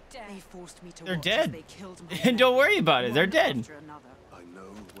if you dare. They forced me to They're watch dead. as they killed my And don't worry about it. They're dead. after another. I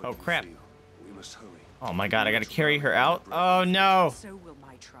know Oh, crap. We must hurry. Oh my god, I gotta carry her out? Oh no! So will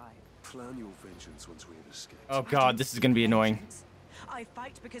my tribe. Plan your vengeance once we have escaped. Oh god, this is gonna be annoying. I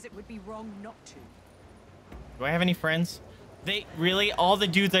fight because it would be wrong not to. Do I have any friends? They really, all the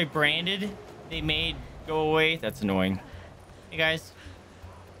dudes I branded, they made go away? That's annoying. Hey guys.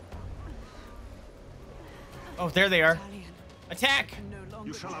 Oh, there they are. Attack!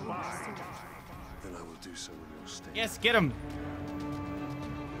 You shall abide. Then I will do so in your stead. Yes, get him.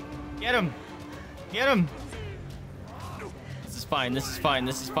 Get him. Get him. This is fine. This is fine.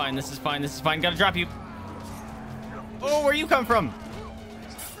 This is fine. This is fine. This is fine. Gotta drop you. Oh, where you come from?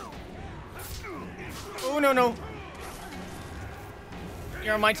 Oh, no, no.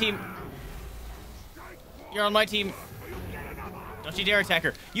 You're on my team. You're on my team. Don't you dare attack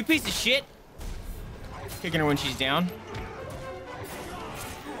her. You piece of shit. Kicking her when she's down.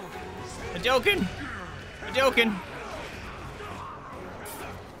 Hadoken. Hadoken.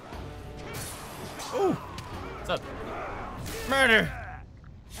 Oh. What's up? Murder.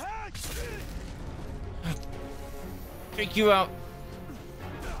 Take you out.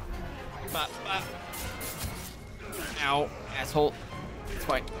 Bop, bop. Ow, asshole. It's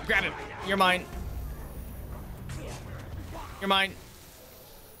fine. Grab him. You're mine. You're mine.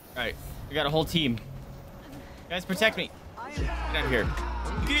 Alright, we got a whole team. Guys, protect me. Get out of here.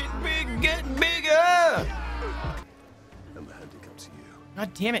 Get big, get bigger! And the handicap to you.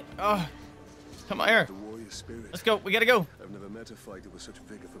 God damn it. Oh. Come on here. The warrior spirit. Let's go. We gotta go. I've never met a fighter with such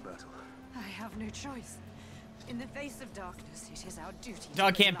vigor for battle. I have no choice. In the face of darkness, it is our duty.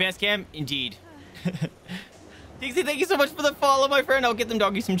 Dog camp, best camp? Indeed. Dixie, thank you so much for the follow, my friend. I'll get them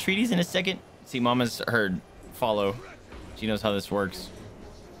doggy some treaties in a second. See, Mama's heard follow. She knows how this works.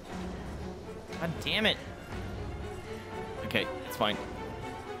 God damn it. Okay, it's fine.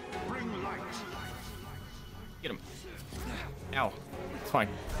 Get him. Ow. It's fine.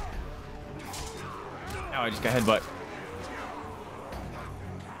 Ow, I just got headbutt.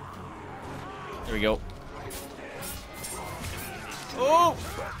 There we go. Oh!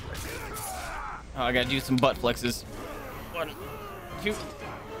 Oh, I gotta do some butt flexes. 1, 2,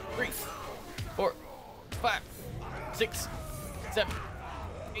 3, 4, 5, 6, 7,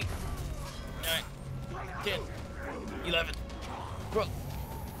 8, 9, 10, 11, 12,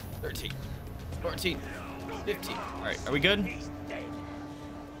 13, 14, 15. Alright, are we good?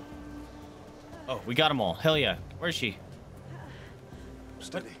 Oh, we got them all. Hell yeah. Where is she?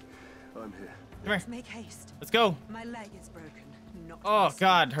 Steady. I'm here. Come here. Make haste. Let's go. My leg is broken. Not Oh my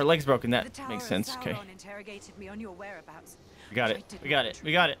god, her leg's broken. The That Tower makes of sense. Okay. Sauron interrogated me on your whereabouts. We got it. We got it.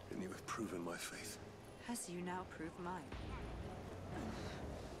 We got it. And you have proven my faith. As you now prove mine.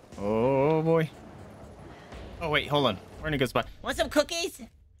 Oh boy. Oh wait, hold on. We're in a good spot. Want some cookies?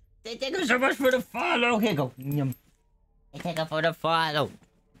 Thank you so much for the follow. Here you go. Yum. Thank you for the follow.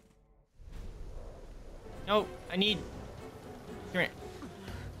 No, I need. Come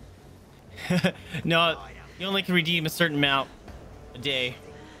here. No, you only can redeem a certain amount a day,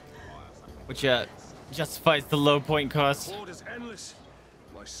 which justifies the low point cost. The sword is endless.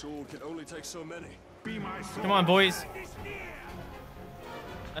 My sword can only take so many. Be my sword. Come on, boys.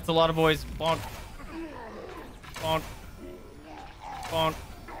 That's a lot of boys. Bonk. Bonk. Bonk.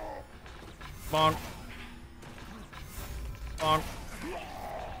 Bonk. Bonk.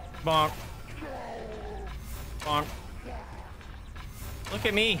 Bonk. Bonk. Look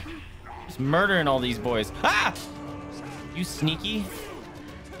at me. Just murdering all these boys. Ah! You sneaky.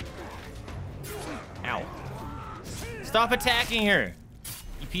 Ow. Stop attacking her.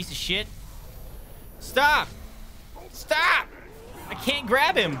 You piece of shit. Stop. Stop. I can't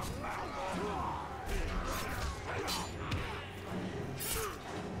grab him.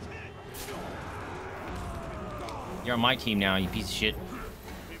 You're on my team now, you piece of shit.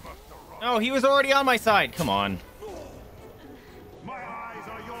 No, he was already on my side. Come on. My eyes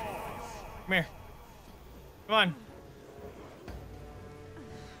are yours. Come here. Come on.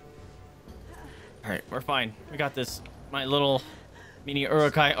 Alright, we're fine. We got this. My little mini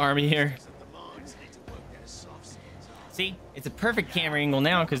Urukai army here. See? It's a perfect camera angle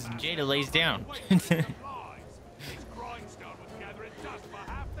now because Jada lays down. He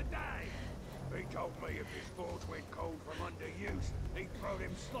told me if his forge went cold from underuse, he'd throw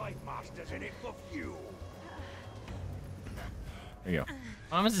them slave masters in it for fuel. There you go.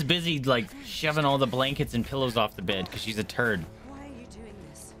 Mama's is busy, like, shoving all the blankets and pillows off the bed because she's a turd. Why are you doing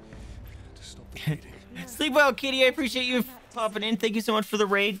this? To stop the bleeding. Sleep well, Kitty. I appreciate you popping in. Thank you so much for the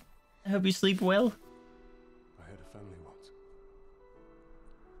raid. I hope you sleep well. I had a family once.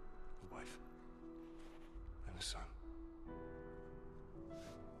 A wife. And a son.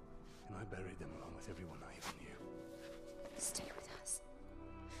 And I buried them along with everyone I ever knew. Stay with us.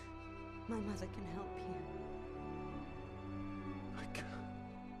 My mother can help you. I can't.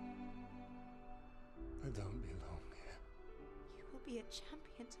 I don't belong here. You will be a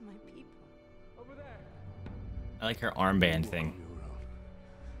champion to my people. Over there. I like her armband thing.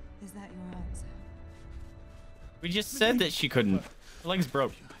 Is that your answer? We just said that she couldn't. Her legs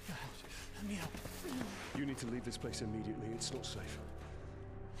broke. Let me help. You need to leave this place immediately. It's not safe.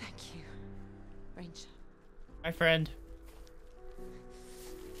 Thank you, Ranger. Hi, friend.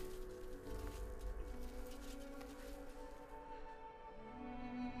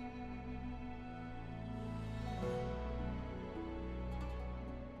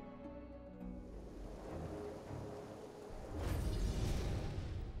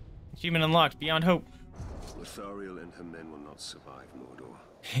 Achievement unlocked. Beyond hope. Lothariel and her men will not survive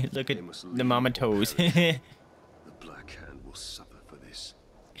Mordor. Look at They must the leave mama or toes. perish. The Black Hand will suffer for this.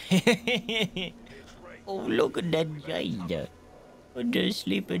 Oh, look at that Jada. What the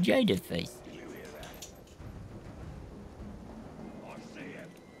sleeper Jada face.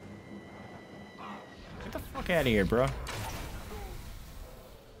 Get the fuck out of here, bro.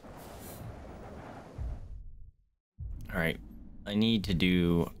 Alright. I need to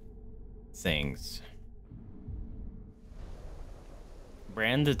do things.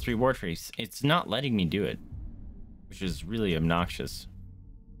 Brand the 3 war trees. It's not letting me do it, which is really obnoxious.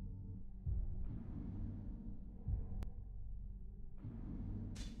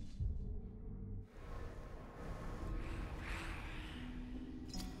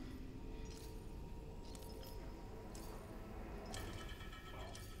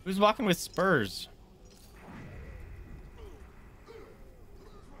 Who's walking with spurs?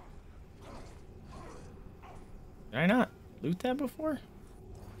 Did I not loot that before?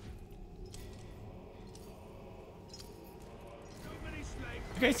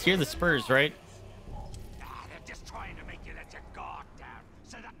 You guys hear the spurs, right? They're just trying to make you let your guard down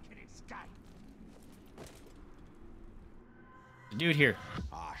so that can escape. The dude here.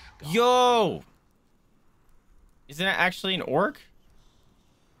 Yo! Isn't that actually an orc?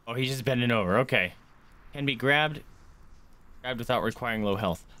 Oh, he's just bending over. Okay. Can be grabbed. Grabbed without requiring low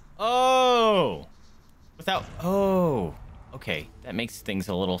health. Oh! Without... Oh! Okay. That makes things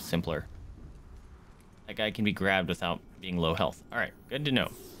a little simpler. That guy can be grabbed without being low health. Alright. Good to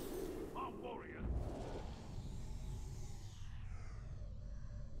know.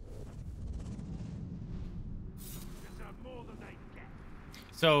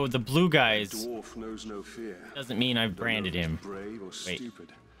 So the blue guys Dwarf knows no fear. doesn't mean I've branded him. Brave or Wait.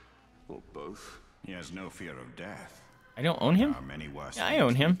 stupid. Or both. He has no fear of death. I don't own him? There are many worse Yeah, I things own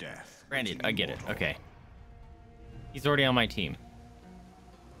than him. death. Branded. I get it. Okay. He's already on my team.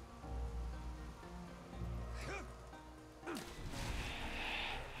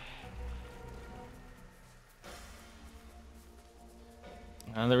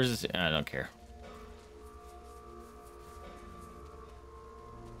 There was this... I don't care.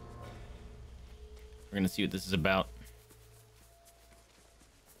 We're gonna see what this is about.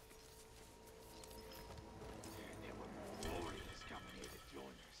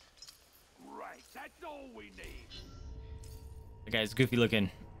 Right, that's all we need. The guy's goofy looking.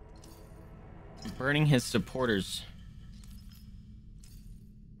 Burning his supporters.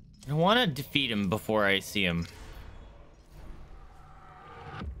 I want to defeat him before I see him.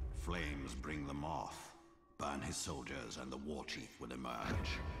 Flames bring the moth. Burn his soldiers and the war chief will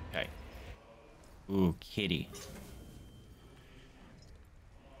emerge. Okay. Ooh, kitty.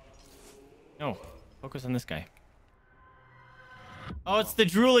 No, focus on this guy. Oh, it's the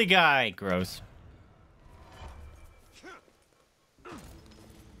drooly guy. Gross.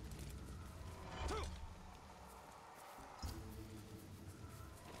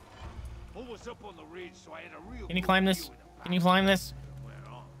 Was up on the ridge, so I had a real Can you climb this? Can you climb this?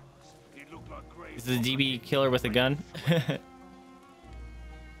 It looked like great. This is a DB killer with a gun. You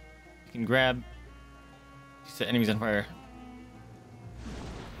can grab. Set enemies on fire.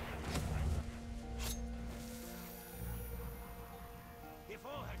 If I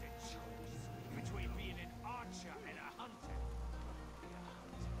had a choice between being an archer and a hunter, I'd be a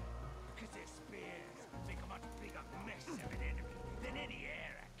hunter. Because their spears make a much bigger mess of an enemy than any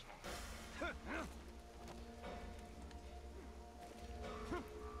arrow can.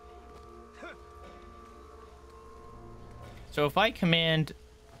 So if I command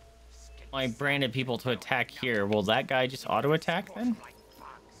my branded people to attack here, will that guy just auto attack then?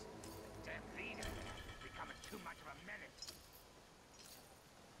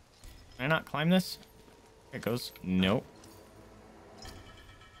 Can I not climb this? Here it goes. Nope.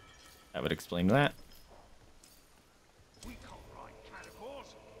 That would explain that.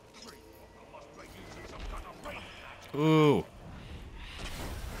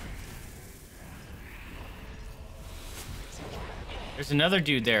 There's another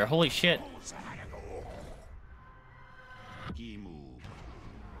dude there. Holy shit.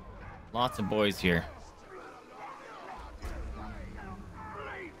 Lots of boys here.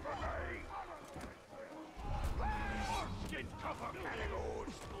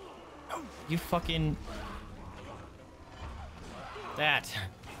 You fucking... That.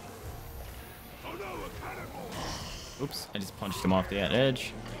 Oops, I just punched him off the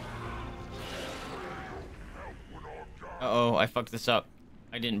edge. Uh-oh, I fucked this up.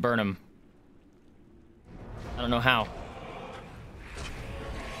 I didn't burn him. I don't know how.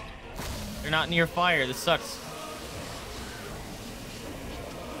 They're not near fire. This sucks.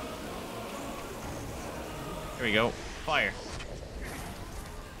 Here we go. Fire.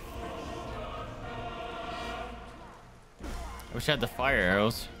 I wish I had the fire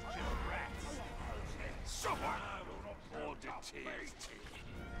arrows.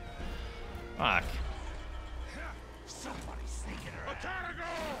 Fuck.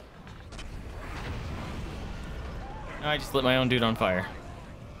 No, I just lit my own dude on fire.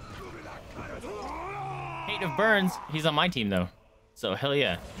 Hate of Burns. He's on my team though. So hell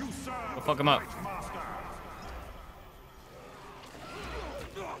yeah. Go fuck him up.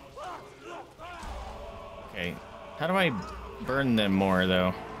 Okay. How do I burn them more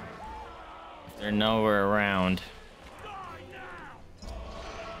though? If they're nowhere around.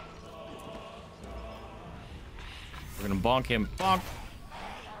 We're gonna bonk him. Bonk.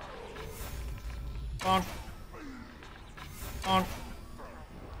 Bonk. Bonk.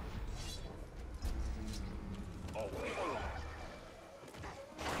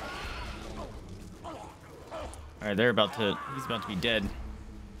 Alright, he's about to be dead.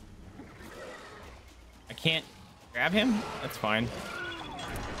 I can't grab him? That's fine.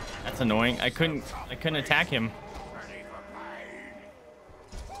 That's annoying. I couldn't attack him.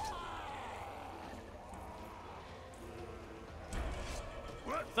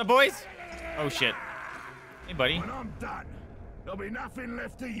 What's up, boys? Oh shit. Hey, buddy. When I'm done, there'll be nothing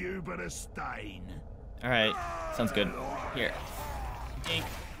left of you but a stain. Alright, sounds good. Here. Dink.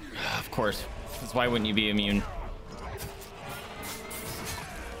 Of course. Because why wouldn't you be immune?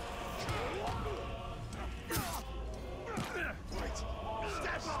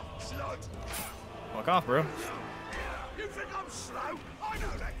 Fuck off, bro. You think I'm slow? I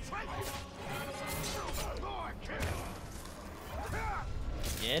know that trick.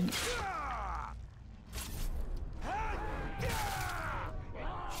 Dead.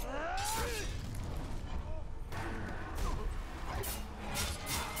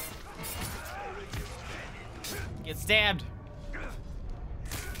 Get stabbed.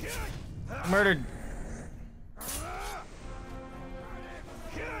 Murdered.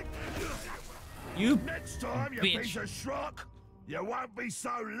 You Next time, you bitch. piece of schrock, you won't be so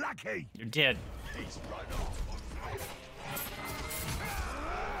lucky. You're dead.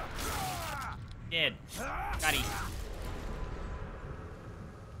 Dead. Got him.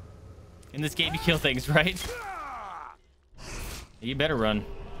 In this game, you kill things, right? You better run.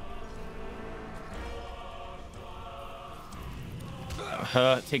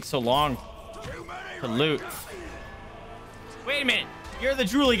 It takes so long to loot. Wait a minute. You're the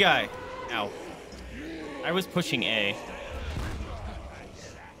drooly guy. Ow. I was pushing A.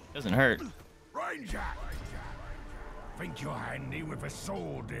 Doesn't hurt. RAINJA! Think you're handy with a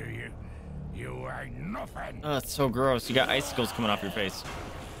sword, do you? You ain't nothing. Oh, it's so gross. You got icicles coming off your face.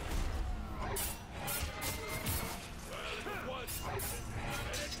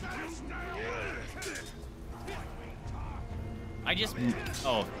 I just...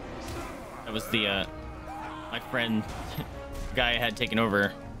 Oh. That was the, my friend... guy I had taken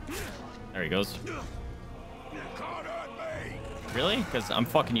over. There he goes. Really? Because I'm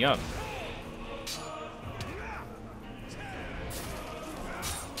fucking you up.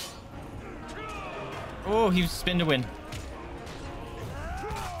 Oh, he was spin to win.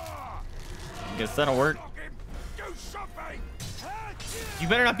 Guess that'll work. You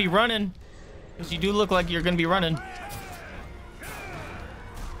better not be running. Because you do look like you're going to be running.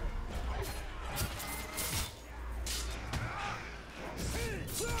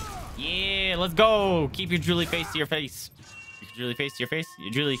 Yeah, let's go. Keep your drooly face to your face. Your drooly face to your face.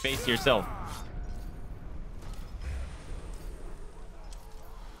 Your drooly face to yourself.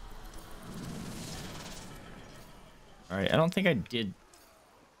 All right, I don't think I did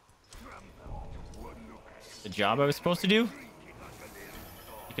the job I was supposed to do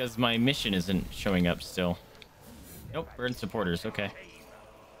because my mission isn't showing up still. Nope, burn supporters. Okay.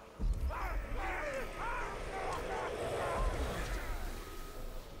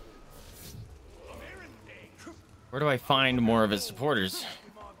 Where do I find more of his supporters?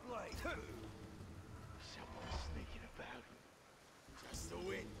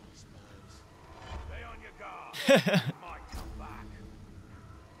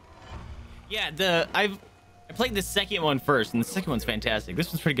 Yeah, I played the second one first, and the second one's fantastic. This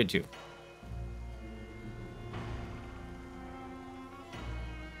one's pretty good too.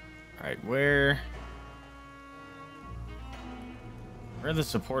 All right, where are the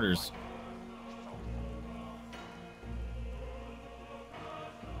supporters?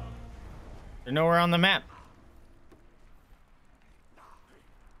 They're nowhere on the map.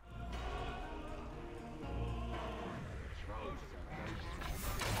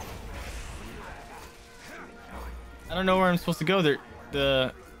 I don't know where I'm supposed to go.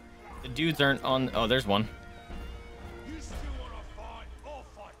 The dudes aren't on. Oh, there's one.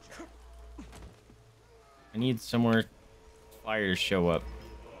 I need somewhere fire to show up.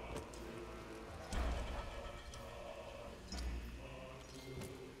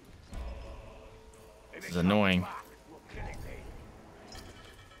 This is annoying.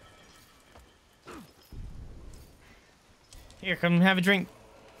 Here, come have a drink.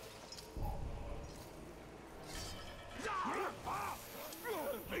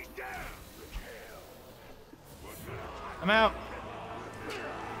 I'm out.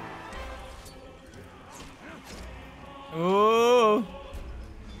 Ooh.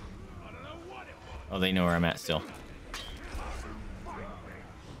 Oh, they know where I'm at still.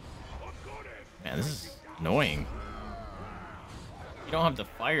 Man, this is annoying. You don't have the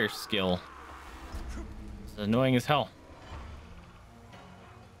fire skill. It's annoying as hell.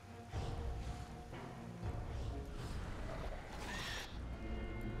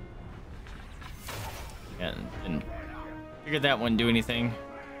 Yeah, didn't figure that one do anything.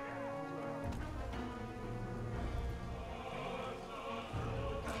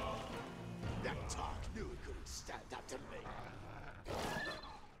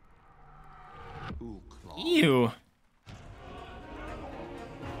 Ew.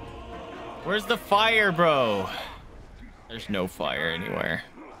 Where's the fire, bro? There's no fire anywhere.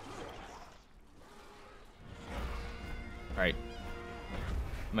 Alright.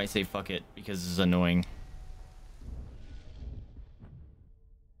 I might say fuck it because this is annoying.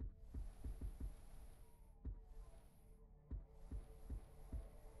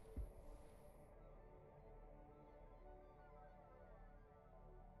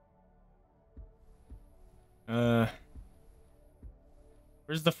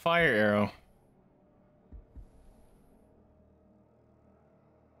 Where's the fire arrow?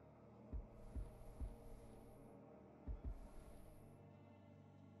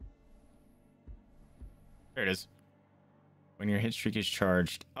 There it is. When your hit streak is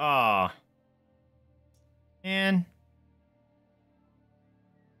charged. Ah. Man.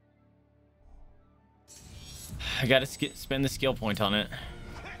 I gotta spend the skill point on it.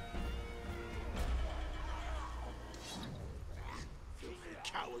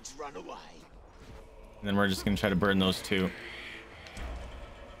 Run away. And then we're just gonna try to burn those two.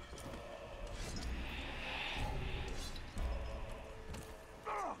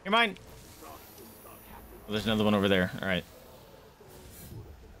 You're mine. Oh, there's another one over there. All right.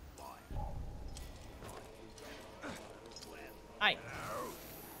 Hi.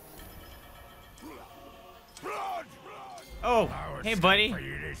 Oh, hey, buddy. For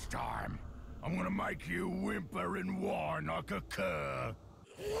you this time. I'm gonna make you whimper and whine like a cur.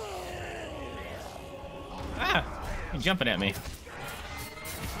 Ah, you're jumping at me.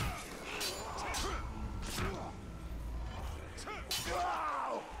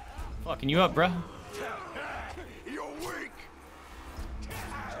 Fucking you up, bro. You're weak.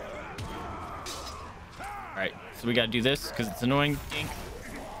 Alright, so we gotta do this because it's annoying. Dink.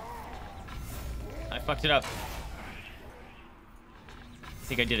 I fucked it up. I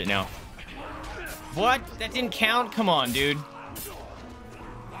think I did it now. What? That didn't count? Come on, dude.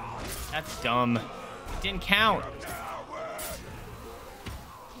 That's dumb. It didn't count.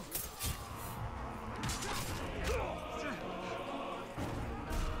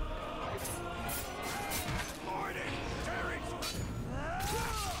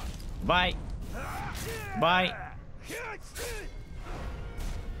 Bye. Bye.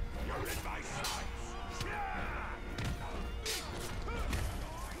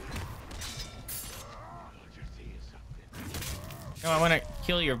 No, I want to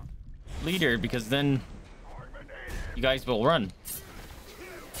kill your leader because then you guys will run.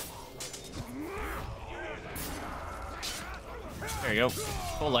 There you go.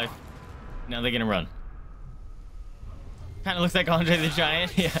 Full life. Now they're gonna run. Kind of looks like Andre the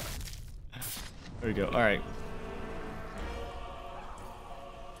Giant. Yeah. There we go. All right.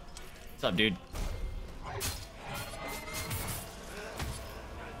 What's up, dude?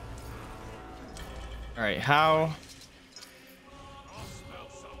 All right. How?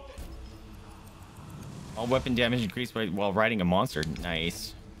 All weapon damage increased while riding a monster.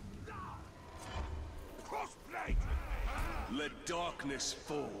 Nice. Crossblade! Let darkness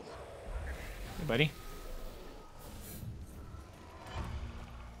fall. Hey, buddy.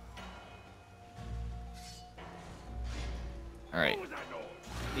 All right.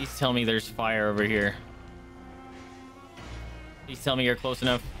 Please tell me there's fire over here. Please tell me you're close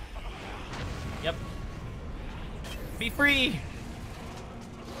enough. Yep. Be free!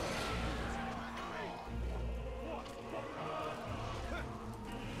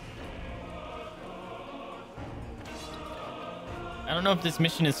 I don't know if this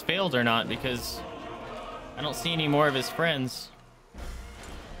mission has failed or not because I don't see any more of his friends.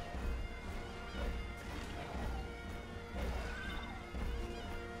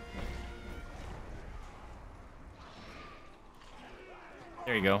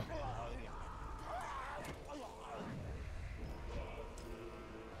 There you go.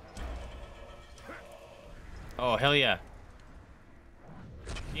 Oh, hell yeah.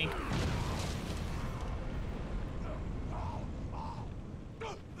 Yink.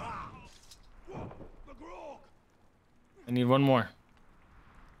 I need one more.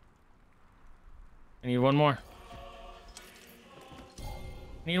 I need one more.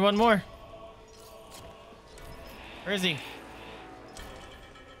 I need one more. Where is he?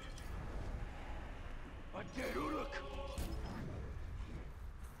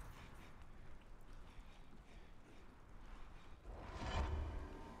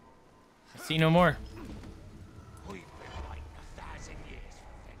 I see no more. We've been waiting 1,000 years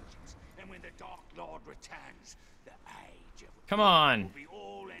for vengeance, and when the Dark Lord returns, the age of Come on. will be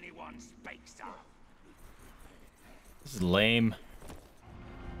all anyone speaks of. This is lame.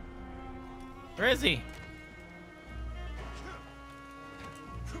 Where is he?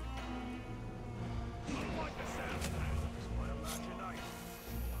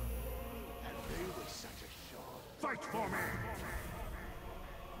 Fight for me!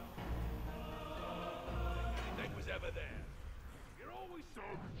 Anything was ever there. You're always so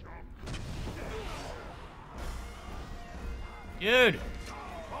strong. Dude!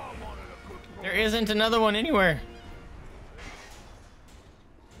 There isn't another one anywhere.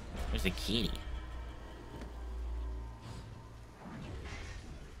 There's a kitty.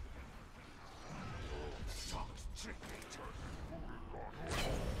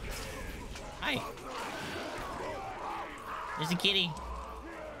 Hi. There's a kitty.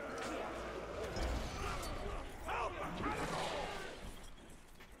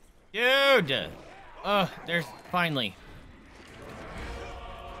 Dude! There's finally.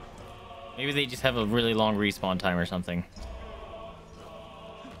 Maybe they just have a really long respawn time or something.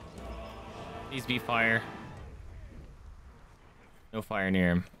 Please be fire. No fire near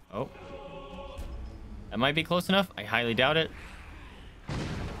him. Oh. That might be close enough. I highly doubt it.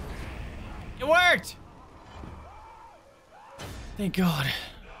 It worked! Thank God.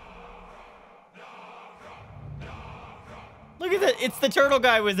 Look at that. It's the turtle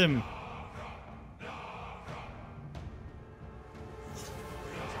guy with him.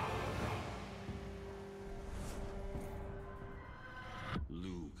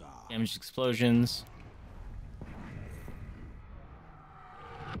 Damaged explosions.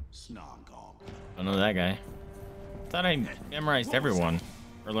 I know that guy. Thought I memorized everyone.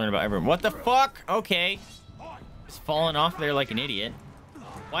 Or learned about everyone. What the fuck? Okay. Just falling off there like an idiot.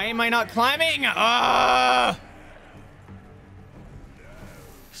 Why am I not climbing? Ah!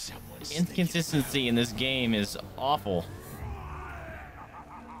 The inconsistency in this game is awful.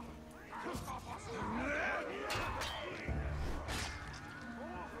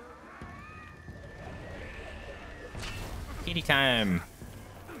 Kitty time.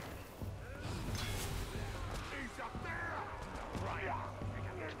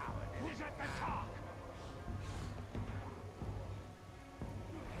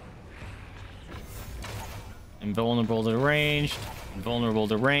 Invulnerable to ranged. Invulnerable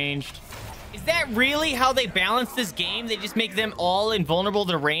to ranged. Is that really how they balance this game? They just make them all invulnerable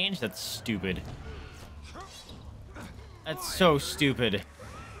to range? That's stupid. That's so stupid.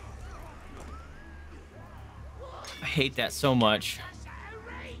 I hate that so much.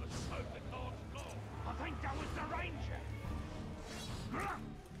 I think that was the Ranger.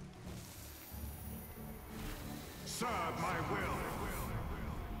 Serve my will.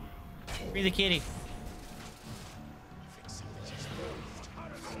 Free the kitty.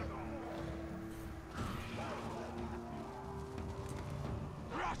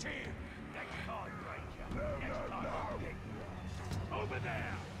 Right here. Next time, Ranger. Next time. Over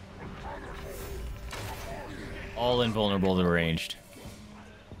there. All invulnerable to ranged.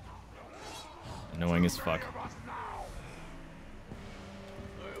 Annoying as fuck.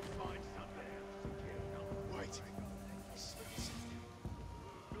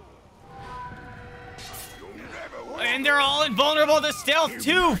 And they're all invulnerable to stealth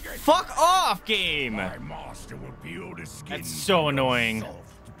too. Fuck off, game. My master will build a skin. That's so annoying.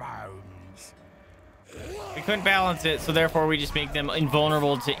 Soft bones. We couldn't balance it, so therefore we just make them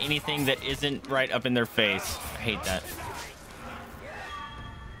invulnerable to anything that isn't right up in their face. I hate that.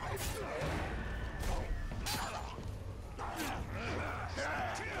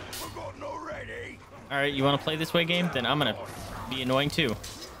 All right, you want to play this way, game? Then I'm gonna be annoying too.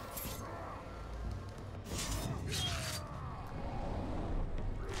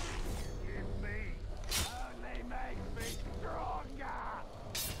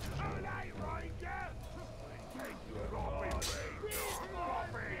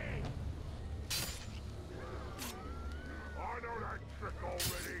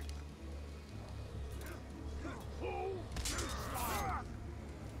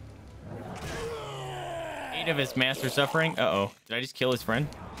 Of his master suffering. Uh-oh. Did I just kill his friend?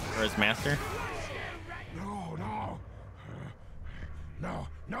 Or his master? No, no.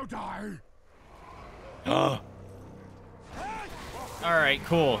 No, die. Oh. Alright,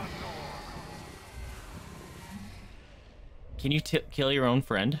 cool. Can you kill your own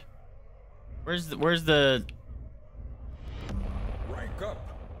friend? Where's the... Rank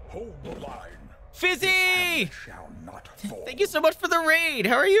up. Hold the line. Fizzy! Shall not fall. Thank you so much for the raid.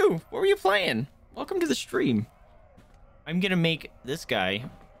 How are you? What were you playing? Welcome to the stream. I'm gonna make this guy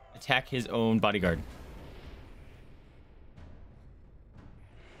attack his own bodyguard.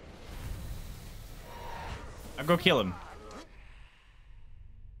 I'll go kill him.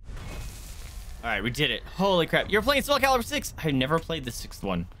 Alright, we did it. Holy crap. You're playing Soul Calibur 6. I've never played the 6th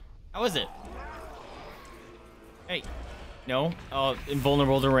one. How is it? Hey. No. Oh,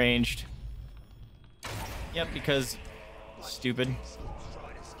 invulnerable to ranged. Yep, because stupid.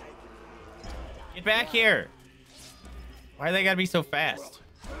 Get back here. Why they gotta be so fast?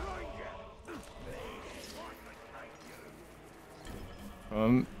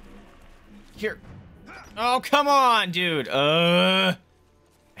 Here. Oh, come on, dude. I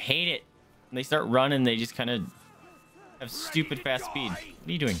hate it. When they start running, they just kind of have stupid fast speed. What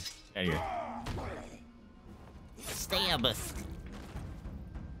are you doing? Get out of here. Stab us.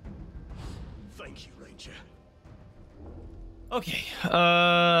 Thank you, Ranger. Okay.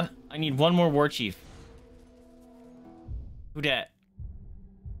 I need one more war chief. Who dat?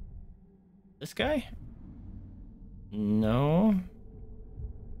 This guy? No.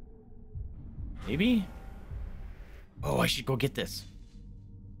 Maybe? Oh, I should go get this.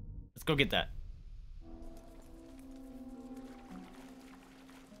 Let's go get that.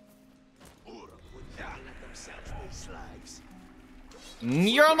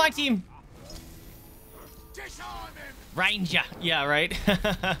 You're on my team. RAINJA. Yeah, right.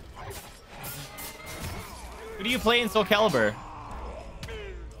 Who do you play in Soul Calibur?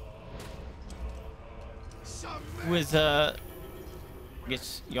 Who is I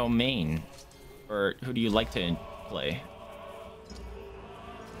guess your main, or who do you like to play?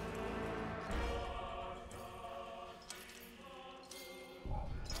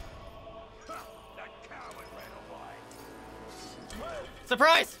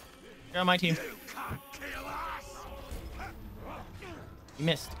 Surprise! You're on my team. You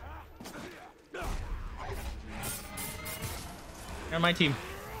missed. You're on my team.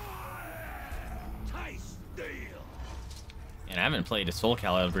 And I haven't played a Soul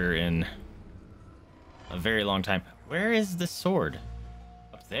Calibur in a very long time. Where is the sword?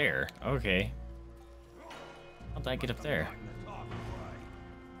 Up there. Okay. How'd I get up there?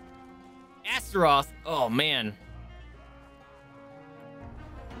 Astaroth. Oh, man.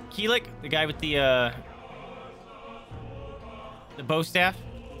 Keelik, the guy with the bow staff.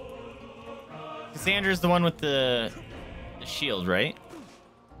 Cassandra's the one with the shield, right?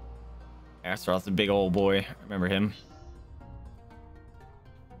 Astaroth's a big old boy. I remember him.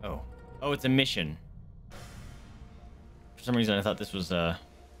 Oh. Oh, it's a mission. For some reason, I thought this was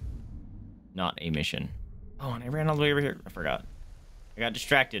not a mission. Oh, and I ran all the way over here. I forgot. I got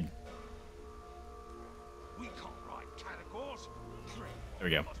distracted. There we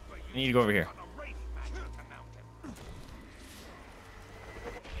go. I need to go over here.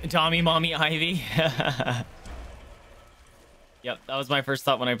 Tommy, Mommy, Ivy. Yep, that was my first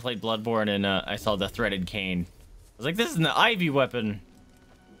thought when I played Bloodborne and I saw the threaded cane. I was like, this is an Ivy weapon.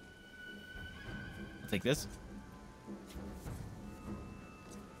 I'll take this.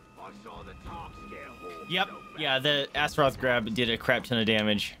 Yep, yeah, the Astaroth grab did a crap ton of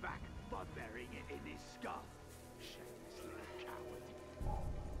damage.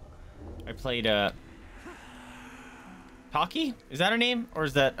 I played Taki? Is that her name? Or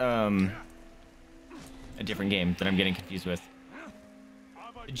is that a different game that I'm getting confused with?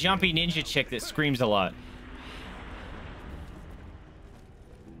 The jumpy ninja chick that screams a lot.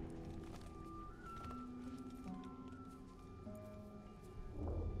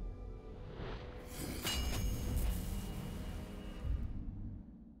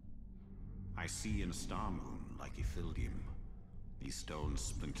 see in Star Moon like Ithildium. These stones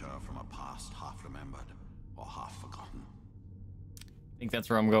splinter from a past half remembered or half forgotten. I think that's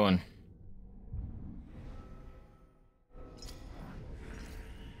where I'm going.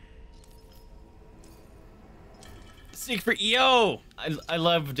 Siegfried, yo! I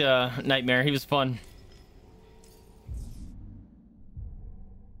loved Nightmare. He was fun.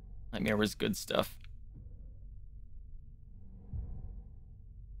 Nightmare was good stuff.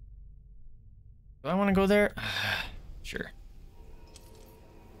 Do I want to go there? Sure.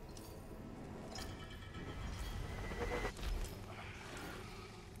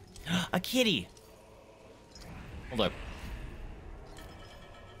 A kitty. Hold up.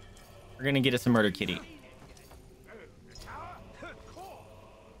 We're gonna get us a murder kitty.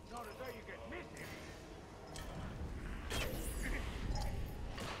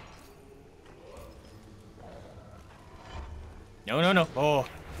 No, no, no. Oh.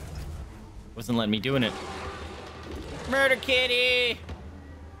 Wasn't letting me doing it. Murder kitty!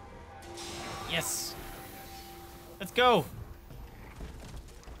 Yes. Let's go.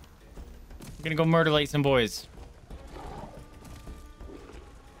 We're gonna go murder like some boys.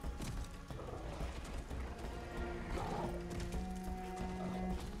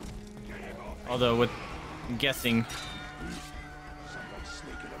 Although, with I'm guessing,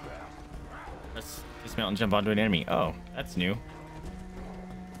 let's dismount and jump onto an enemy. Oh, that's new.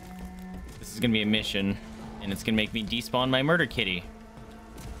 This is gonna be a mission, and it's gonna make me despawn my murder kitty.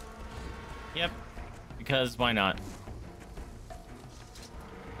 Yep, because why not?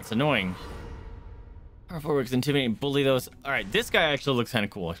 That's annoying. Powerful works, intimidate, bully those. All right, this guy actually looks kind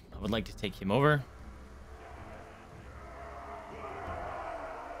of cool. I would like to take him over.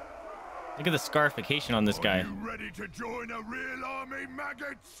 Look at the scarification on this guy. Are you ready to join a real army,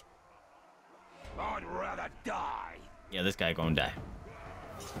 maggots? I'd rather die. Yeah, this guy gonna die.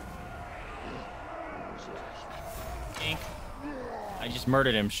 Ink. I just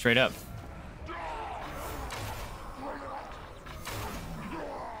murdered him straight up.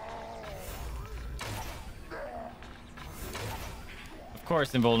 Of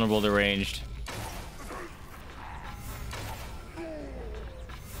course, invulnerable to ranged.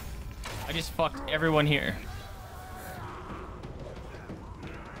 I just fucked everyone here.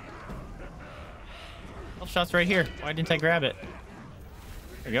 Health shot's right here. Why didn't I grab it?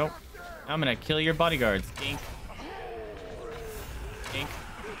 There we go. I'm gonna kill your bodyguards. Dink. Dink.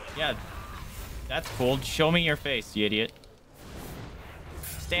 Yeah. That's cool. Show me your face, you idiot.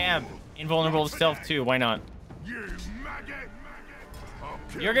 Stab. Invulnerable to stealth too. Why not?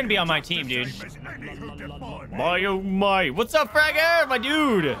 You're gonna be on my team, dude. My oh my. What's up, Fragger? My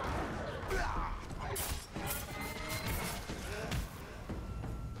dude.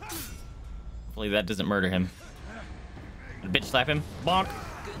 Hopefully that doesn't murder him. Bitch slap him. Bonk.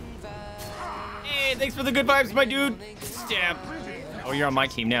 Hey, thanks for the good vibes, my dude. Stab. Oh, you're on my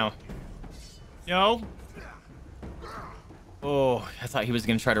team now. No. Oh, I thought he was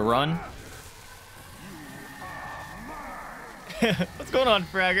gonna try to run. What's going on,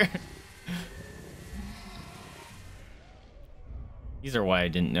 Fragger? These are why I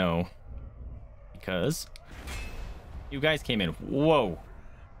didn't know. Because you guys came in. Whoa.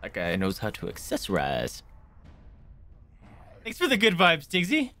 That guy knows how to accessorize. Thanks for the good vibes,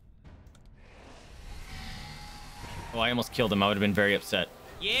 Diggsy. Oh, I almost killed him. I would have been very upset.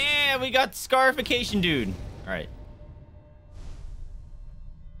 Yeah, we got scarification, dude. All right.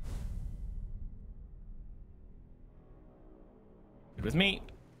 Good with me.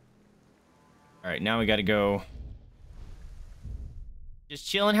 All right, now we got to go. Just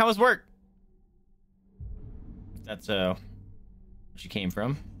chilling. How was work? That's what you came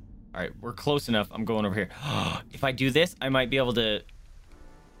from. All right, we're close enough. I'm going over here. If I do this, I might be able to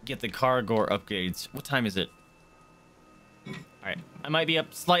get the Caragor upgrades. What time is it? All right, I might be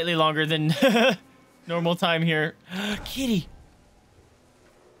up slightly longer than normal time here. Kitty.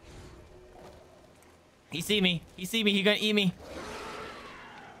 He see me. He see me. He gonna eat me.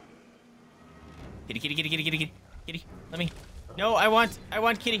 Kitty, kitty, kitty, kitty, kitty, kitty, kitty. Let me. No, I want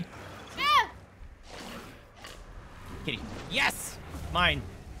kitty. Ah! Kitty. Yes, mine.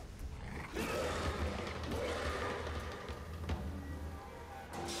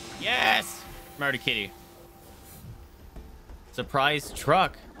 Yes, murder kitty. Surprise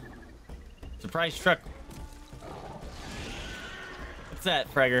truck. Surprise truck. What's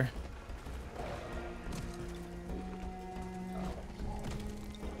that, Fragger?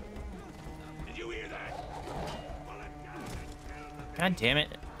 Did you hear that? God damn it.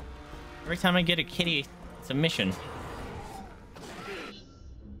 Every time I get a kitty, it's a mission.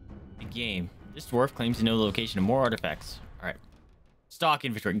 The game. This dwarf claims to know the location of more artifacts. Alright. Stock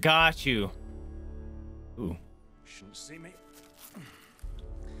inventory. Got you. Ooh. Shouldn't see me.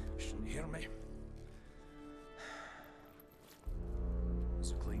 Shouldn't hear me.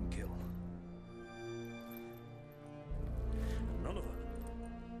 It's a clean kill. And none of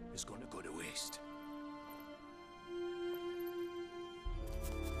it is going to go to waste.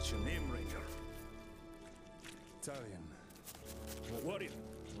 What's your name, Ranger? Italian. What warrior?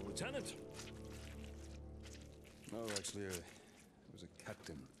 A lieutenant? No, actually, it was a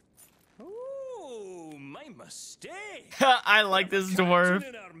captain. Oh, my mistake. I like this dwarf.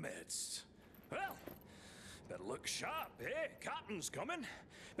 Captain in our midst. Well, better look sharp, eh? Captain's coming.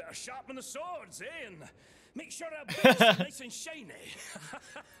 Better sharpen the swords, eh? And make sure our boots are nice and shiny.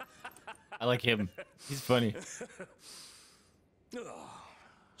 I like him. He's funny. Oh,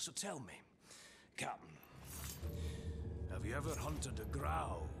 so tell me, Captain, have you ever hunted a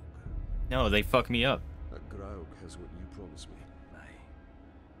Graug? No, they fuck me up. That Graug has what you promised me. Aye.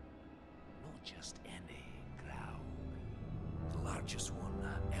 Not just any Graug. The largest one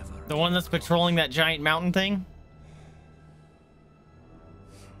ever. The one that's patrolling that giant mountain thing?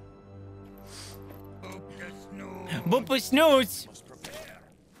 Boop the snooze! Must prepare.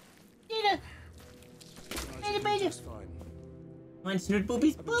 Just fine. One snoot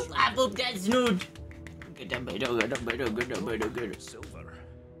boobies, boop, ah, boop that snoot. Silver.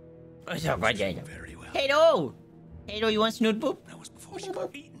 What's up, Roger? Very well. Hello! Hello, you want snoot boop? That was before she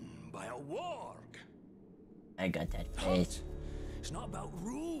got eaten by a warg. I got that face. It's not about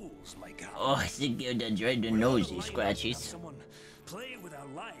rules, my Captain. Oh, it's the girl that dread the nosy Have scratches. someone play with our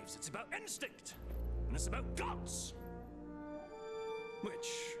lives. It's about instinct. And it's about guts. Which,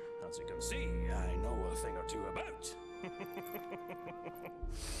 as you can see, I know a thing or two about.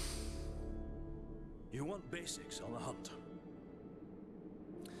 You want basics on the hunt?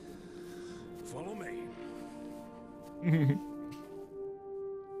 Follow me.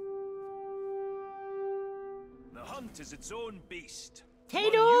 The hunt is its own beast.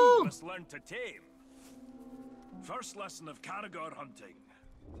 One you must learn to tame. First lesson of Caragor hunting: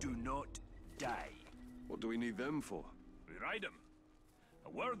 do not die. What do we need them for? We ride them. A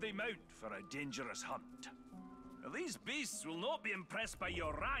worthy mount for a dangerous hunt. Now, these beasts will not be impressed by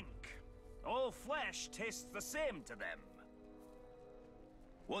your rank. All flesh tastes the same to them.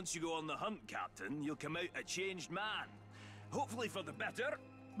 Once you go on the hunt, Captain, you'll come out a changed man. Hopefully for the better,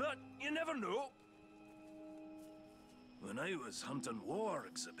 but you never know. When I was hunting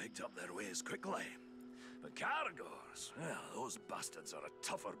wargs, I picked up their ways quickly. But Caragors, well, those bastards are a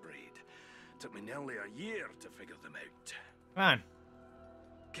tougher breed. Took me nearly a year to figure them out. Come on.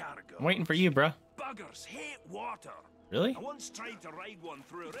 Caragors. I'm waiting for you, bro. Buggers hate water. Really? I once tried to ride one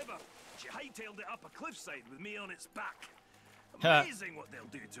through a river. She hightailed it up a cliffside with me on its back. Amazing what they'll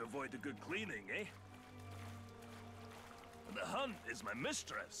do to avoid a good cleaning, eh? And the hunt is my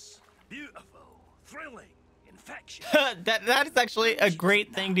mistress. Beautiful, thrilling, infectious. that is actually a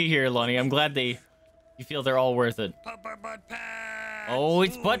great thing to hear, Lonnie. I'm glad you feel they're all worth it. Oh,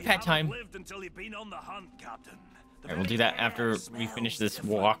 it's butt pat time. Lived until you've been on the hunt, Captain. Alright, we'll do that after we finish this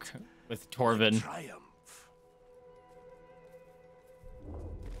walk with Torvin. Triumph.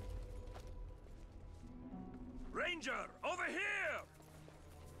 Ranger, over here!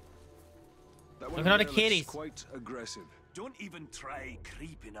 That Look at all the there looks kitties. quite aggressive. Don't even try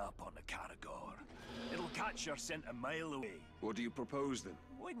creeping up on the Caragor. It'll catch your scent a mile away. What do you propose then?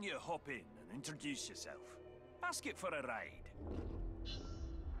 Wouldn't you hop in and introduce yourself? Ask it for a ride.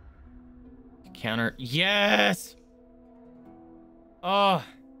 Counter. Yes! Oh.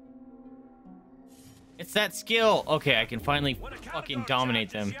 It's that skill. Okay, I can finally fucking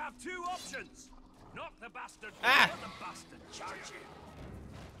dominate them. You have two options. Knock the bastard Ah! or the bastard charge you.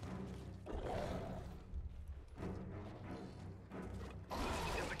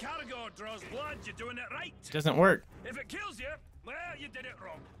 If the Caragor draws blood, you're doing it right. Doesn't work. If it kills you, well, you did it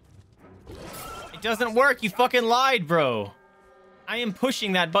wrong. It doesn't work. You fucking lied, bro. I am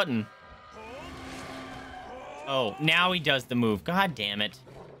pushing that button. Oh, now he does the move. God damn it.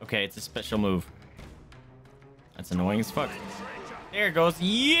 Okay, it's a special move. That's annoying as fuck. There it goes.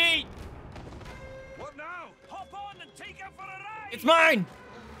 Yeet! What now? Hop on and take it for a ride. It's mine!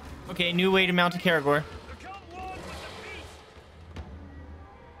 Okay, new way to mount a Caragor. Become one with the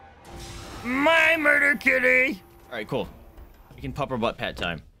beast. My murder kitty! Alright, cool. We can pupper butt pat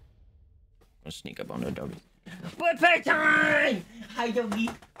time. Let's sneak up on the doggy. Butt pat time! Hi, doggy.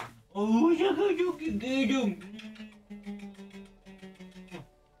 Oh, doggy, get him.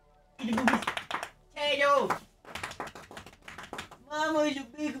 Get the boobies. Potato! Mama's a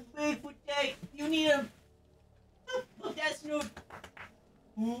big potato. You need a... Look, that snoot.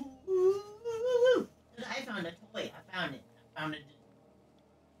 Ooh, ooh, ooh, ooh. I found a toy. I found it.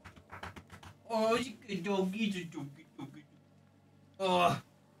 Oh, he's a good dog. He's a doggy, doggy. Oh,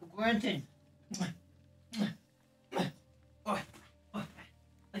 Huntin. Oh, look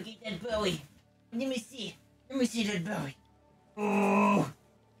at that belly. Let me see. Let me see that belly. Oh.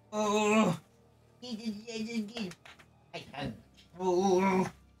 Get it. Oh.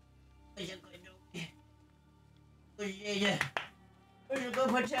 Where's a good doggy? Where's a good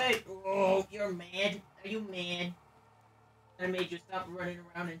potato? Oh, you're mad. Are you mad? I made you stop running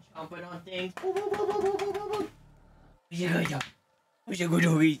around and chomping on things. Where's a good dog? Where's a good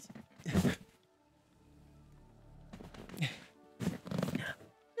doggy?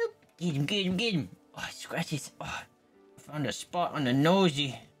 Get him. Oh, scratches. Oh, I found a spot on the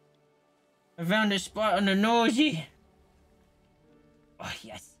nosy. Oh,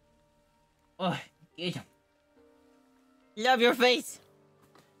 yes. Oh, get him. Love your face.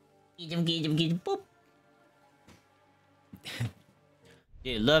 Get him. Boop.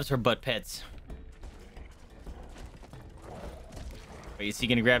 She loves her butt pets. Wait, is he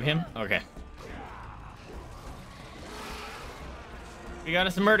gonna grab him? Okay. We got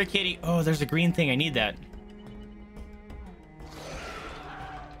us a murder kitty. Oh, there's a green thing. I need that.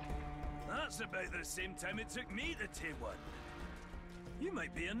 That's about the same time it took me to tame one. You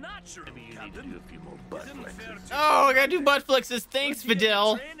might be a natural, Captain. Oh, I gotta do butt flexes. Thanks,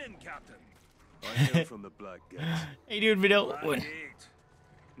 Fidel. Training, Captain. I hail from the Black Gate. How you doing, Fidel? Black 1, Gate.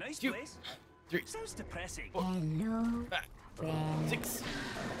 Nice 2, place. 3, Sounds depressing. 4, 5, 6,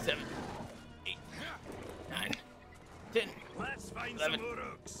 7, 8, 9, 10, Let's find 11, some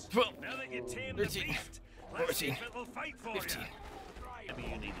Uruks. 12, Now that you tamed 13, the beast, let's see 14, if it'll fight for 15.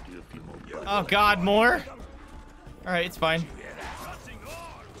 you. Oh God, more? All right, it's fine. Cutting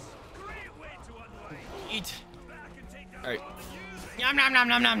orbs. Great way to unwind. Eat. Back and take down All right. all the users.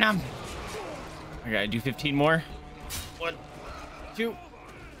 Nom. I gotta do 15 more. 1, 2,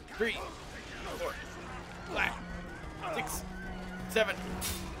 3, 4, 5, 6, 7,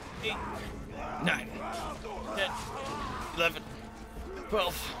 8, 9, 10, 11,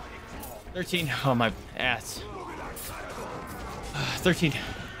 12, 13. Oh, my ass. 13,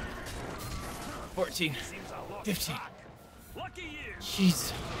 14, 15. Lucky you.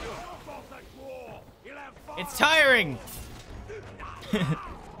 Jeez. It's tiring.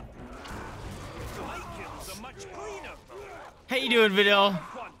 How you doing, Vidal?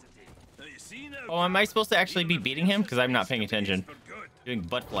 Oh, am I supposed to actually be beating him? Because I'm not paying attention. Doing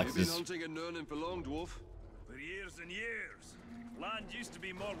butt You've been flexes. hunting and learning for long, dwarf. For years and years, land used to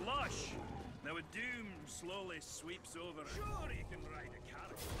be more lush. Now a doom slowly sweeps over. Sure, you can ride a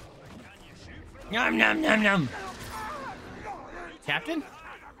carrot, but can you shoot from Nom. Captain?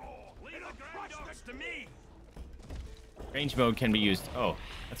 Leave the Graugs to me. Range mode can be used. Oh,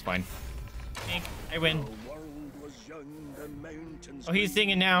 that's fine. Hank, I win. The world was young, the mountains Oh, he's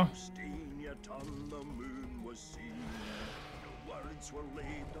singing now. pristine, yet on the moon was seen. The words were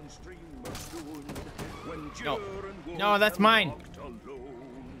laid on stream of stone. When No. Jur and No, that's Wotan mine. walked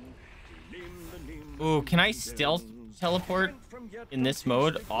alone. Name the name Ooh, of can I the stealth dens. teleport in this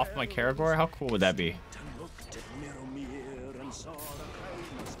mode off my Karagor? How cool would that be? Looked at Mirror and saw the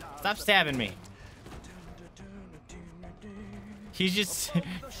crown of stars. Stop stabbing me. He's just...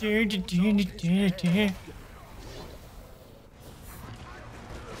 You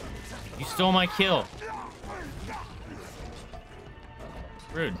stole my kill.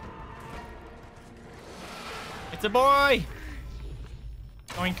 Rude. It's a boy!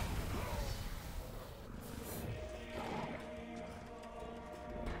 Oink.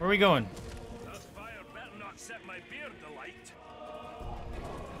 Where are we going? That fire better not set my beard alight.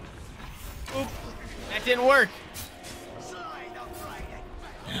 Oop. That didn't work.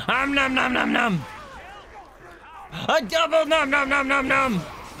 Nom. A double nom.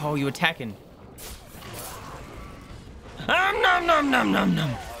 Oh, you attacking.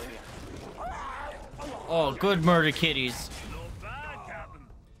 Nom. Oh, good murder kitties. Not bad, Captain.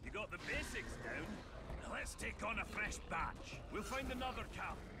 You got the basics down. Now let's take on a fresh batch. We'll find another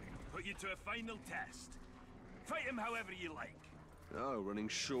cap. Put you to a final test. Fight him however you like. Oh, running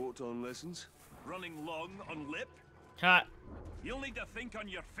short on lessons? Running long on lip. Hot. You'll need to think on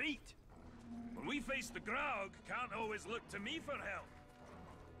your feet. When we face the Graug, can't always look to me for help.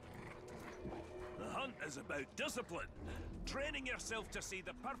 The hunt is about discipline. Training yourself to see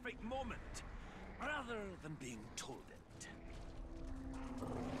the perfect moment, rather than being told it.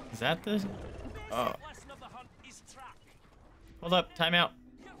 Is that the... Oh. Basic lesson of the hunt is track. Hold up. Time out.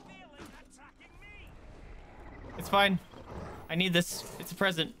 You're failing at tracking me. It's fine. I need this. It's a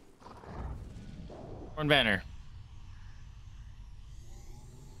present. Horn banner.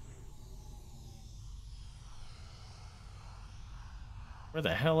 Where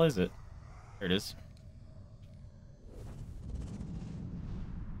the hell is it? There it is.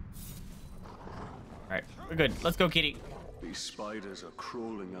 Alright, we're good. Let's go, kitty. These spiders are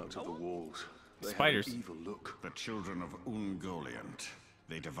crawling out of the walls. They Spiders. have an evil look. The children of Ungoliant.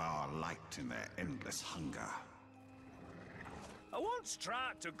 They devour light in their endless hunger. I once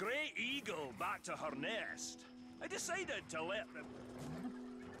tracked a great eagle back to her nest. I decided to let them...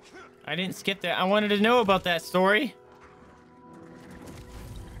 I didn't skip that. I wanted to know about that story.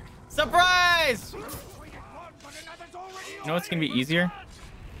 Surprise! You know what's gonna be easier?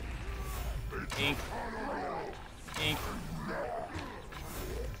 Ink. Ink.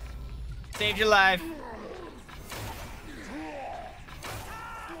 Saved your life.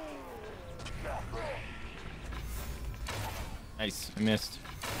 Nice, I missed.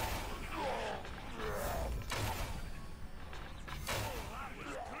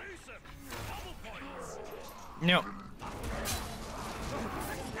 No.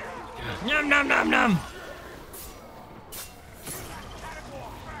 Nom nom nom nom.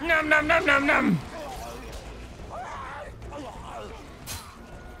 Nom nom nom nom nom.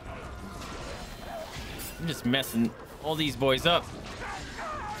 I'm just messing all these boys up.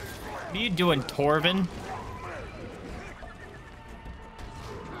 What are you doing, Torvin?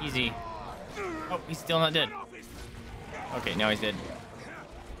 Easy. Oh, he's still not dead. Okay, now he's dead.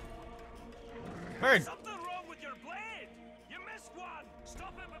 Bird.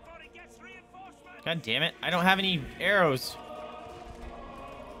 God damn it. I don't have any arrows.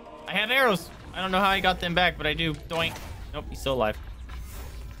 I have arrows. I don't know how I got them back, but I do. Doink. Nope, he's still alive.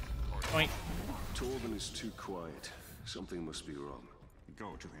 Doink. Torvin is too quiet. Something must be wrong.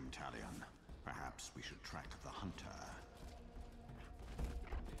 Go to him, Talion. Perhaps we should track the hunter.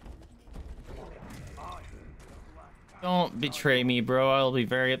 Don't betray me, bro. I'll be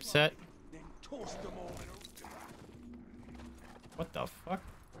very upset. What the fuck?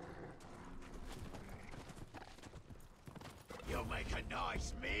 You'll make a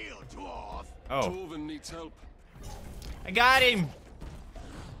nice meal, dwarf. Oh. Torvin needs help. I got him.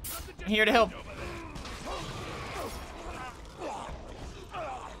 I'm here to help.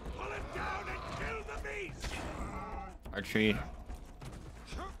 Archery.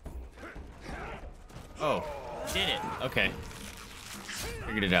 Oh, did it? Okay.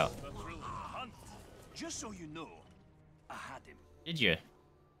 Figured it out. Just so you know, I had him. Did you?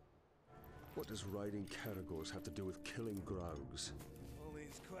 What does riding Caragors have to do with killing Graugs? All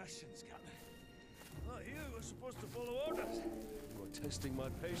these questions, Captain. Well, you were supposed to follow orders. You are testing my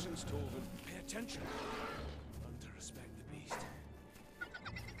patience, Torvin. Pay attention. Learn to respect the beast. You're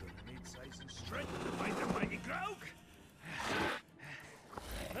gonna need size and strength to fight the mighty Graug.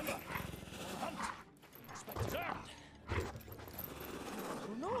 Remember, hunt. Respect is earned.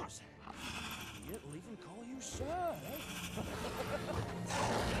 Who knows? It'll even call you sir, eh?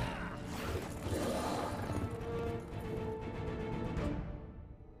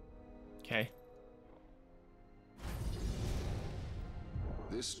 Okay.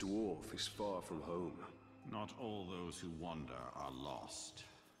 This dwarf is far from home. Not all those who wander are lost.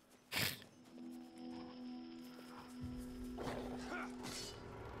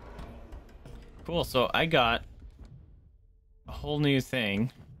 Cool, so I got a whole new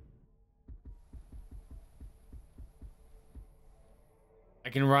thing. I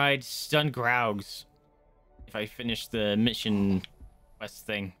can ride stun Graugs if I finish the mission quest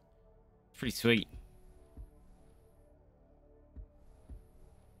thing. It's pretty sweet.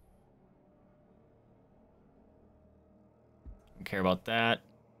 Don't care about that.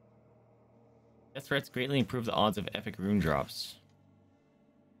 Death threats greatly improve the odds of epic rune drops.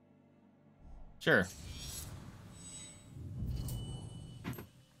 Sure.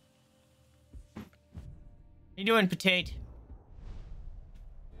 How you doing, Potate?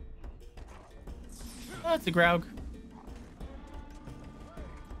 Oh, it's a Graug.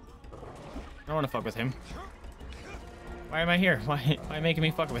 I don't want to fuck with him. Why am I here? Why making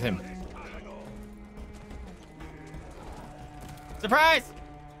me fuck with him? Surprise!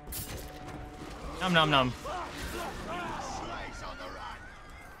 Nom nom nom.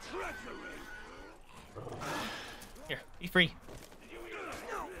 Here, be free.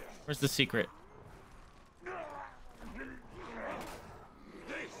 Where's the secret?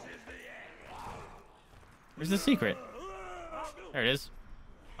 Where's the secret? There it is.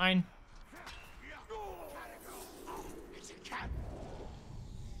 Fine.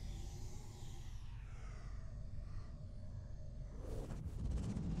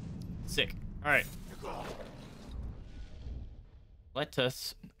 Sick. Alright. Let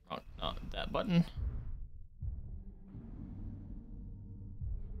us... Oh, not that button.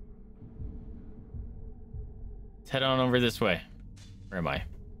 Let's head on over this way. Where am I?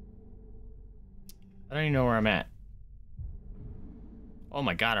 I don't even know where I'm at. Oh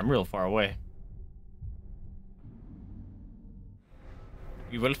my god, I'm real far away.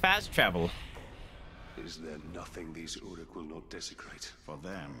 We will fast travel. Is there nothing these Uruk will not desecrate? For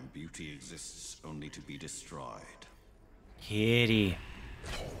them, beauty exists only to be destroyed. Kitty.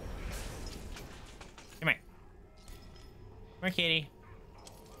 Come here. Come here, kitty.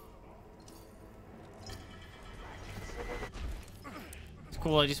 It's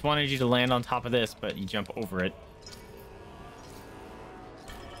cool, I just wanted you to land on top of this, but you jump over it.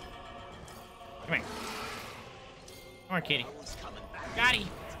 Come here. Come here, kitty. Got him.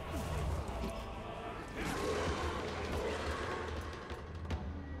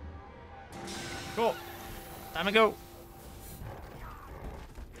 Cool. Time to go.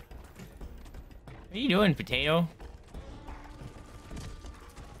 What are you doing, potato?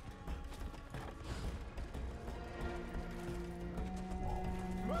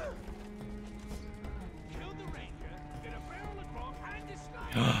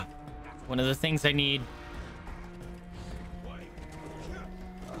 One of the things I need.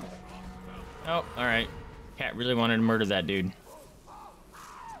 Oh, alright. Cat really wanted to murder that dude.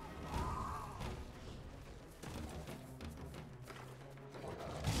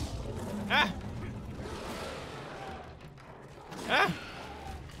 Ah! Ah!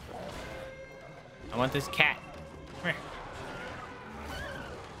 I want this cat. Come here.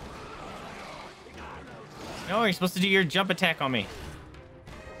 No, you're supposed to do your jump attack on me.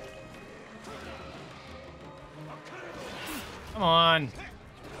 Come on.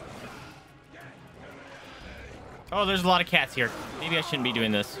 Oh, there's a lot of cats here. Maybe I shouldn't be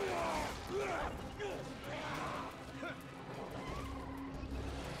doing this.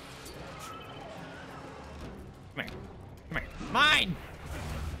 Come here. Come here. Mine!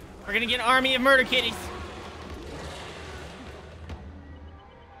 We're gonna get an army of murder kitties.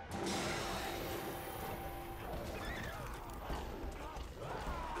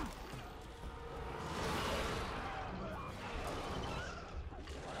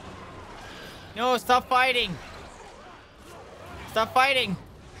 No, stop fighting. Stop fighting.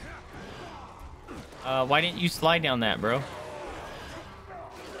 Why didn't you slide down that, bro?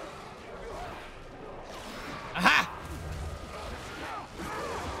 Aha!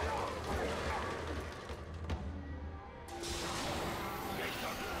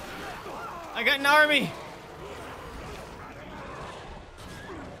 I got an army.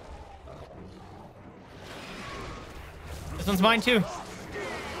 This one's mine too.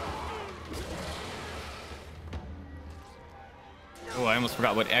 Oh, I almost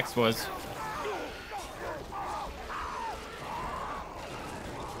forgot what X was.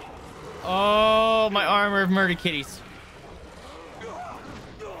 Oh, my armor of murder kitties.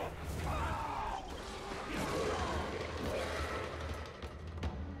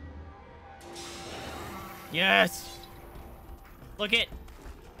 Yes. Look it.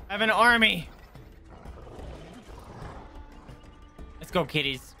 I have an army. Let's go,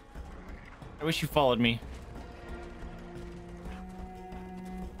 kitties. I wish you followed me.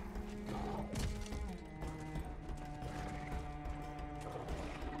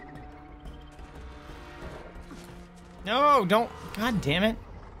 No, don't. God damn it.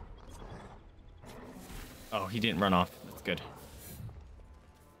 Oh, he didn't run off. That's good.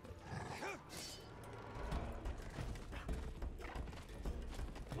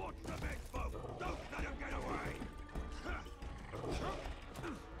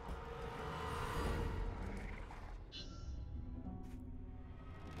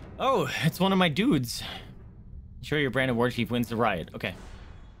 Oh, it's one of my dudes. Ensure your brand of war chief wins the riot. Okay.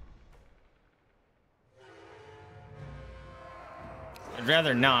 I'd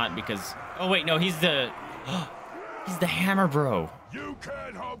rather not because... Oh, wait, no, he's the... he's the hammer bro. You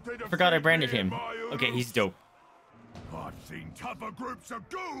can't hope to Forgot I branded him. Okay, he's dope. I've seen tougher groups of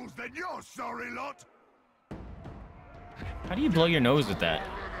ghouls than your sorry lot. How do you blow your nose with that?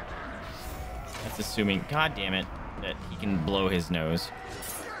 That's assuming... God damn it. That he can blow his nose.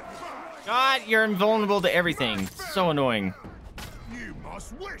 God, you're invulnerable to everything. So annoying. You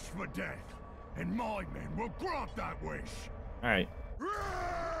must wish for death, and my men will grant that wish. All right.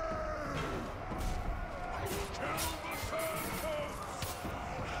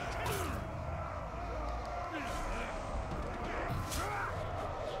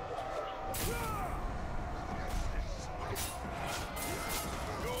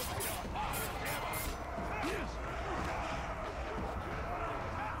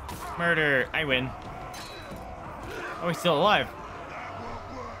 Murder. I win. Oh, he's still alive.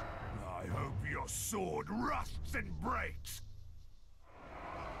 I hope your sword rusts and breaks.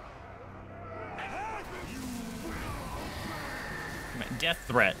 Death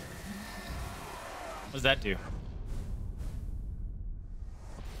threat. What does that do?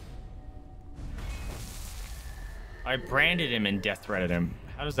 I branded him and death threatened him.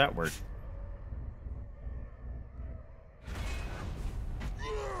 How does that work?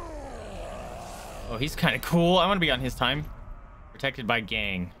 Oh, he's kind of cool. I want to be on his time. Protected by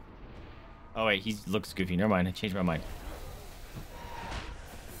gang. Oh, wait. He looks goofy. Never mind. I changed my mind.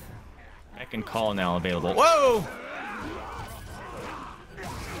 I can call now available. Whoa!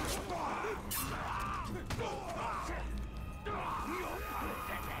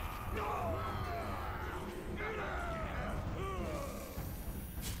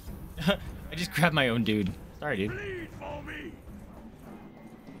 I just grabbed my own dude. Sorry, dude.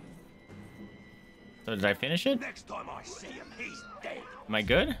 So did I finish it? Next time I see him, he's dead. Am I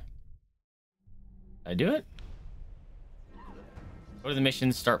good? Did I do it? Go to the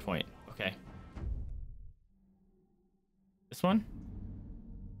mission start point. Okay. This one?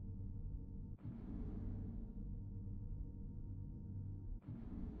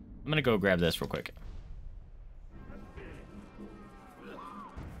 I'm gonna go grab this real quick.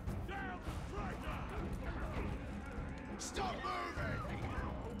 Stop moving!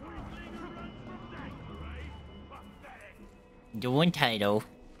 Doing title.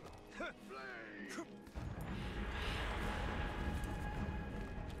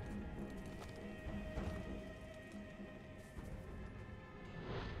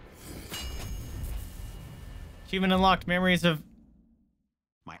 Achievement unlocked. Memories of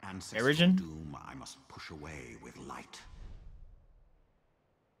my ancestral origin. Doom I must push away with light.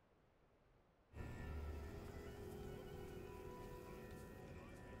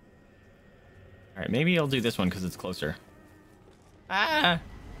 All right, maybe I'll do this one because it's closer. Ah!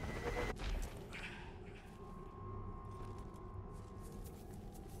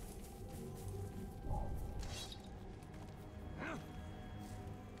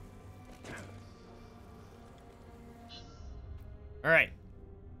 All right.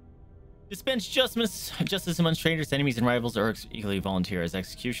 Dispense justice among strangers, enemies, and rivals, or equally volunteer as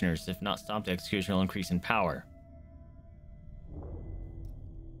executioners. If not stopped, the execution will increase in power. All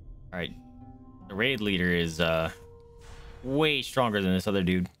right. The raid leader is way stronger than this other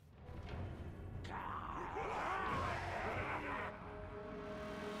dude.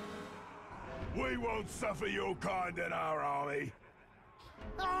 We won't suffer your kind in our army.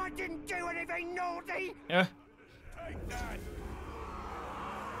 I didn't do anything naughty. Yeah. Take that.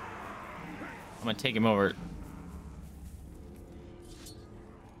 I'm gonna take him over.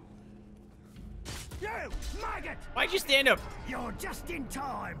 You maggot! Why'd you stand up? You're just in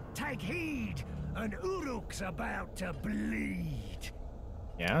time. Take heed. An Uruk's about to bleed.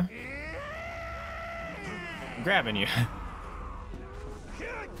 Yeah? I'm grabbing you.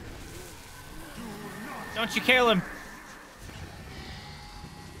 Don't you kill him.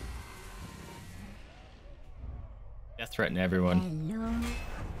 Death threaten everyone. Hello,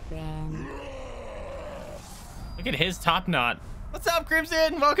 friend. Look at his top knot. What's up,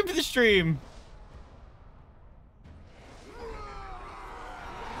 Crimson? Welcome to the stream.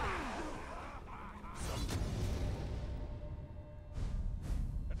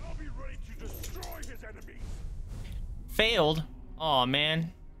 I'll be ready to destroy his enemies. Failed? Aw,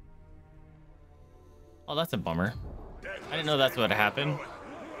 man. Oh, that's a bummer. I didn't know that's what happened.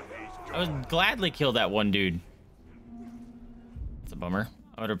 I would gladly kill that one dude. That's a bummer.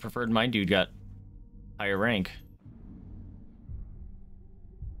 I would have preferred my dude got higher rank.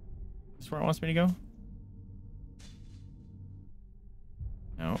 Is this where it wants me to go?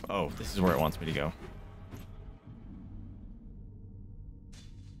 No. Oh, this is where it wants me to go.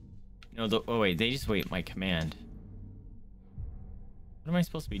 No, oh wait, they just wait my command. What am I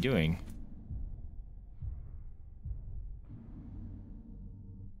supposed to be doing?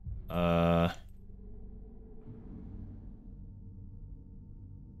 I'm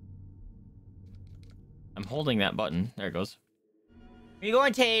holding that button. There it goes. Where you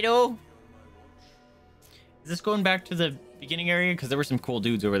going, Tato? Is this going back to the beginning area? Because there were some cool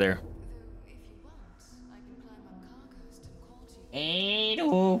dudes over there.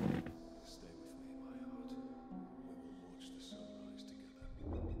 Tato.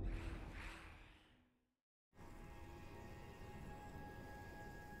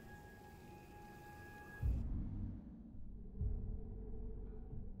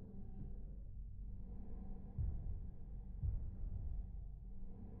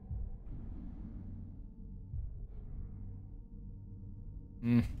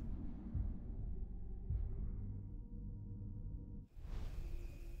 Hmm.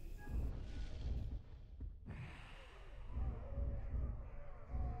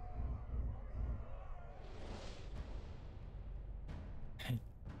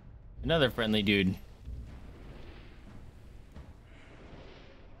 Another friendly dude.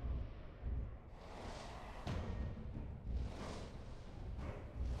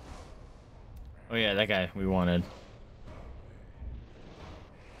 Oh yeah, that guy we wanted. Do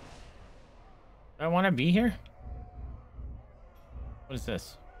I want to be here? What is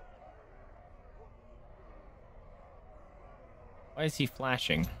this? Why is he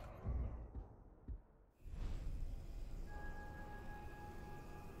flashing?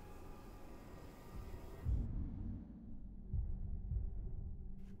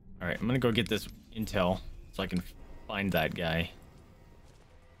 All right, I'm gonna go get this intel so I can find that guy.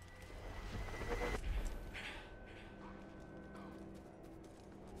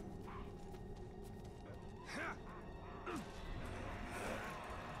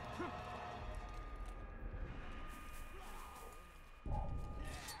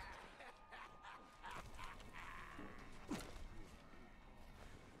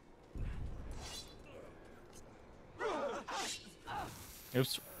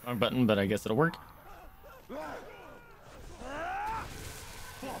 Oops, wrong button, but I guess it'll work. Oh,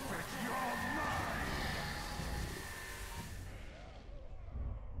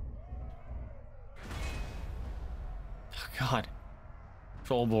 God.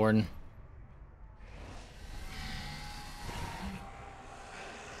 Trollborn.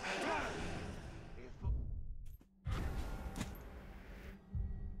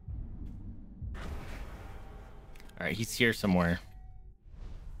 Alright, he's here somewhere.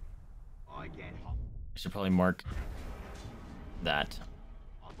 I should probably mark that.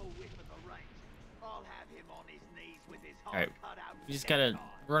 Alright, we just gotta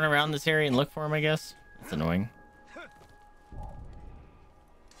run around this area and look for him, I guess. That's annoying.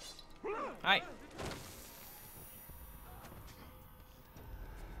 Hi.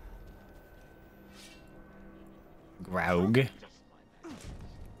 Graug.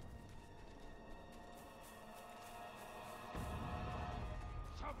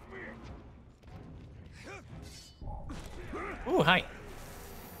 Oh, hi.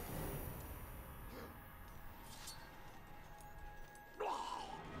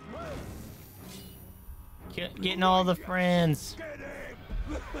 Getting all the friends.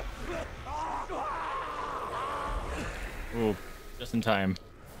 Ooh, just in time.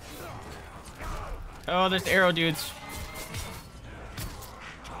 Oh, there's arrow dudes.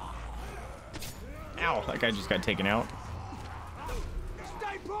 Ow, that guy just got taken out.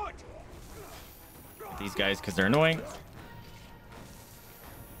 These guys, because they're annoying.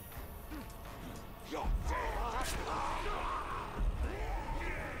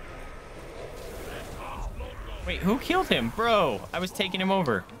 Wait, who killed him? Bro, I was taking him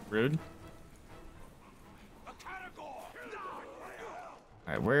over. Rude.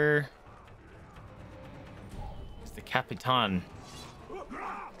 Alright, where is the Capitan?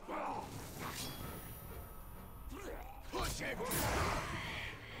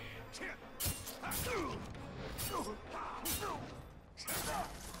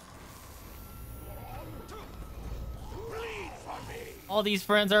 All these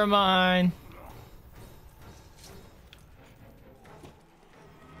friends are mine.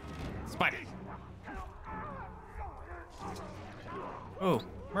 Spider. Oh,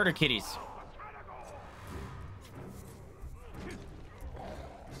 murder kitties.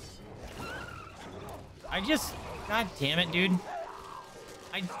 God damn it, dude.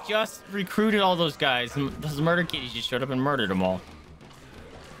 I just recruited all those guys, and those murder kitties just showed up and murdered them all.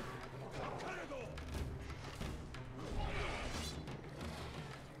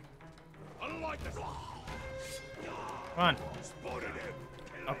 Come on.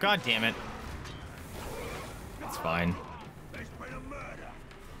 Oh, god damn it. It's fine.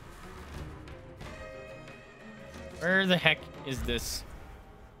 Where the heck is this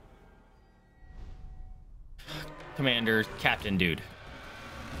commander captain dude?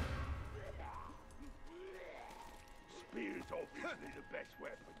 Spear's obviously the best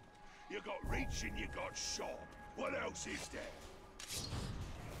weapon. You got reach and you got sharp. What else is there?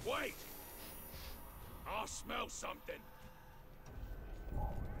 Wait! I smell something.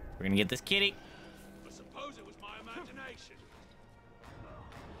 We're gonna get this kitty. I suppose it was my imagination.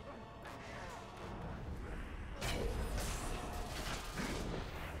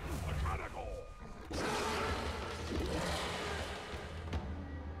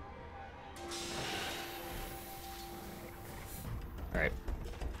 Alright.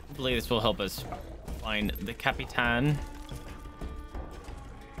 Hopefully this will help us find the Capitan.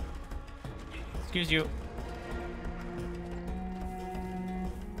 Excuse you.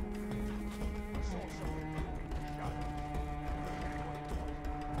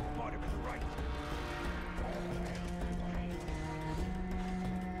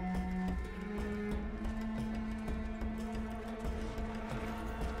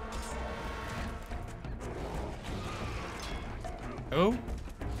 Oh.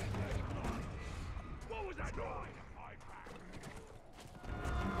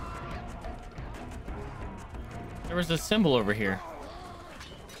 There was a symbol over here.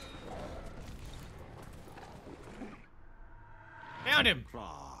 Found him!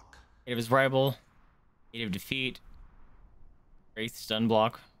 Native is rival. Native defeat. Wraith stun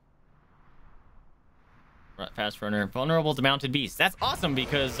block. Fast runner. Vulnerable to mounted beasts. That's awesome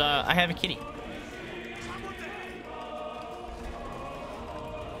because I have a kitty.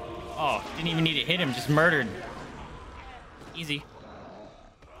 Oh, didn't even need to hit him. Just murdered. Easy.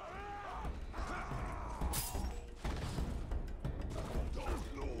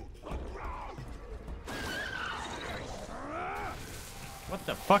 What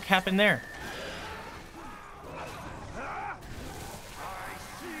the fuck happened there?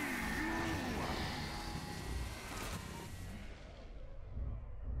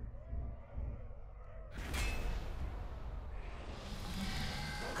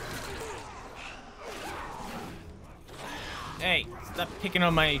 Hey, stop picking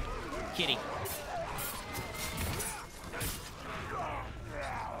on my kitty.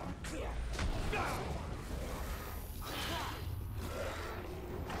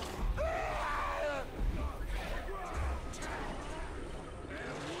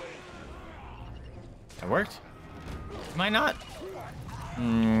 That worked? Am I not?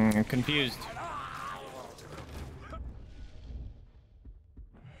 I'm confused.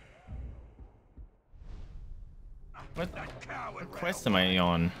 What quest am I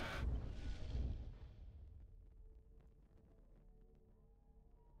on?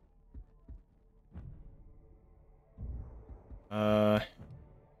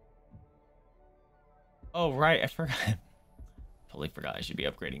 Oh, right. I forgot. Totally forgot I should be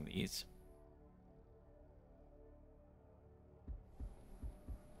upgrading these.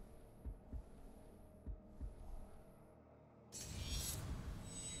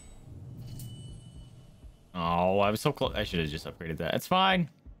 Oh, I was so close. I should have just upgraded that. It's fine.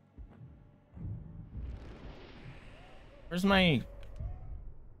 Where's my...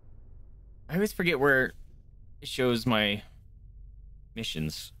 I always forget where it shows my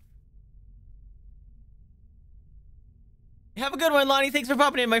missions. Have a good one, Lonnie. Thanks for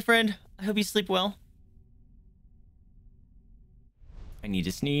popping in, my friend. I hope you sleep well. I need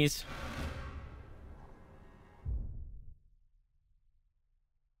to sneeze.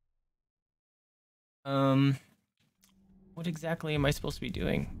 What exactly am I supposed to be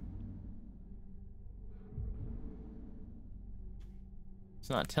doing? It's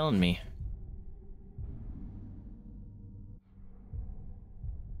not telling me.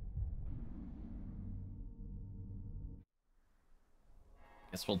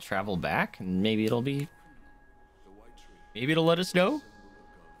 Guess we'll travel back and maybe it'll be... Maybe it'll let us know?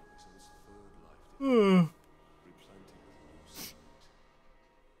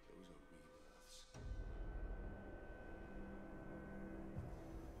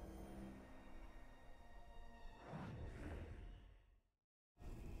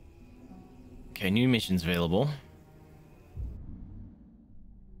 Okay, new missions available.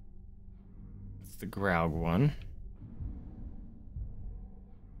 It's the Graug one.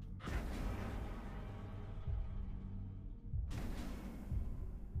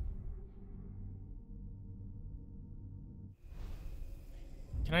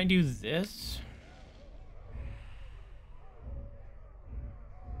 Can I do this?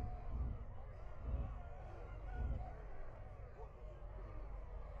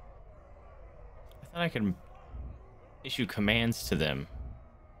 I thought I could issue commands to them.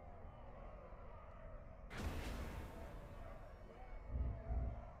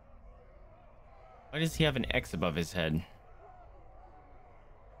 Why does he have an X above his head?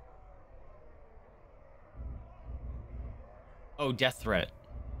 Oh, death threat.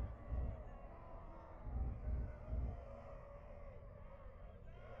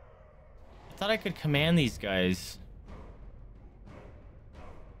 I thought I could command these guys.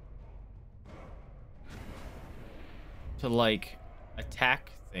 To, like,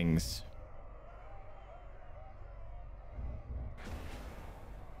 attack things.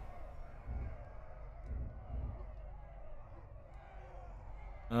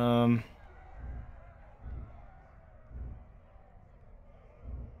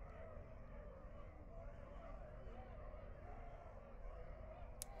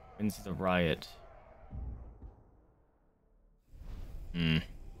 When's the riot?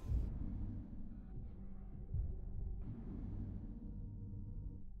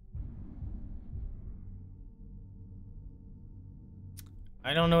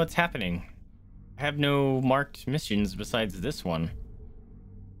 I don't know what's happening. I have no marked missions besides this one.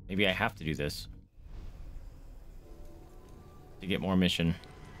 Maybe I have to do this to get more mission.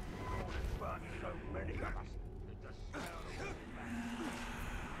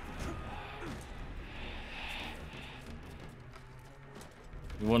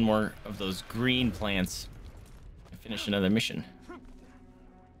 One more of those green plants and finish another mission.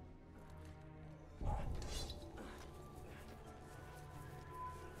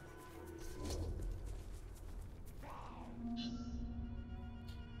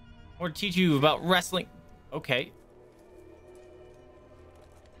 Or teach you about wrestling. Okay.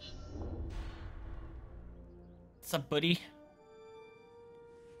 What's up, buddy?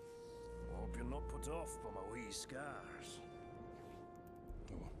 Hope you're not put off by my wee scars.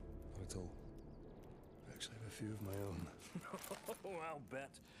 No, not at all. I actually have a few of my own. Oh, I'll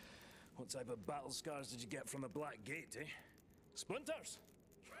bet. What type of battle scars did you get from the Black Gate, eh? Splinters?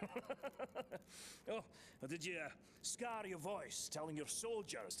 Oh, or did you scar your voice telling your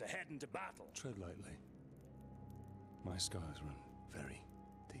soldiers to head into battle? Tread lightly. My scars run very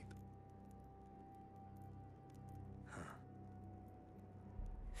deep.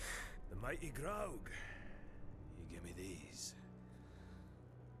 The mighty Graug. You give me these.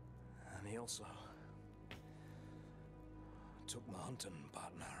 And he also took my hunting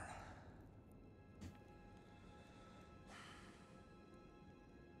partner.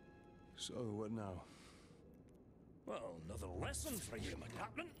 So, what now? Well, another lesson for you, my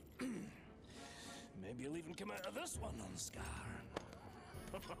captain. Maybe you'll even come out of this one unscarred.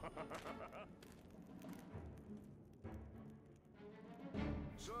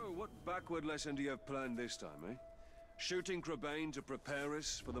 So, what backward lesson do you have planned this time, eh? Shooting Crabane to prepare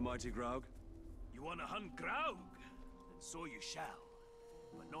us for the mighty Graug? You want to hunt Graug? Then so you shall.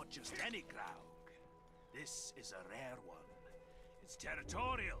 But not just any Graug. This is a rare one. It's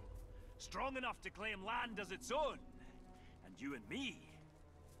territorial. Strong enough to claim land as its own. And you and me,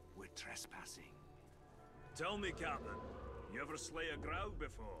 we're trespassing. Tell me, Captain, you ever slay a Graug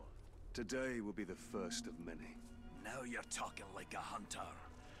before? Today will be the first of many. Now you're talking like a hunter.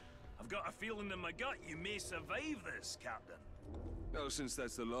 I've got a feeling in my gut you may survive this, Captain. Well, since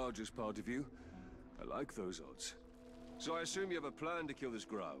that's the largest part of you, I like those odds. So I assume you have a plan to kill this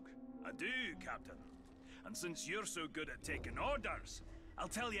Graug? I do, Captain. And since you're so good at taking orders, I'll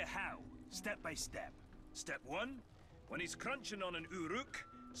tell you how, step by step. Step 1, when he's crunching on an Uruk,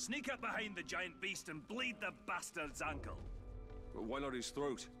 sneak up behind the giant beast and bleed the bastard's ankle. But why not his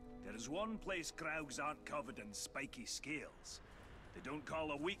throat? There is one place Graugs aren't covered in spiky scales. They don't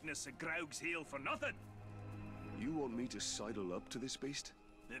call a weakness a Graug's heel for nothing. You want me to sidle up to this beast?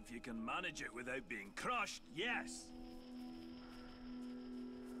 If you can manage it without being crushed, yes.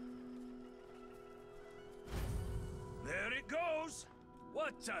 There it goes!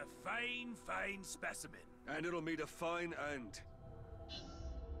 What a fine, fine specimen. And it'll meet a fine end.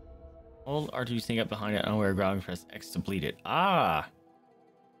 Hold R2 sneak up behind it, unaware Graugs, press X to bleed it. Ah!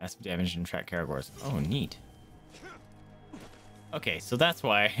 That's damage and track Karagors. Oh, neat. Okay, so that's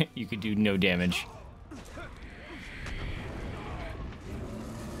why you could do no damage.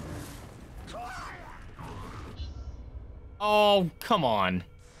 Oh, come on.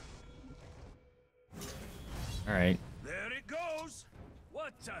 Alright. There it goes!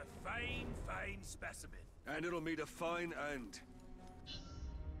 What a fine, fine specimen. And it'll meet a fine end.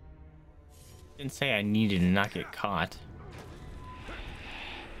 Didn't say I needed to not get caught.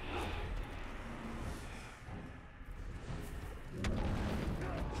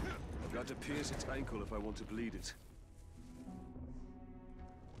 I've got to pierce its ankle if I want to bleed it.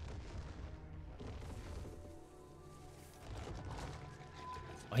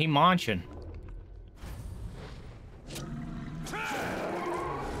 Oh, he munching.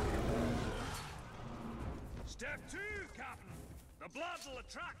 Step 2, Captain. The blood will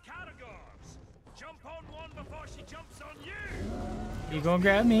attract Karagors. Jump on one before she jumps on you. You gonna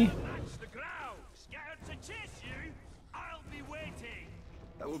grab me? Match the Graugs. Get her to chase you. I'll be waiting.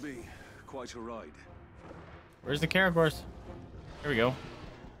 That will be quite a ride. Where's the Karagors? Here we go.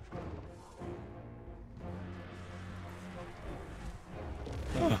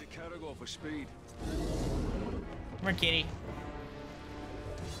 The Karagor for speed. Come here, kitty.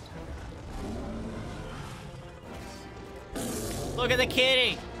 Look at the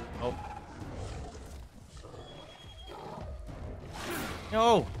kitty. Oh.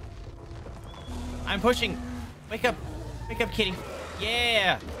 No. I'm pushing. Wake up. Wake up, kitty.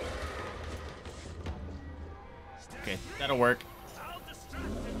 Yeah. Okay, that'll work. I'll distract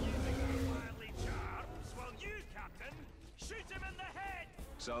him using wildly charms while you, Captain, shoot him in the head.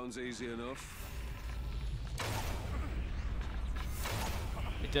 Sounds easy enough.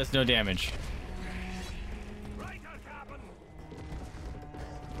 It does no damage. Right, Captain.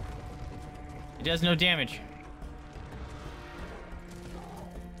 It does no damage.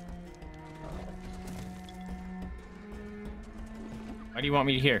 Why do you want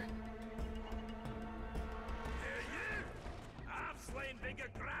me to hear? I've slain bigger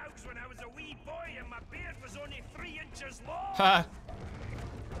Ha!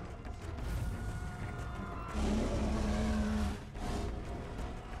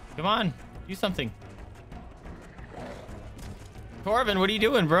 Come on, do something. Corbin, what are you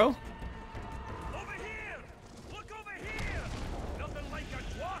doing, bro? Over here! Look over here! Nothing like a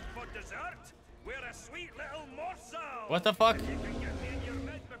dwarf for dessert. We're a sweet little morsel. What the fuck? You can get me in your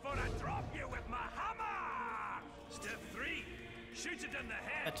mid before I drop you with my hammer. Step 3. Shoot it in the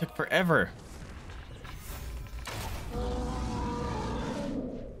head. That took forever.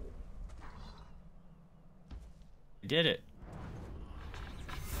 We did it.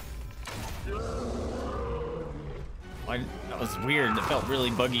 That was weird. It felt really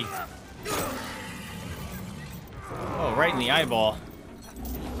buggy. Oh, right in the eyeball.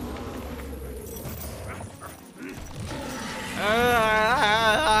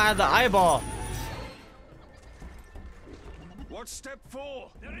 The eyeball. What's step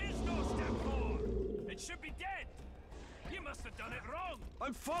 4? There is no step 4. It should be dead. You must have done it wrong.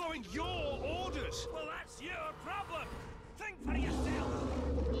 I'm following your orders. Well, that's your problem. Think for yourself.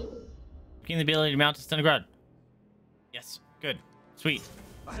 Gain the ability to mount to stun a crowd. Yes, good. Sweet.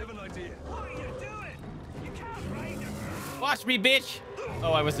 I have an idea. What are you doing? You can't ride it. Watch me, bitch!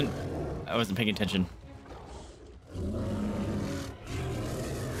 Oh, I wasn't paying attention.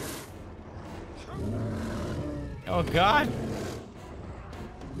 Oh god.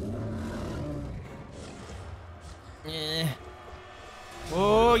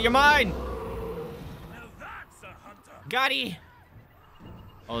 Oh, you're mine! Now that's a hunter. Got-y!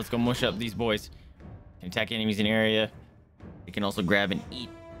 Oh, let's go mush up these boys. Can attack enemies in area. They can also grab and eat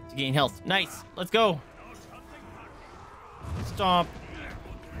to gain health. Nice. Let's go. Stomp.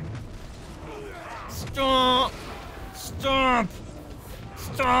 Stomp. Stomp.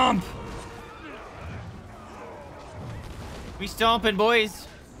 Stomp. We stomping, boys.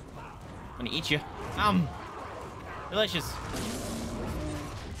 I'm gonna eat you. Delicious.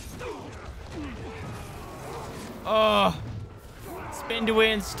 Oh. Spin to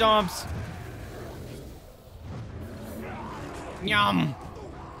win. Stomps. Yum.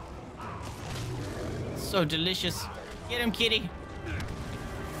 So delicious. Get him, kitty.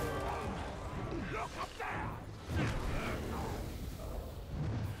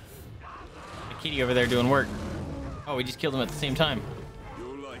 The kitty over there doing work. Oh, we just killed him at the same time.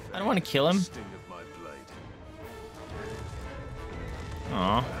 I don't want to kill him.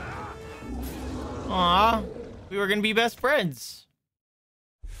 Aw. Aw. We were gonna be best friends.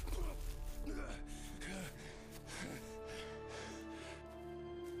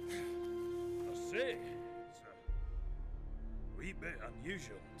 Say, it's a wee bit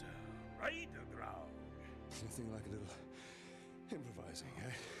unusual to ride a Graug. Anything like a little improvising,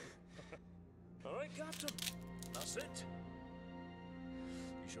 eh? All right, Captain. That's it.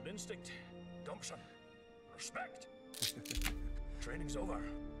 Use your instinct, gumption, respect. Training's over.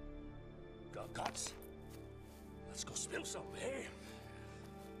 Got guts. Let's go spill some, eh?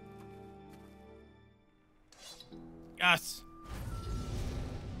 Yes.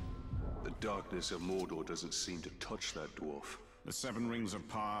 The darkness of Mordor doesn't seem to touch that dwarf. The 7 rings of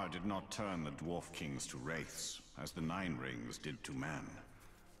power did not turn the dwarf kings to wraiths, as the 9 rings did to man.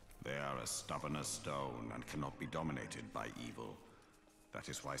 They are as stubborn as stone and cannot be dominated by evil. That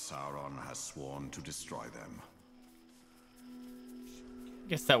is why Sauron has sworn to destroy them.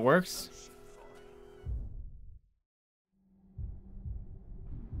 Guess that works.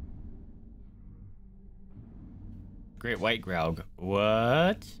 Great White Graug.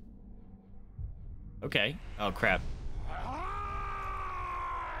 What? Okay. Oh, crap.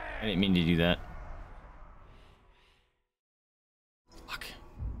 I didn't mean to do that. Fuck.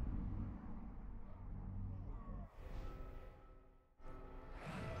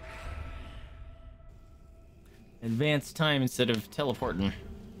 Advance time instead of teleporting.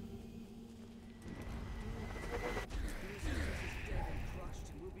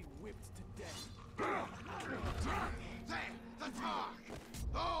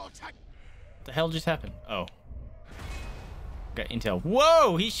 What the hell just happened? Oh. Got intel.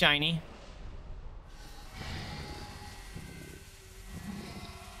 Whoa, he's shiny.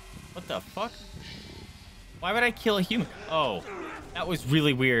 What the fuck? Why would I kill a human? Oh, that was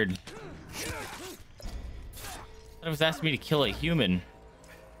really weird. It was asking me to kill a human.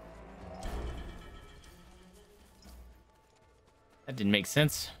 That didn't make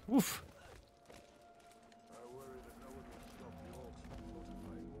sense. Oof.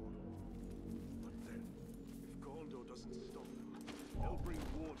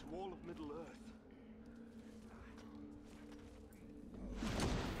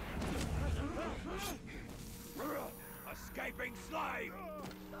 Escaping slave!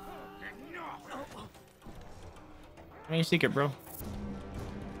 Enough! me your secret, bro.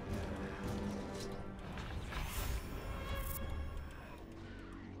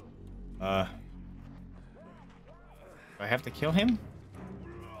 Do I have to kill him?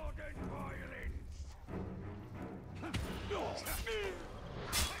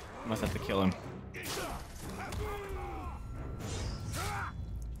 Must have to kill him.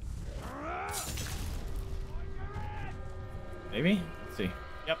 Maybe? Let's see.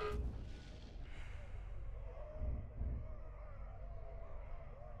 Yep.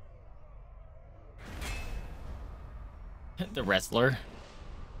 The wrestler.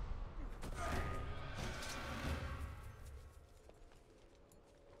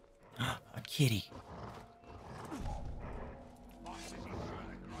 A kitty.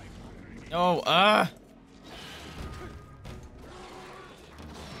 No,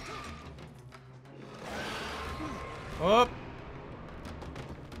 Oh.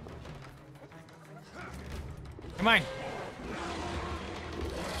 Come on.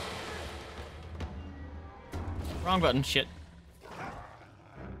 Wrong button, shit.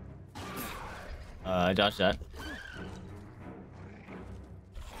 I dodged that.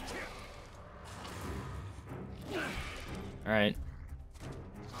 Alright.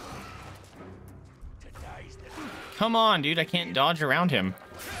 Come on, dude, I can't dodge around him.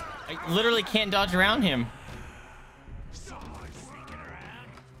 I literally can't dodge around him.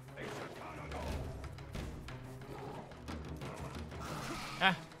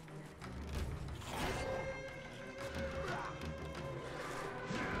 Ah.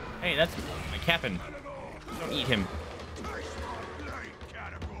 Hey, that's my captain. Don't eat him.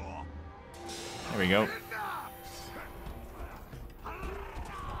 There we go.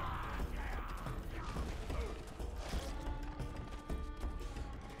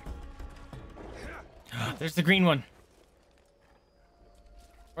 There's the green one.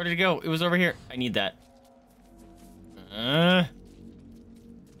 Where did it go? It was over here. I need that.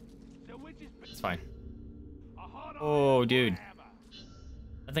 It's fine. Oh, dude.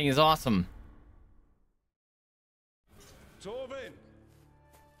 That thing is awesome. Torvin!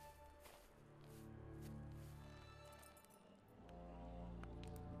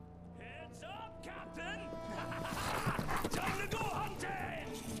 Heads up, Captain! Time to go hunting!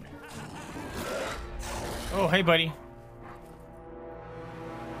 Oh, hey, buddy.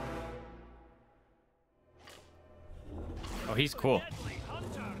 Oh, he's cool. Deadly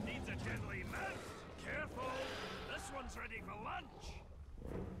hunter needs a deadly mount. Careful, this one's ready for lunch.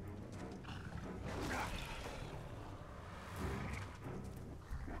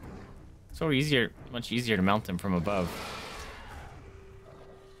 So easier, much easier to mount them from above.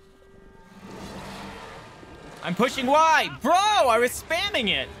 I'm pushing Y, bro. I was spamming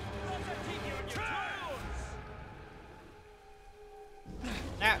it.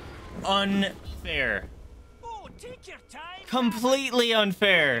 That unfair. Oh, take your time. Completely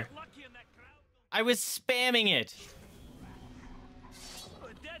unfair. I was spamming it.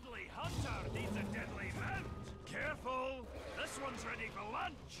 A deadly hunter needs a deadly mount. Careful, this one's ready for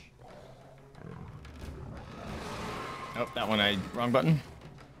lunch. Oh, that one wrong button.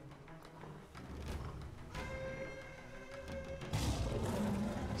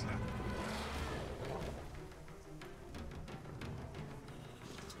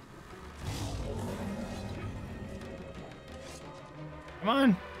 Come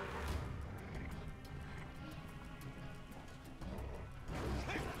on.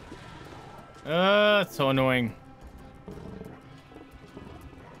 It's so annoying.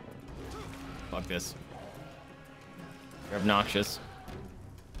 Fuck this. You're obnoxious.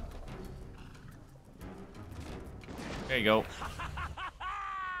 There you go.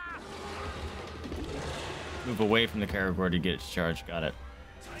 Move away from the Caragor to get its charge. Got it.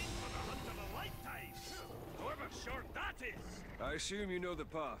 Time for the hunt of a lifetime. However short that is. I assume you know the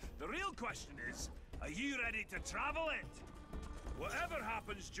path. The real question is, are you ready to travel it? Whatever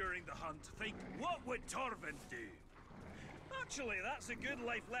happens during the hunt, think, what would Torvin do? Actually, that's a good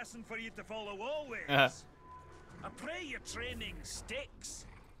life lesson for you to follow always. I pray your training sticks,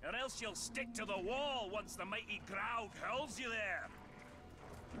 or else you'll stick to the wall once the mighty Graug hurls you there.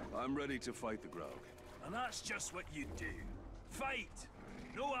 I'm ready to fight the Graug. And that's just what you do. Fight.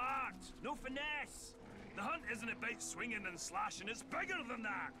 No art, no finesse. The hunt isn't about swinging and slashing, it's bigger than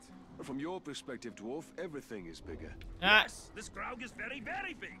that. From your perspective, Dwarf, everything is bigger. Yes, this Graug is very,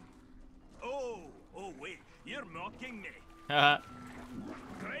 very big. Oh wait, you're mocking me.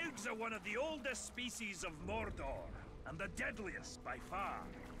 Graugs are one of the oldest species of Mordor, and the deadliest by far.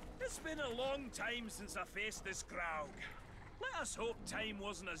 It's been a long time since I faced this Graug. Let us hope time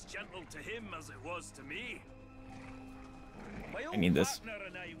wasn't as gentle to him as it was to me. I need this. Partner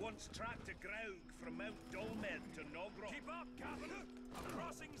and I once tracked a Graug from Mount Dolmed to Nogrod. Keep up, Captain! The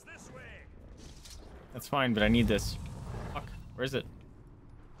crossing's this way! That's fine, but I need this. Fuck, where is it?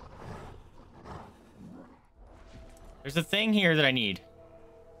 There's a thing here that I need.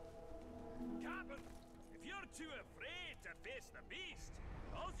 Captain, if you're too afraid to face the beast,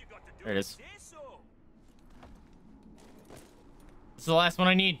 all you got to do There it is is. say so. This is the last one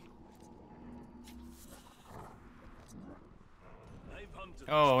I need. I've hunted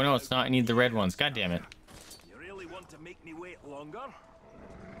Oh, this no, it's not. I need the red ones. God damn it. You really want to make me wait longer?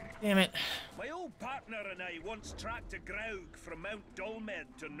 Damn it. My old partner and I once tracked a Graug from Mount Dolmed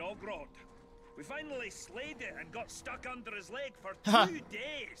to Nogrod. We finally slayed it and got stuck under his leg for 2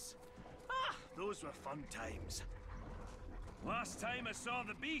 days. Ah, those were fun times. Last time I saw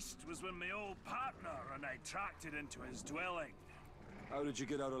the beast was when my old partner and I tracked it into his dwelling. How did you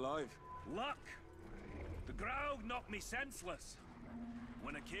get out alive? Luck. The Graug knocked me senseless.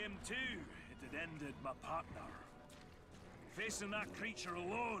 When I came to, it had ended my partner. Facing that creature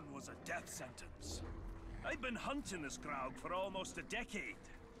alone was a death sentence. I'd been hunting this Graug for almost a decade.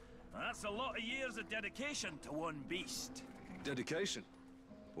 That's a lot of years of dedication to one beast. Dedication?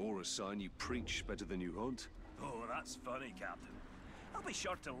 Or a sign you preach better than you hunt? Oh, that's funny, Captain. I'll be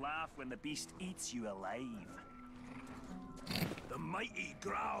sure to laugh when the beast eats you alive. The mighty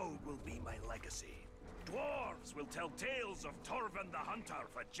Graug will be my legacy. Dwarves will tell tales of Torvin the Hunter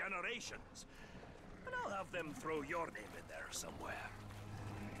for generations. And I'll have them throw your name in there somewhere.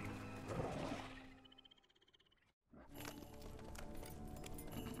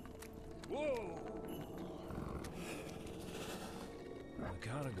 Whoa! The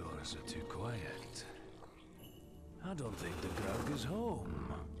Caragors are too quiet. I don't think the Graug is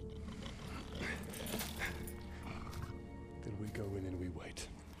home. Then we go in and we wait.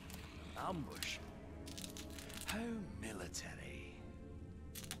 Ambush? How military.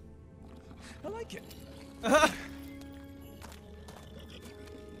 I like it.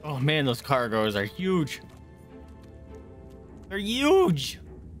 Oh man, those cargoes are huge. They're huge.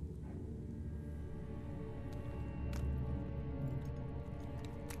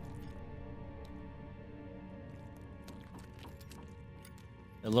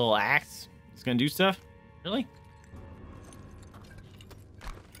 The little axe is gonna do stuff? Really?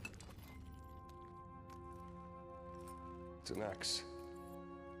 It's an axe.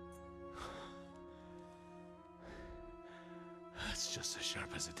 It's just as sharp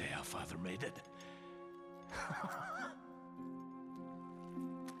as the day our father made it.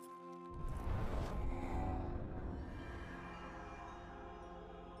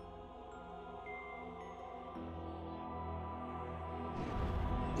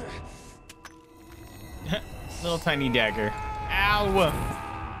 Little tiny dagger. Ow!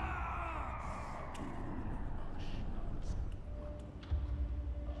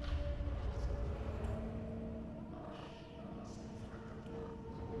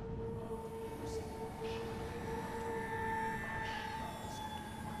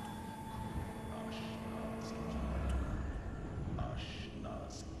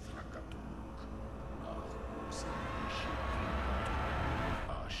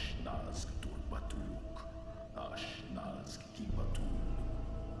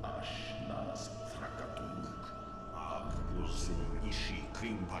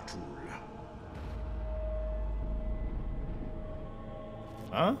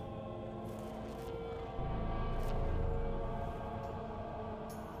 Huh?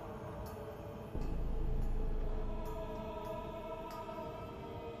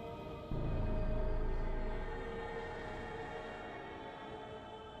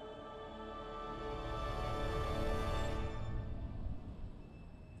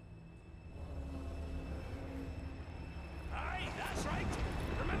 Aye, that's right.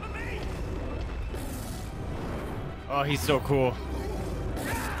 Remember me? Oh, he's so cool.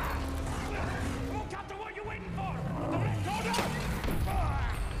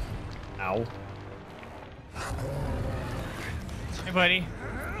 Ow. Hey, buddy.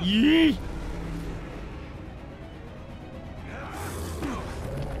 Yee!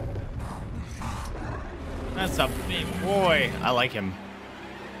 That's a big boy. I like him.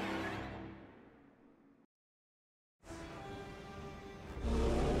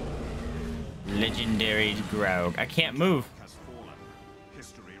 Legendary Graug. I can't move. Has fallen.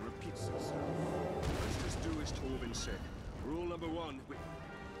 History repeats itself. Let's just do as Torvin said. Rule number one,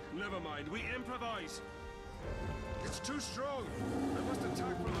 never mind, we improvise. It's too strong. I must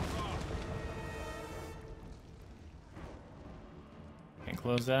attack from afar. Can't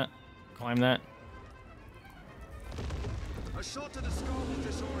close that. Climb that. A shot to the skull will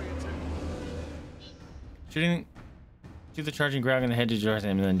disorient him. Shooting. Shoot the charging Graug in the head to jar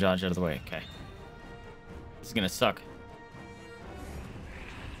him and then dodge out of the way. Okay. This is gonna suck.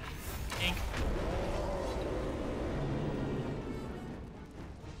 Ink.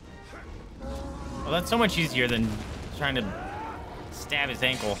 Well, that's so much easier than trying to stab his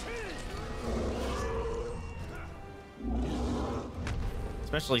ankle.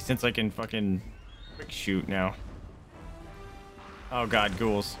 Especially since I can fucking quick shoot now. Oh god,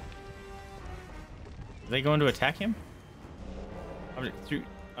 ghouls. Are they going to attack him? Out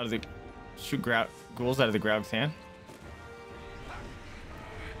of the shoot ghouls out of the Graug's hand.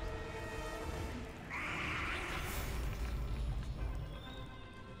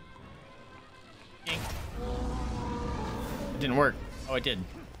 It didn't work. Oh, it did.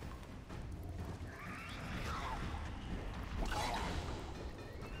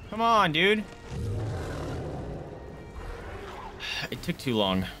 Come on, dude. It took too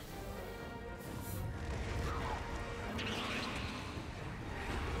long.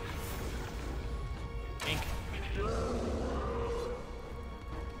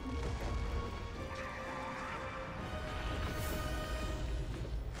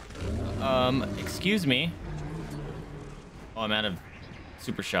 Excuse me. Oh, I'm out of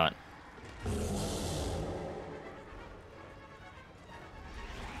super shot.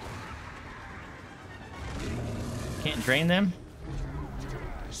 Can't drain them?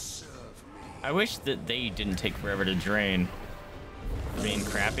 I wish that they didn't take forever to drain. Being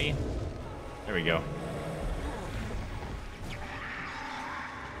crappy. There we go.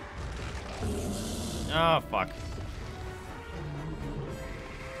 Oh, fuck.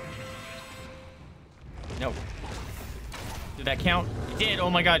 Nope. Did that count? It did.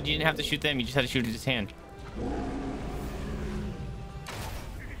 Oh my god, you didn't have to shoot them. You just had to shoot at his hand.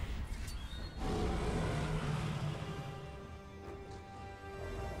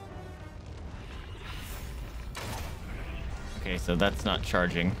 Okay, so that's not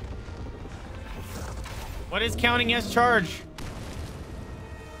charging. What is counting as charge?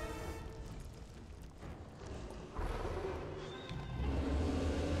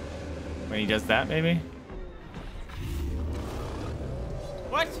 When he does that, maybe?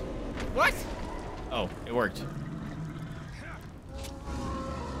 What? What? Oh, it worked.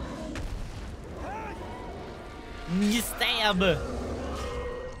 You stab.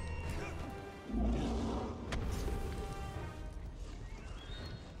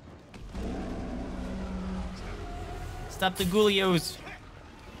 Stop the ghoulios.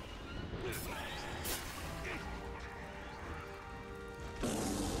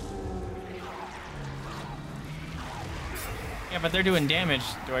 Yeah, but they're doing damage.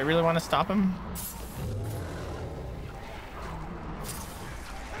 Do I really want to stop them?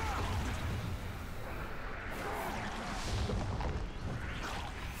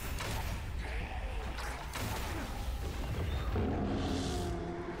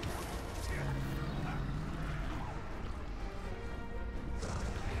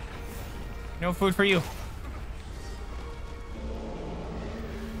 No food for you.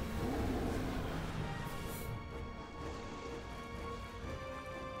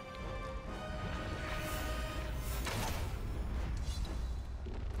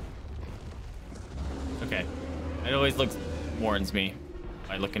 Okay. It always warns me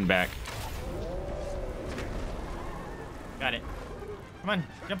by looking back. Got it. Come on,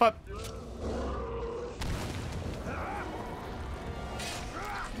 jump up.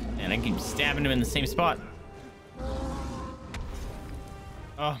 And I keep stabbing him in the same spot.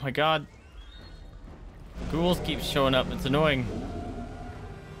 Oh my god. Ghouls keep showing up. It's annoying.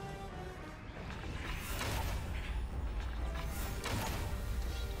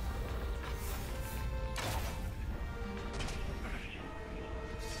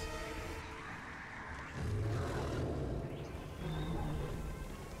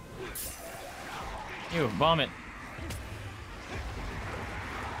 Ew, vomit.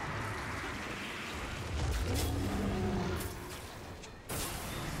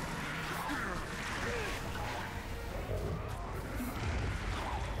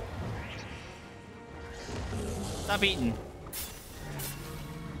 Stop eating.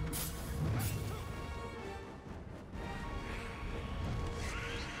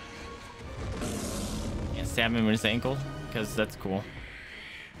 Yeah, stab him in his ankle, because that's cool.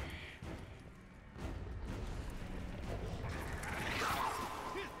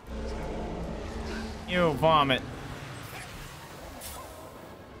 Ew, vomit.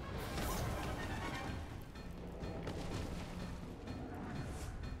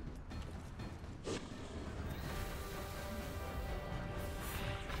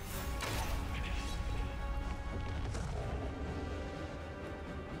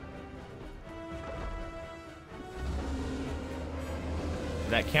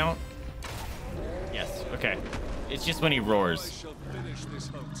 that count? Yes, okay. It's just when he roars. I shall finish this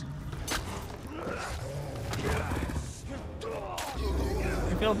hunt.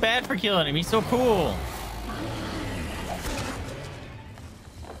 I feel bad for killing him. He's so cool.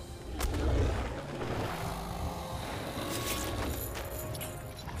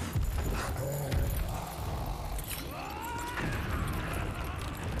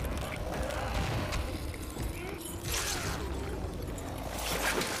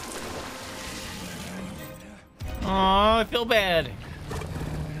 Aw, I feel bad.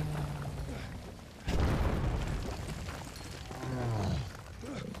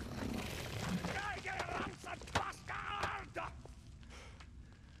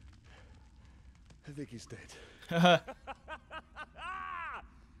 I think he's dead. Well,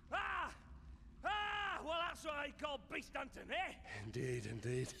 that's what I call beast hunting, eh? Indeed,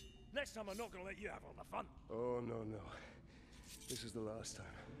 indeed. Next time I'm not gonna let you have all the fun. Oh, no, no. This is the last time.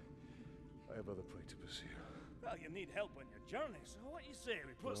 I have other prey to pursue. Well, you need help on your journey, so what do you say?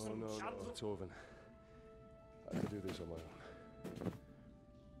 We put some No, shadows... Torvin. I can do this on my own.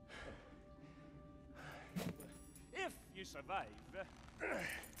 If you survive,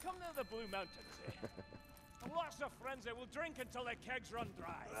 come to the Blue Mountains, eh? And lots of friends that will drink until their kegs run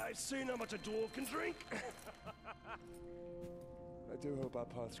dry. I've seen how much a dwarf can drink. I do hope our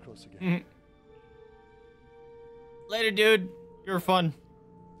paths cross again. Later, dude. You're fun.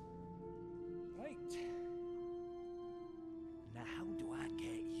 Right. Now, how do I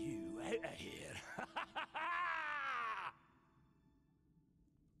get you out of here?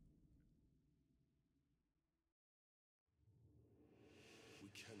 We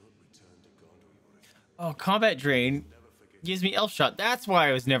cannot return to Gondor. Oh, combat drain gives me elf shot. That's why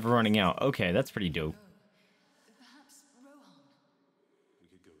I was never running out. Okay, that's pretty dope. Perhaps Rohan. We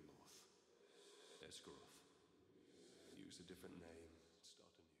could go north. Esgaroth. Use a different name. Start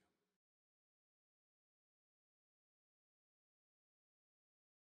anew.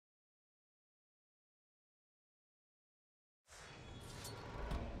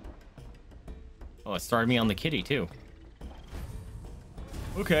 Oh, it started me on the kitty too.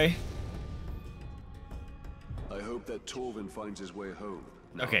 Okay. I hope that Torvin finds his way home.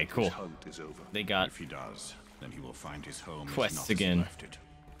 Okay, cool. His hunt is over. They got If he does, then he will find his home is quests not as he again. left it.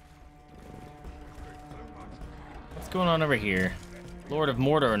 What's going on over here? Lord of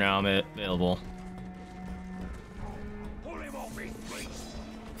Mordor now I'm available.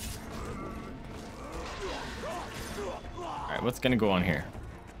 Alright, what's gonna go on here?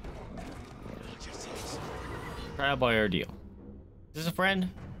 Trial by ordeal. Is this a friend?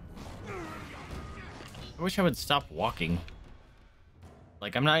 I wish I would stop walking.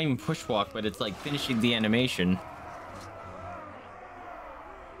 Like, I'm not even push walk, but it's like finishing the animation.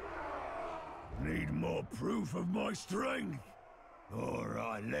 Need more proof of my strength?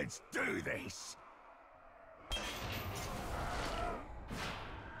 Alright, let's do this.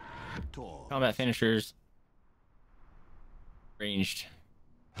 Combat finishers. Ranged.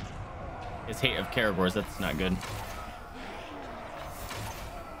 His hate of Caragors, that's not good.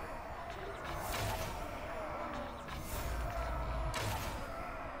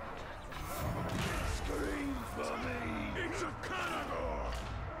 Scream for me! It's a carnivore!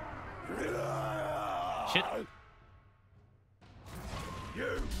 Shit.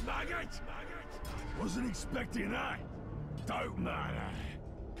 You maggot! Wasn't expecting that. Don't matter.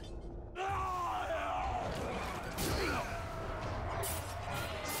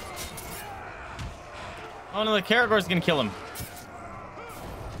 Oh no, the Caragor's gonna kill him.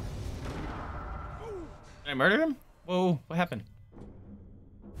 Did I murder him? Whoa, what happened?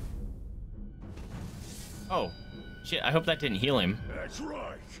 Oh, shit, I hope that didn't heal him. That's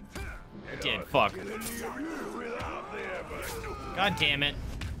right. It did, fuck. God damn it.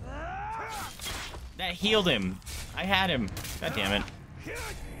 That healed him. I had him. God damn it.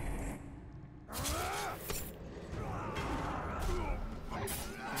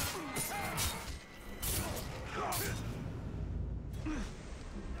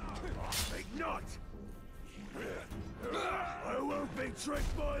 Not. I won't be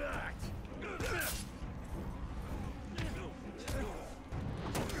tricked by that.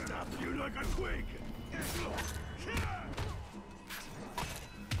 Snap you like a twig.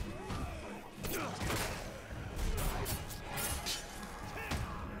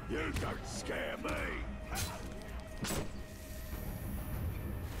 You don't scare me.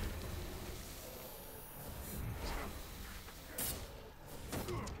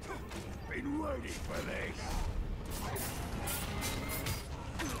 Been waiting for this.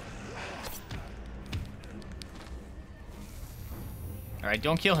 All right,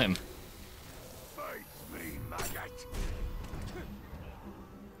 don't kill him. Face me, maggot.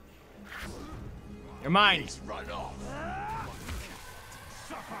 You're mine. Run off.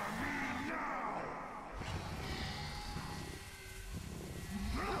 Suffer me now.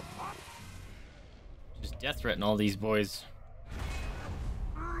 Just death threaten all these boys.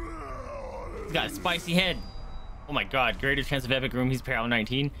 He's got a spicy head. Oh my god, greater chance of epic room. He's power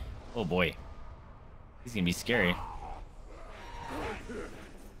 19. Oh boy. He's gonna be scary.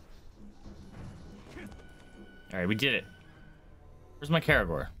 Alright, we did it. Where's my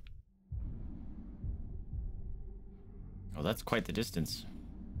Karagor? Oh, that's quite the distance.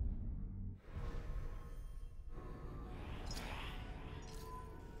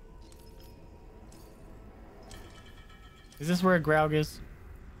 Is this where a Graug is?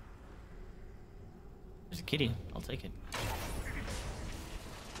 There's a kitty. I'll take it.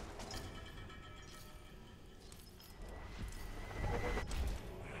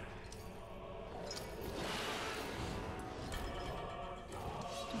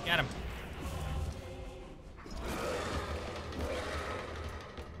 Got him.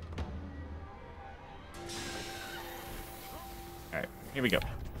 Alright, here we go.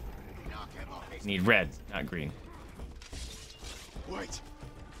 Need red, not green. Wait.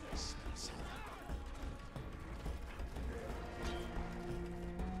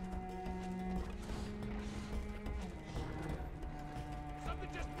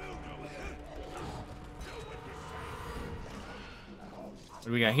 What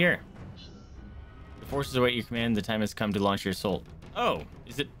do we got here? The forces await your command. The time has come to launch your assault. Oh,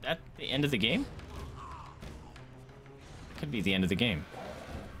 is it at the end of the game? Could be the end of the game.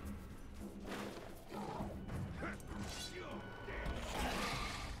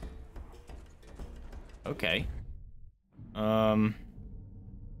 Okay. All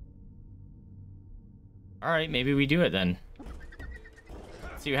right, maybe we do it then.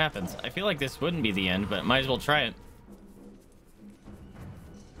 Let's see what happens. I feel like this wouldn't be the end, but might as well try it.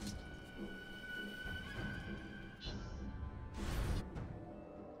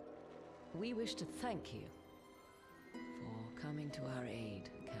 We wish to thank you for coming to our aid,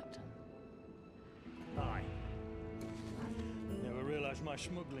 Captain. Aye. Never realized my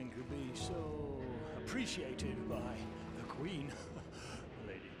smuggling could be so appreciated by the Queen.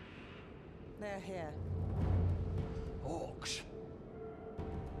 Lady. They're here. Orcs.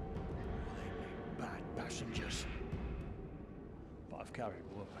 They make bad passengers. But I've carried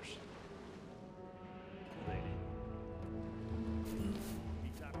worse. Lady.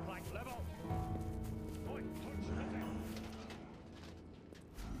 Keep that plank level. Oi, touch the deck.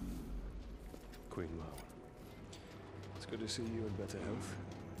 Queen Mom. It's good to see you in better health.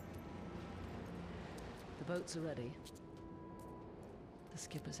 The boats are ready. The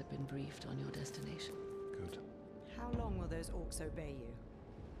skippers have been briefed on your destination. Good. How long will those orcs obey you?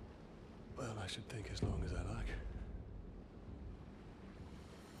 Well, I should think as long as I like.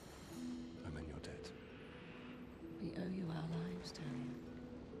 I'm in your debt. We owe you our lives, Talion.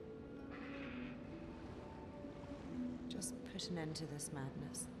 Just put an end to this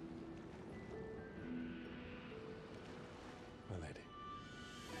madness. My lady.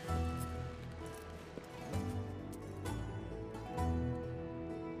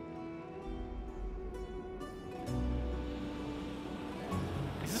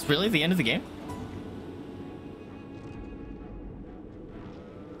 Is this really the end of the game?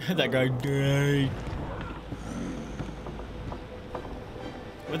 That guy died.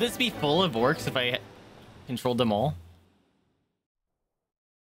 Would this be full of orcs if I controlled them all?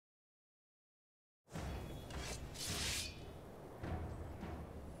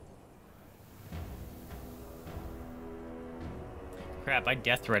 Crap, I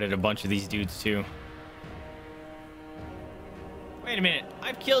death threaded a bunch of these dudes too. Wait a minute,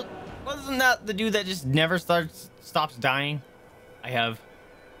 I've killed... Wasn't that the dude that just never stops dying? I have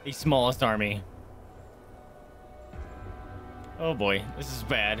the smallest army. Oh boy, this is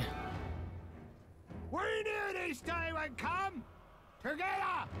bad. We knew this day would come.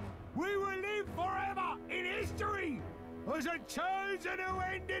 Together, we will live forever in history as a chosen who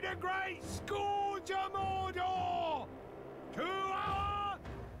ended a great scourge of Mordor. To our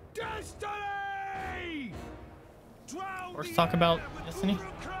destiny! Let's talk about Destiny.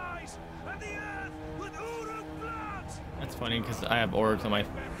 That's funny because I have orcs on my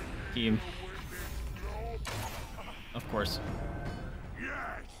team. Of course.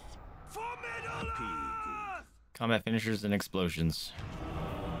 Combat finishers and explosions.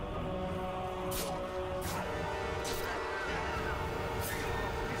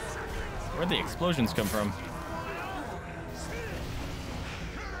 Where'd the explosions come from?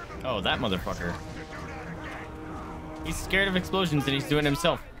 Oh, that motherfucker. He's scared of explosions and he's doing it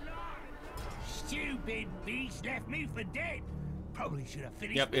himself. Stupid beast left me for dead. Probably should have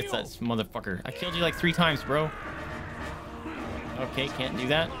finished. Yep, it's that motherfucker. I killed you like 3 times, bro. Okay, can't do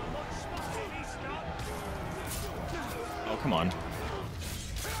that. Oh, come on.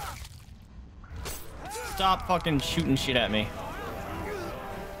 Stop fucking shooting shit at me.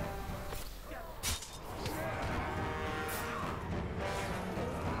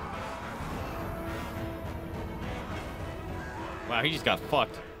 Wow, he just got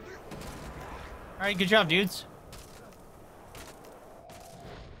fucked. Alright, good job, dudes.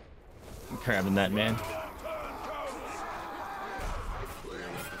 I'm grabbing that, man.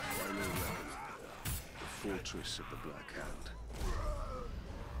 The fortress of the Black Hand.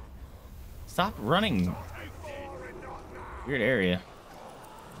 Stop running. Weird area.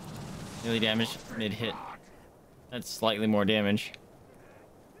 Melee damage, mid hit. That's slightly more damage.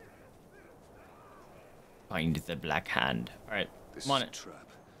 Find the Black Hand. Alright, come on it. Trap.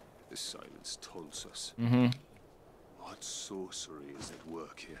 The silence taunts us. Mm-hmm. What sorcery is at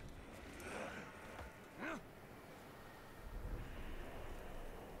work here?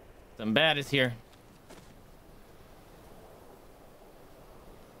 Something bad is here.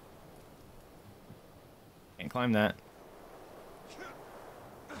 Can't climb that.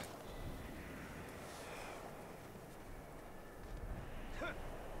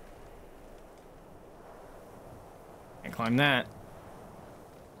 Can't climb that.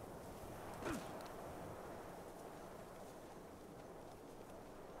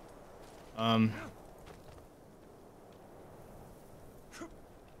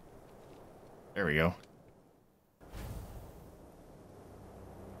 There we go.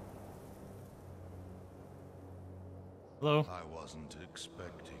 Hello? I wasn't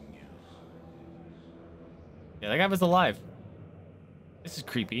expecting you. Yeah, that guy was alive. This is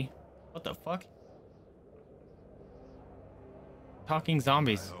creepy. What the fuck? Talking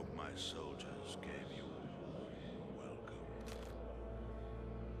zombies. I hope my soldiers gave you welcome.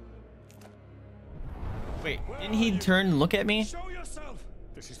 Wait, didn't he turn and look at me? Show yourself.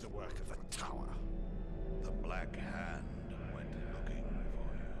 This is the work of the tower. The Black Hand went looking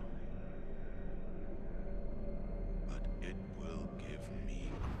for you. But it will give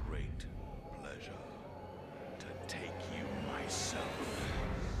me great pleasure to take you myself.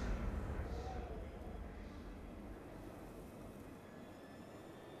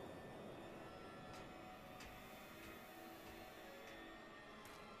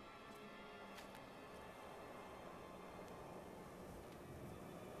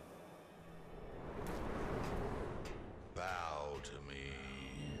 Bow to me.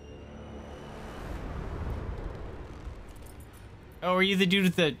 Oh, are you the dude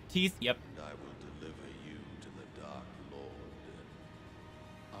with the teeth? Yep. And I will deliver you to the Dark Lord,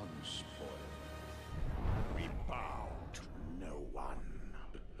 unspoiled. We bow to no one.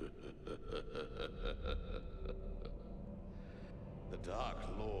 The Dark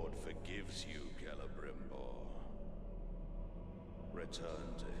Lord forgives you, Celebrimbor.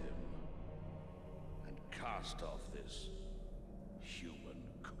 Return to him and cast off this human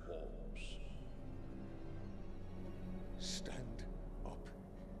corpse. Stand up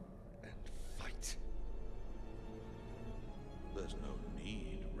and fight. There's no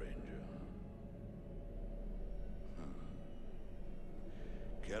need, Ranger.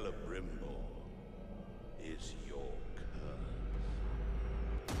 Celebrimbor is your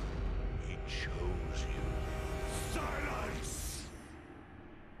curse. He chose you. Silence!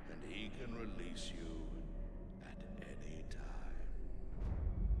 And he can release you at any time.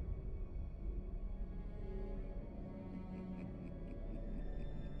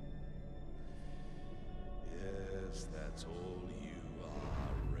 Yes, that's all you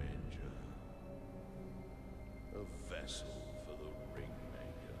are, Ranger. A vessel for the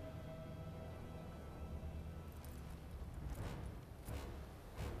Ringmaker.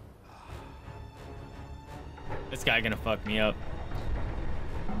 This guy gonna fuck me up.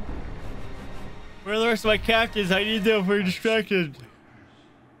 Where are the rest of my cactus? I need them for distracted.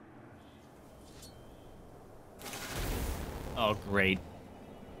 Oh, great.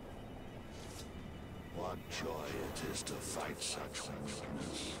 What joy it is to fight such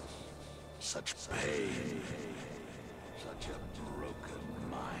weakness, such pain, such a broken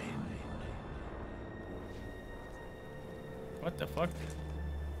mind. What the fuck?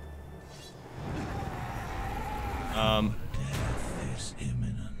 Death is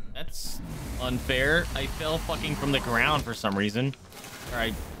imminent. That's unfair. I fell fucking from the ground for some reason. Or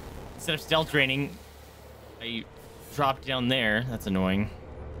instead of stealth draining, I dropped down there. That's annoying.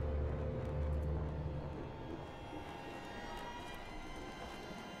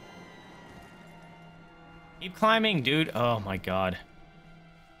 Keep climbing, dude. Oh my god.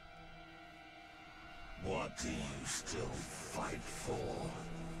 What What do you still fight for?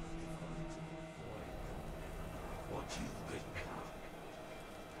 What you've become.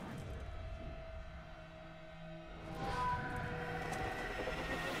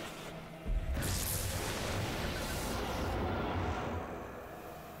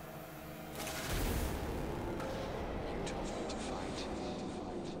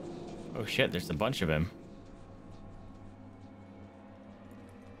 Oh shit, there's a bunch of him.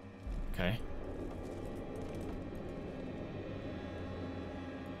 Okay.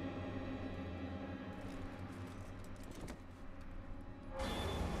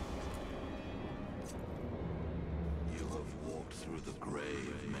 You have walked through the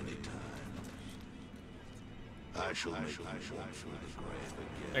grave many times. I shall make you walk through the grave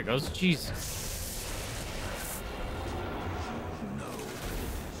again. There it goes. Jeez.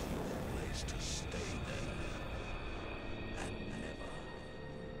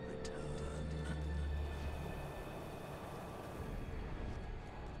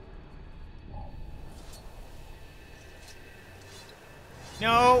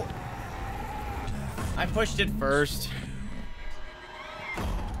 No! I pushed it first.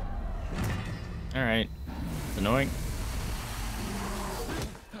 Alright. It's annoying.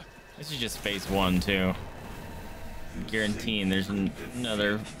 This is just phase 1, too. I'm guaranteeing there's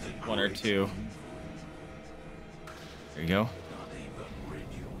another 1 or 2. There you go.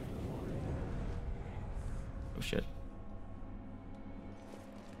 Oh, shit.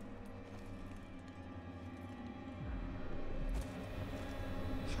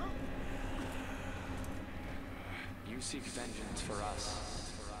 Seek vengeance for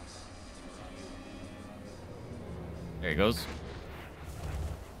us. There he goes.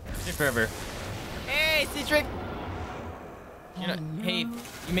 Stay forever. Hey, Citric! You know, hey,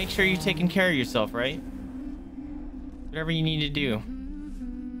 you make sure you're taking care of yourself, right? Whatever you need to do.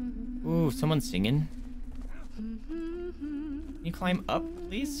 Ooh, someone's singing. Can you climb up,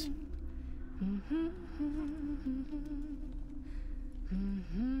 please?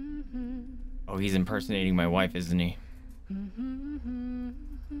 Oh, he's impersonating my wife, isn't he?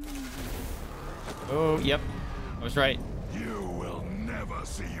 Oh, yep. I was right. You will never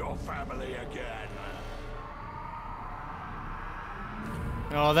see your family again.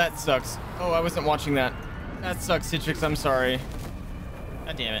 Oh, that sucks. Oh, I wasn't watching that. That sucks, Citrix. I'm sorry.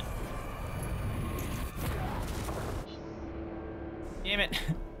 God damn it. Damn it.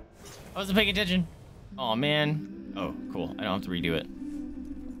 I wasn't paying attention. Oh, man. Oh, cool. I don't have to redo it.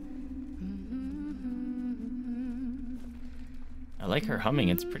 I like her humming.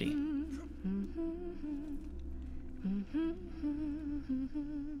 It's pretty.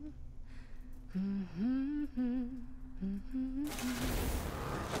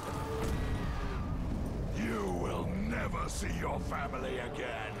 You will never see your family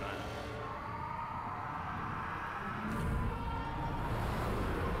again.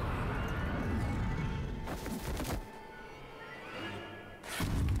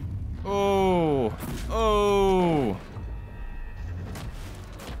 Oh. Oh.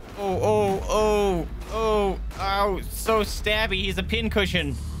 Oh, ow, so stabby. He's a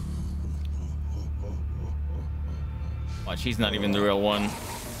pincushion. Watch, he's not even the real one.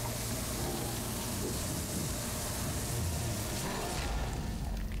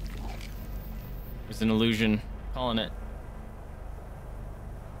 It's an illusion. Calling it.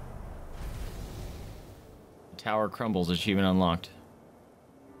 The tower crumbles. Achievement unlocked.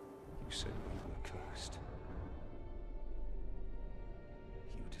 You said we were cursed.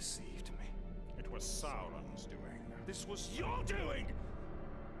 You deceived me. It was Sauron's doing. This was your doing!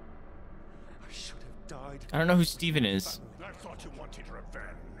 I should have died. I don't know who Steven is. I thought you wanted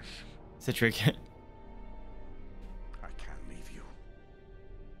revenge. Citric. I can't leave you.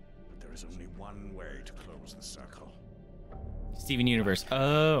 But there is only one way to close the circle. Steven Universe.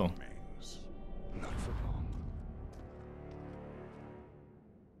 Oh. Not for long.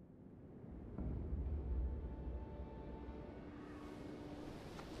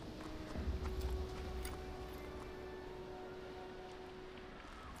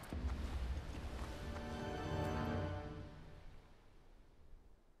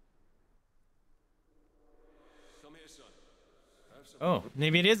 Oh,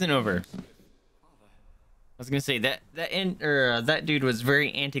 maybe it isn't over. I was gonna say that dude was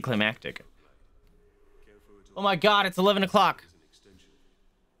very anticlimactic. Oh my God, it's 11 o'clock.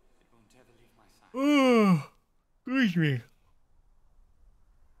 Oh, excuse me.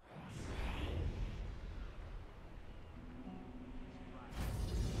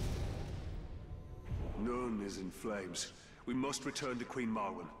 None is in flames. We must return to Queen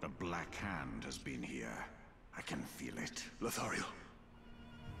Marwen. The Black Hand has been here. I can feel it. Lothario.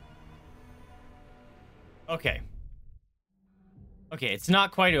 Okay. Okay, it's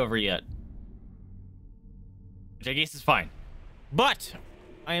not quite over yet. Which I guess is fine. But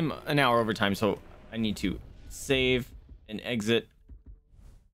I am an hour over time, so I need to save and exit.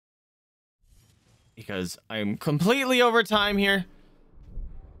 Because I'm completely over time here.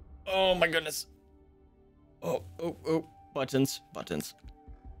 Oh my goodness. Oh. Buttons.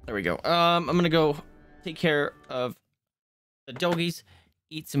 There we go. I'm gonna go take care of the doggies,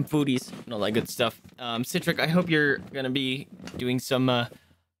 eat some foodies, and all that good stuff. Citric, I hope you're gonna be doing some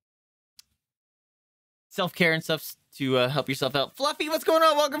self-care and stuff to help yourself out. Fluffy, what's going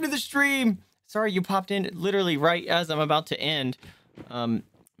on? Welcome to the stream. Sorry you popped in literally right as I'm about to end.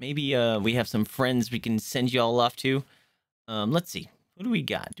 Maybe we have some friends we can send you all off to. Let's see. What do we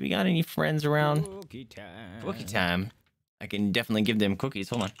got? Do we got any friends around? Cookie time. Cookie time. I can definitely give them cookies.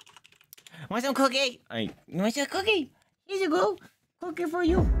 Hold on. Want some cookie? You want some cookie? Here you go. Cookie for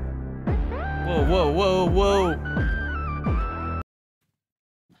you. Whoa.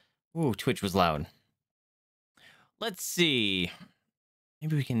 Ooh, Twitch was loud. Let's see.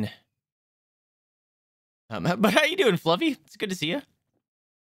 Maybe we can... but how you doing, Fluffy? It's good to see you. Let's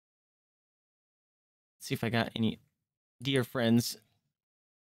see if I got any dear friends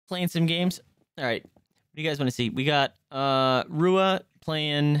playing some games. All right. What do you guys want to see? We got Rua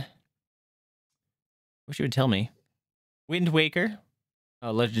playing... Wish you would tell me. Wind Waker.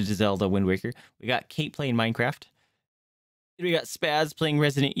 Legend of Zelda Wind Waker. We got Kate playing Minecraft. We got Spaz playing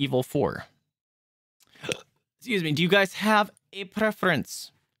Resident Evil 4. Excuse me. Do you guys have a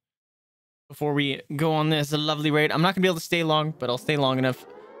preference before we go on this lovely raid? I'm not going to be able to stay long, but I'll stay long enough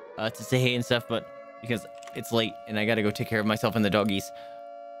to say hey and stuff, but because it's late and I got to go take care of myself and the doggies.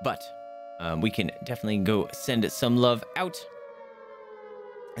 But we can definitely go send some love out.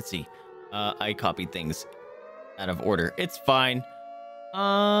 Let's see. I copied things out of order. It's fine. I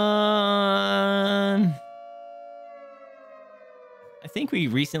think we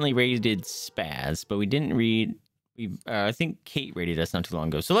recently raided Spaz, but we didn't read. I think Kate raided us not too long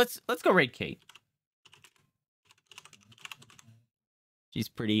ago. So let's go raid Kate. She's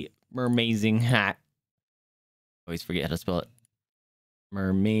pretty mermazing hat. Always forget how to spell it.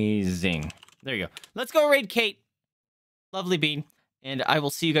 Mermazing. There you go. Let's go raid Kate. Lovely bean. And I will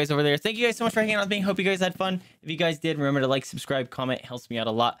see you guys over there. Thank you guys so much for hanging out with me. Hope you guys had fun. If you guys did, remember to like, subscribe, comment. It helps me out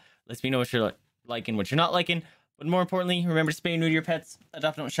a lot. Lets me know what you're liking, what you're not liking. But more importantly, remember to spay and neuter your pets.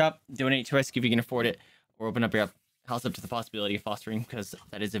 Adopt, don't shop. Donate to rescue if you can afford it. Or open up your house up to the possibility of fostering, because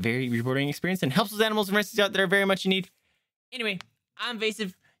that is a very rewarding experience and helps those animals and rescues out that are very much in need. Anyway, I'm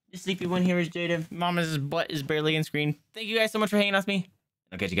Vaesive. The sleepy one here is Jada. Mama's butt is barely in screen. Thank you guys so much for hanging out with me.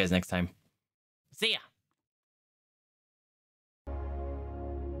 I'll catch you guys next time. See ya.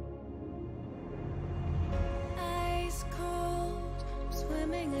 Ice cold,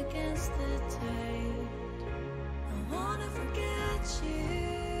 swimming against the tide. I wanna forget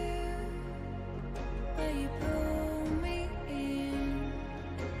you, but you pull me in.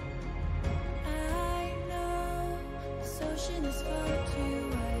 I know this ocean is far too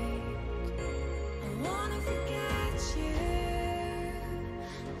wide.